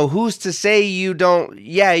 Right. You know, who's to say you don't,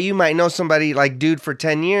 you might know somebody like dude for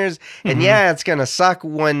 10 years and it's going to suck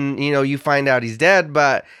when, you find out he's dead.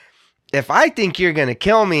 But if I think you're going to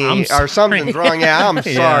kill me or something's wrong, I'm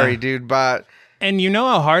sorry, dude. But And you know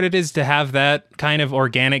how hard it is to have that kind of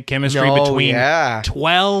organic chemistry between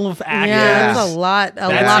 12 actors? Yeah, that's a lot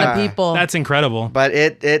of people. That's incredible. But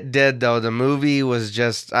it did, though. The movie was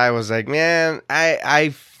just, I was like, man, I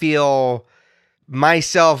feel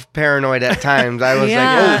myself paranoid at times. I was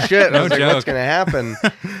like, oh shit, I was like, what's going to happen?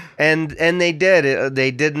 and they did.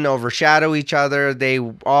 They didn't overshadow each other. They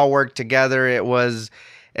all worked together. It was,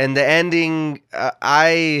 and the ending,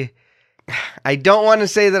 I don't want to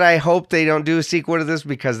say that I hope they don't do a sequel to this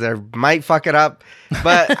because they might fuck it up,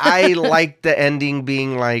 but I like the ending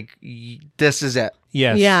being like, this is it.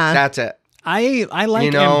 Yes. Yeah. That's it. I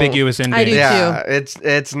like ambiguous endings. I do too.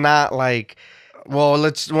 It's not like,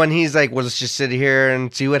 well, when he's like, well, let's just sit here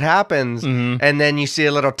and see what happens. Mm-hmm. And then you see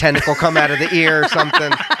a little tentacle come out of the ear or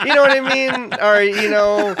something. You know what I mean? Or,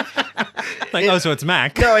 like, oh, so it's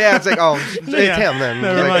Mac. No, yeah, it's like, oh, it's him then.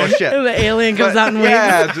 Like, oh, shit. The alien comes out and waves.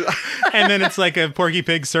 Yeah. And then it's like a Porky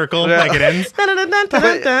Pig circle, like it ends.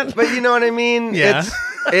 But you know what I mean? Yeah.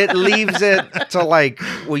 It leaves it to like,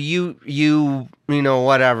 well, you know,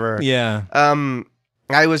 whatever. Yeah.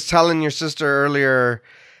 I was telling your sister earlier,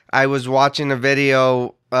 I was watching a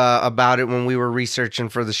video about it when we were researching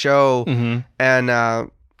for the show, and I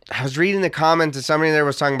was reading the comments, and somebody there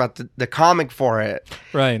was talking about the comic for it.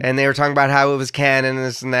 Right. And they were talking about how it was canon and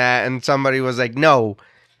this and that, and somebody was like, no,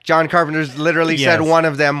 John Carpenter's literally said one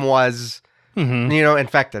of them was,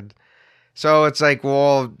 infected. So it's like,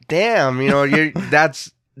 well, damn,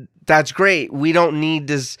 that's great. We don't need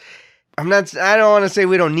this. I don't want to say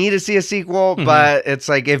we don't need to see a sequel, but it's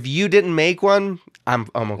like, if you didn't make one, I'm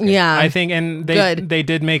okay. Yeah. I think, and they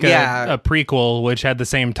did make a prequel, which had the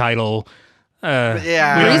same title. We don't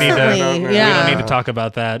need to talk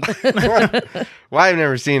about that. Well, I've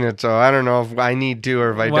never seen it, so I don't know if I need to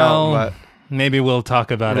or if I don't. But maybe we'll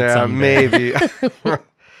talk about it someday. Maybe.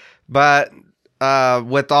 But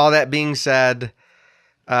with all that being said,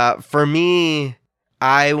 for me,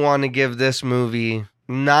 I want to give this movie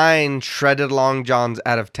 9 shredded long johns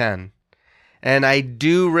out of 10. And I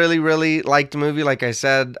do really, really like the movie. Like I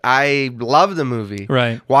said, I love the movie.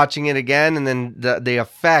 Right. Watching it again, and then the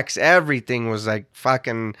effects, everything was like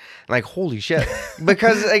fucking like, holy shit.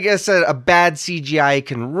 Because like I said, a bad CGI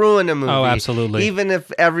can ruin a movie. Oh, absolutely. Even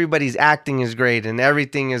if everybody's acting is great and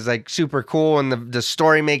everything is like super cool and the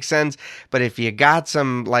story makes sense. But if you got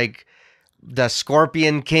some like the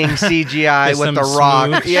Scorpion King CGI with the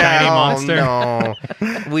Rock, shiny monster. No,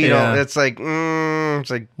 we don't. It's like, it's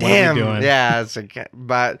like, damn, yeah. It's like,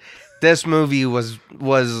 but this movie was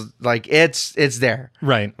like, it's there,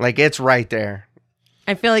 right? Like it's right there.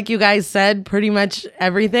 I feel like you guys said pretty much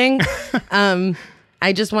everything.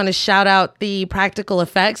 I just want to shout out the practical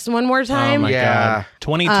effects one more time. Oh my god,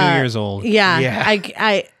 22 years old. Yeah.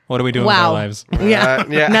 I what are we doing with our lives? Yeah,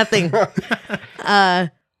 nothing.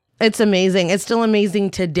 It's amazing. It's still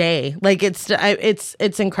amazing today. Like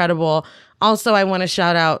it's incredible. Also, I want to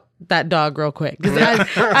shout out that dog real quick because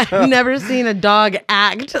I've never seen a dog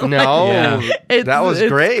act. No, that was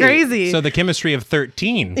great. Crazy. So the chemistry of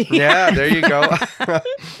 13. Yeah, there you go.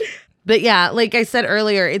 But yeah, like I said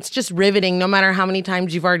earlier, it's just riveting no matter how many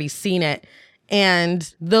times you've already seen it.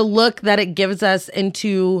 And the look that it gives us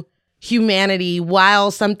into humanity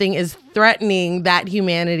while something is threatening that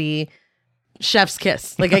humanity. Chef's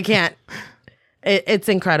kiss. Like I can't. It's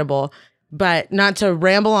incredible. But not to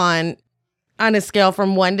ramble on a scale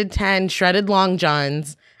from 1 to 10 shredded long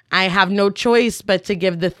johns, I have no choice but to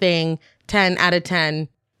give the thing 10 out of 10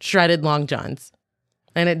 shredded long johns.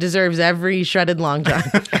 And it deserves every shredded long john.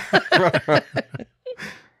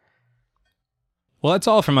 Well, that's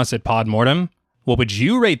all from us at Podmortem. What would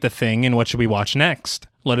you rate The Thing, and what should we watch next?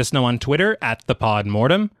 Let us know on Twitter at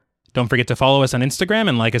 @thepodmortem. Don't forget to follow us on Instagram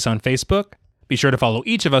and like us on Facebook. Be sure to follow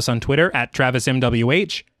each of us on Twitter at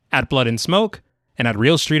TravisMWH, at Blood and Smoke, and at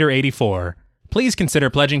RealStreeter84. Please consider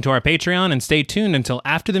pledging to our Patreon and stay tuned until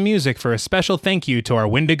after the music for a special thank you to our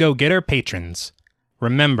Wendigo Getter patrons.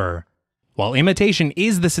 Remember, while imitation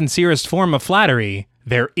is the sincerest form of flattery,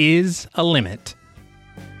 there is a limit.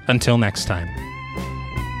 Until next time.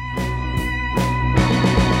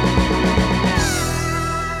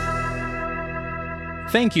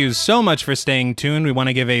 Thank you so much for staying tuned. We want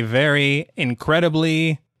to give a very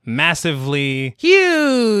incredibly, massively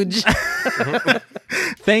huge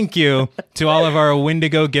thank you to all of our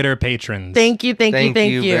Wendigo Getter patrons. Thank you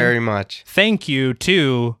very much. Thank you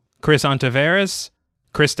to Chris Ontiveros,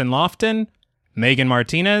 Kristen Lofton, Megan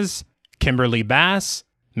Martinez, Kimberly Bass,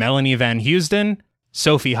 Melanie Van Housden,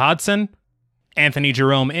 Sophie Hodson, Anthony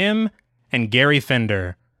Jerome M., and Gary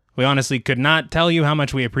Fender. We honestly could not tell you how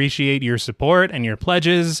much we appreciate your support and your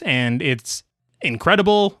pledges, and it's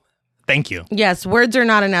incredible. Thank you. Yes, words are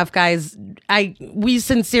not enough, guys. We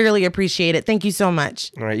sincerely appreciate it. Thank you so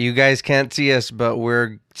much. All right, you guys can't see us, but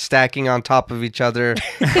we're stacking on top of each other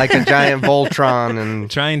like a giant Voltron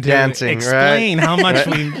and trying to dancing, explain right? how much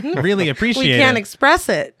we really appreciate We it. can't express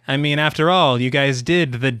it. I mean, after all, you guys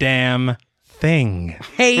did the damn thing.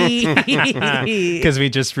 Hey. Because we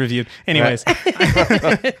just reviewed. Anyways,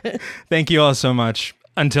 thank you all so much.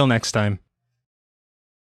 Until next time.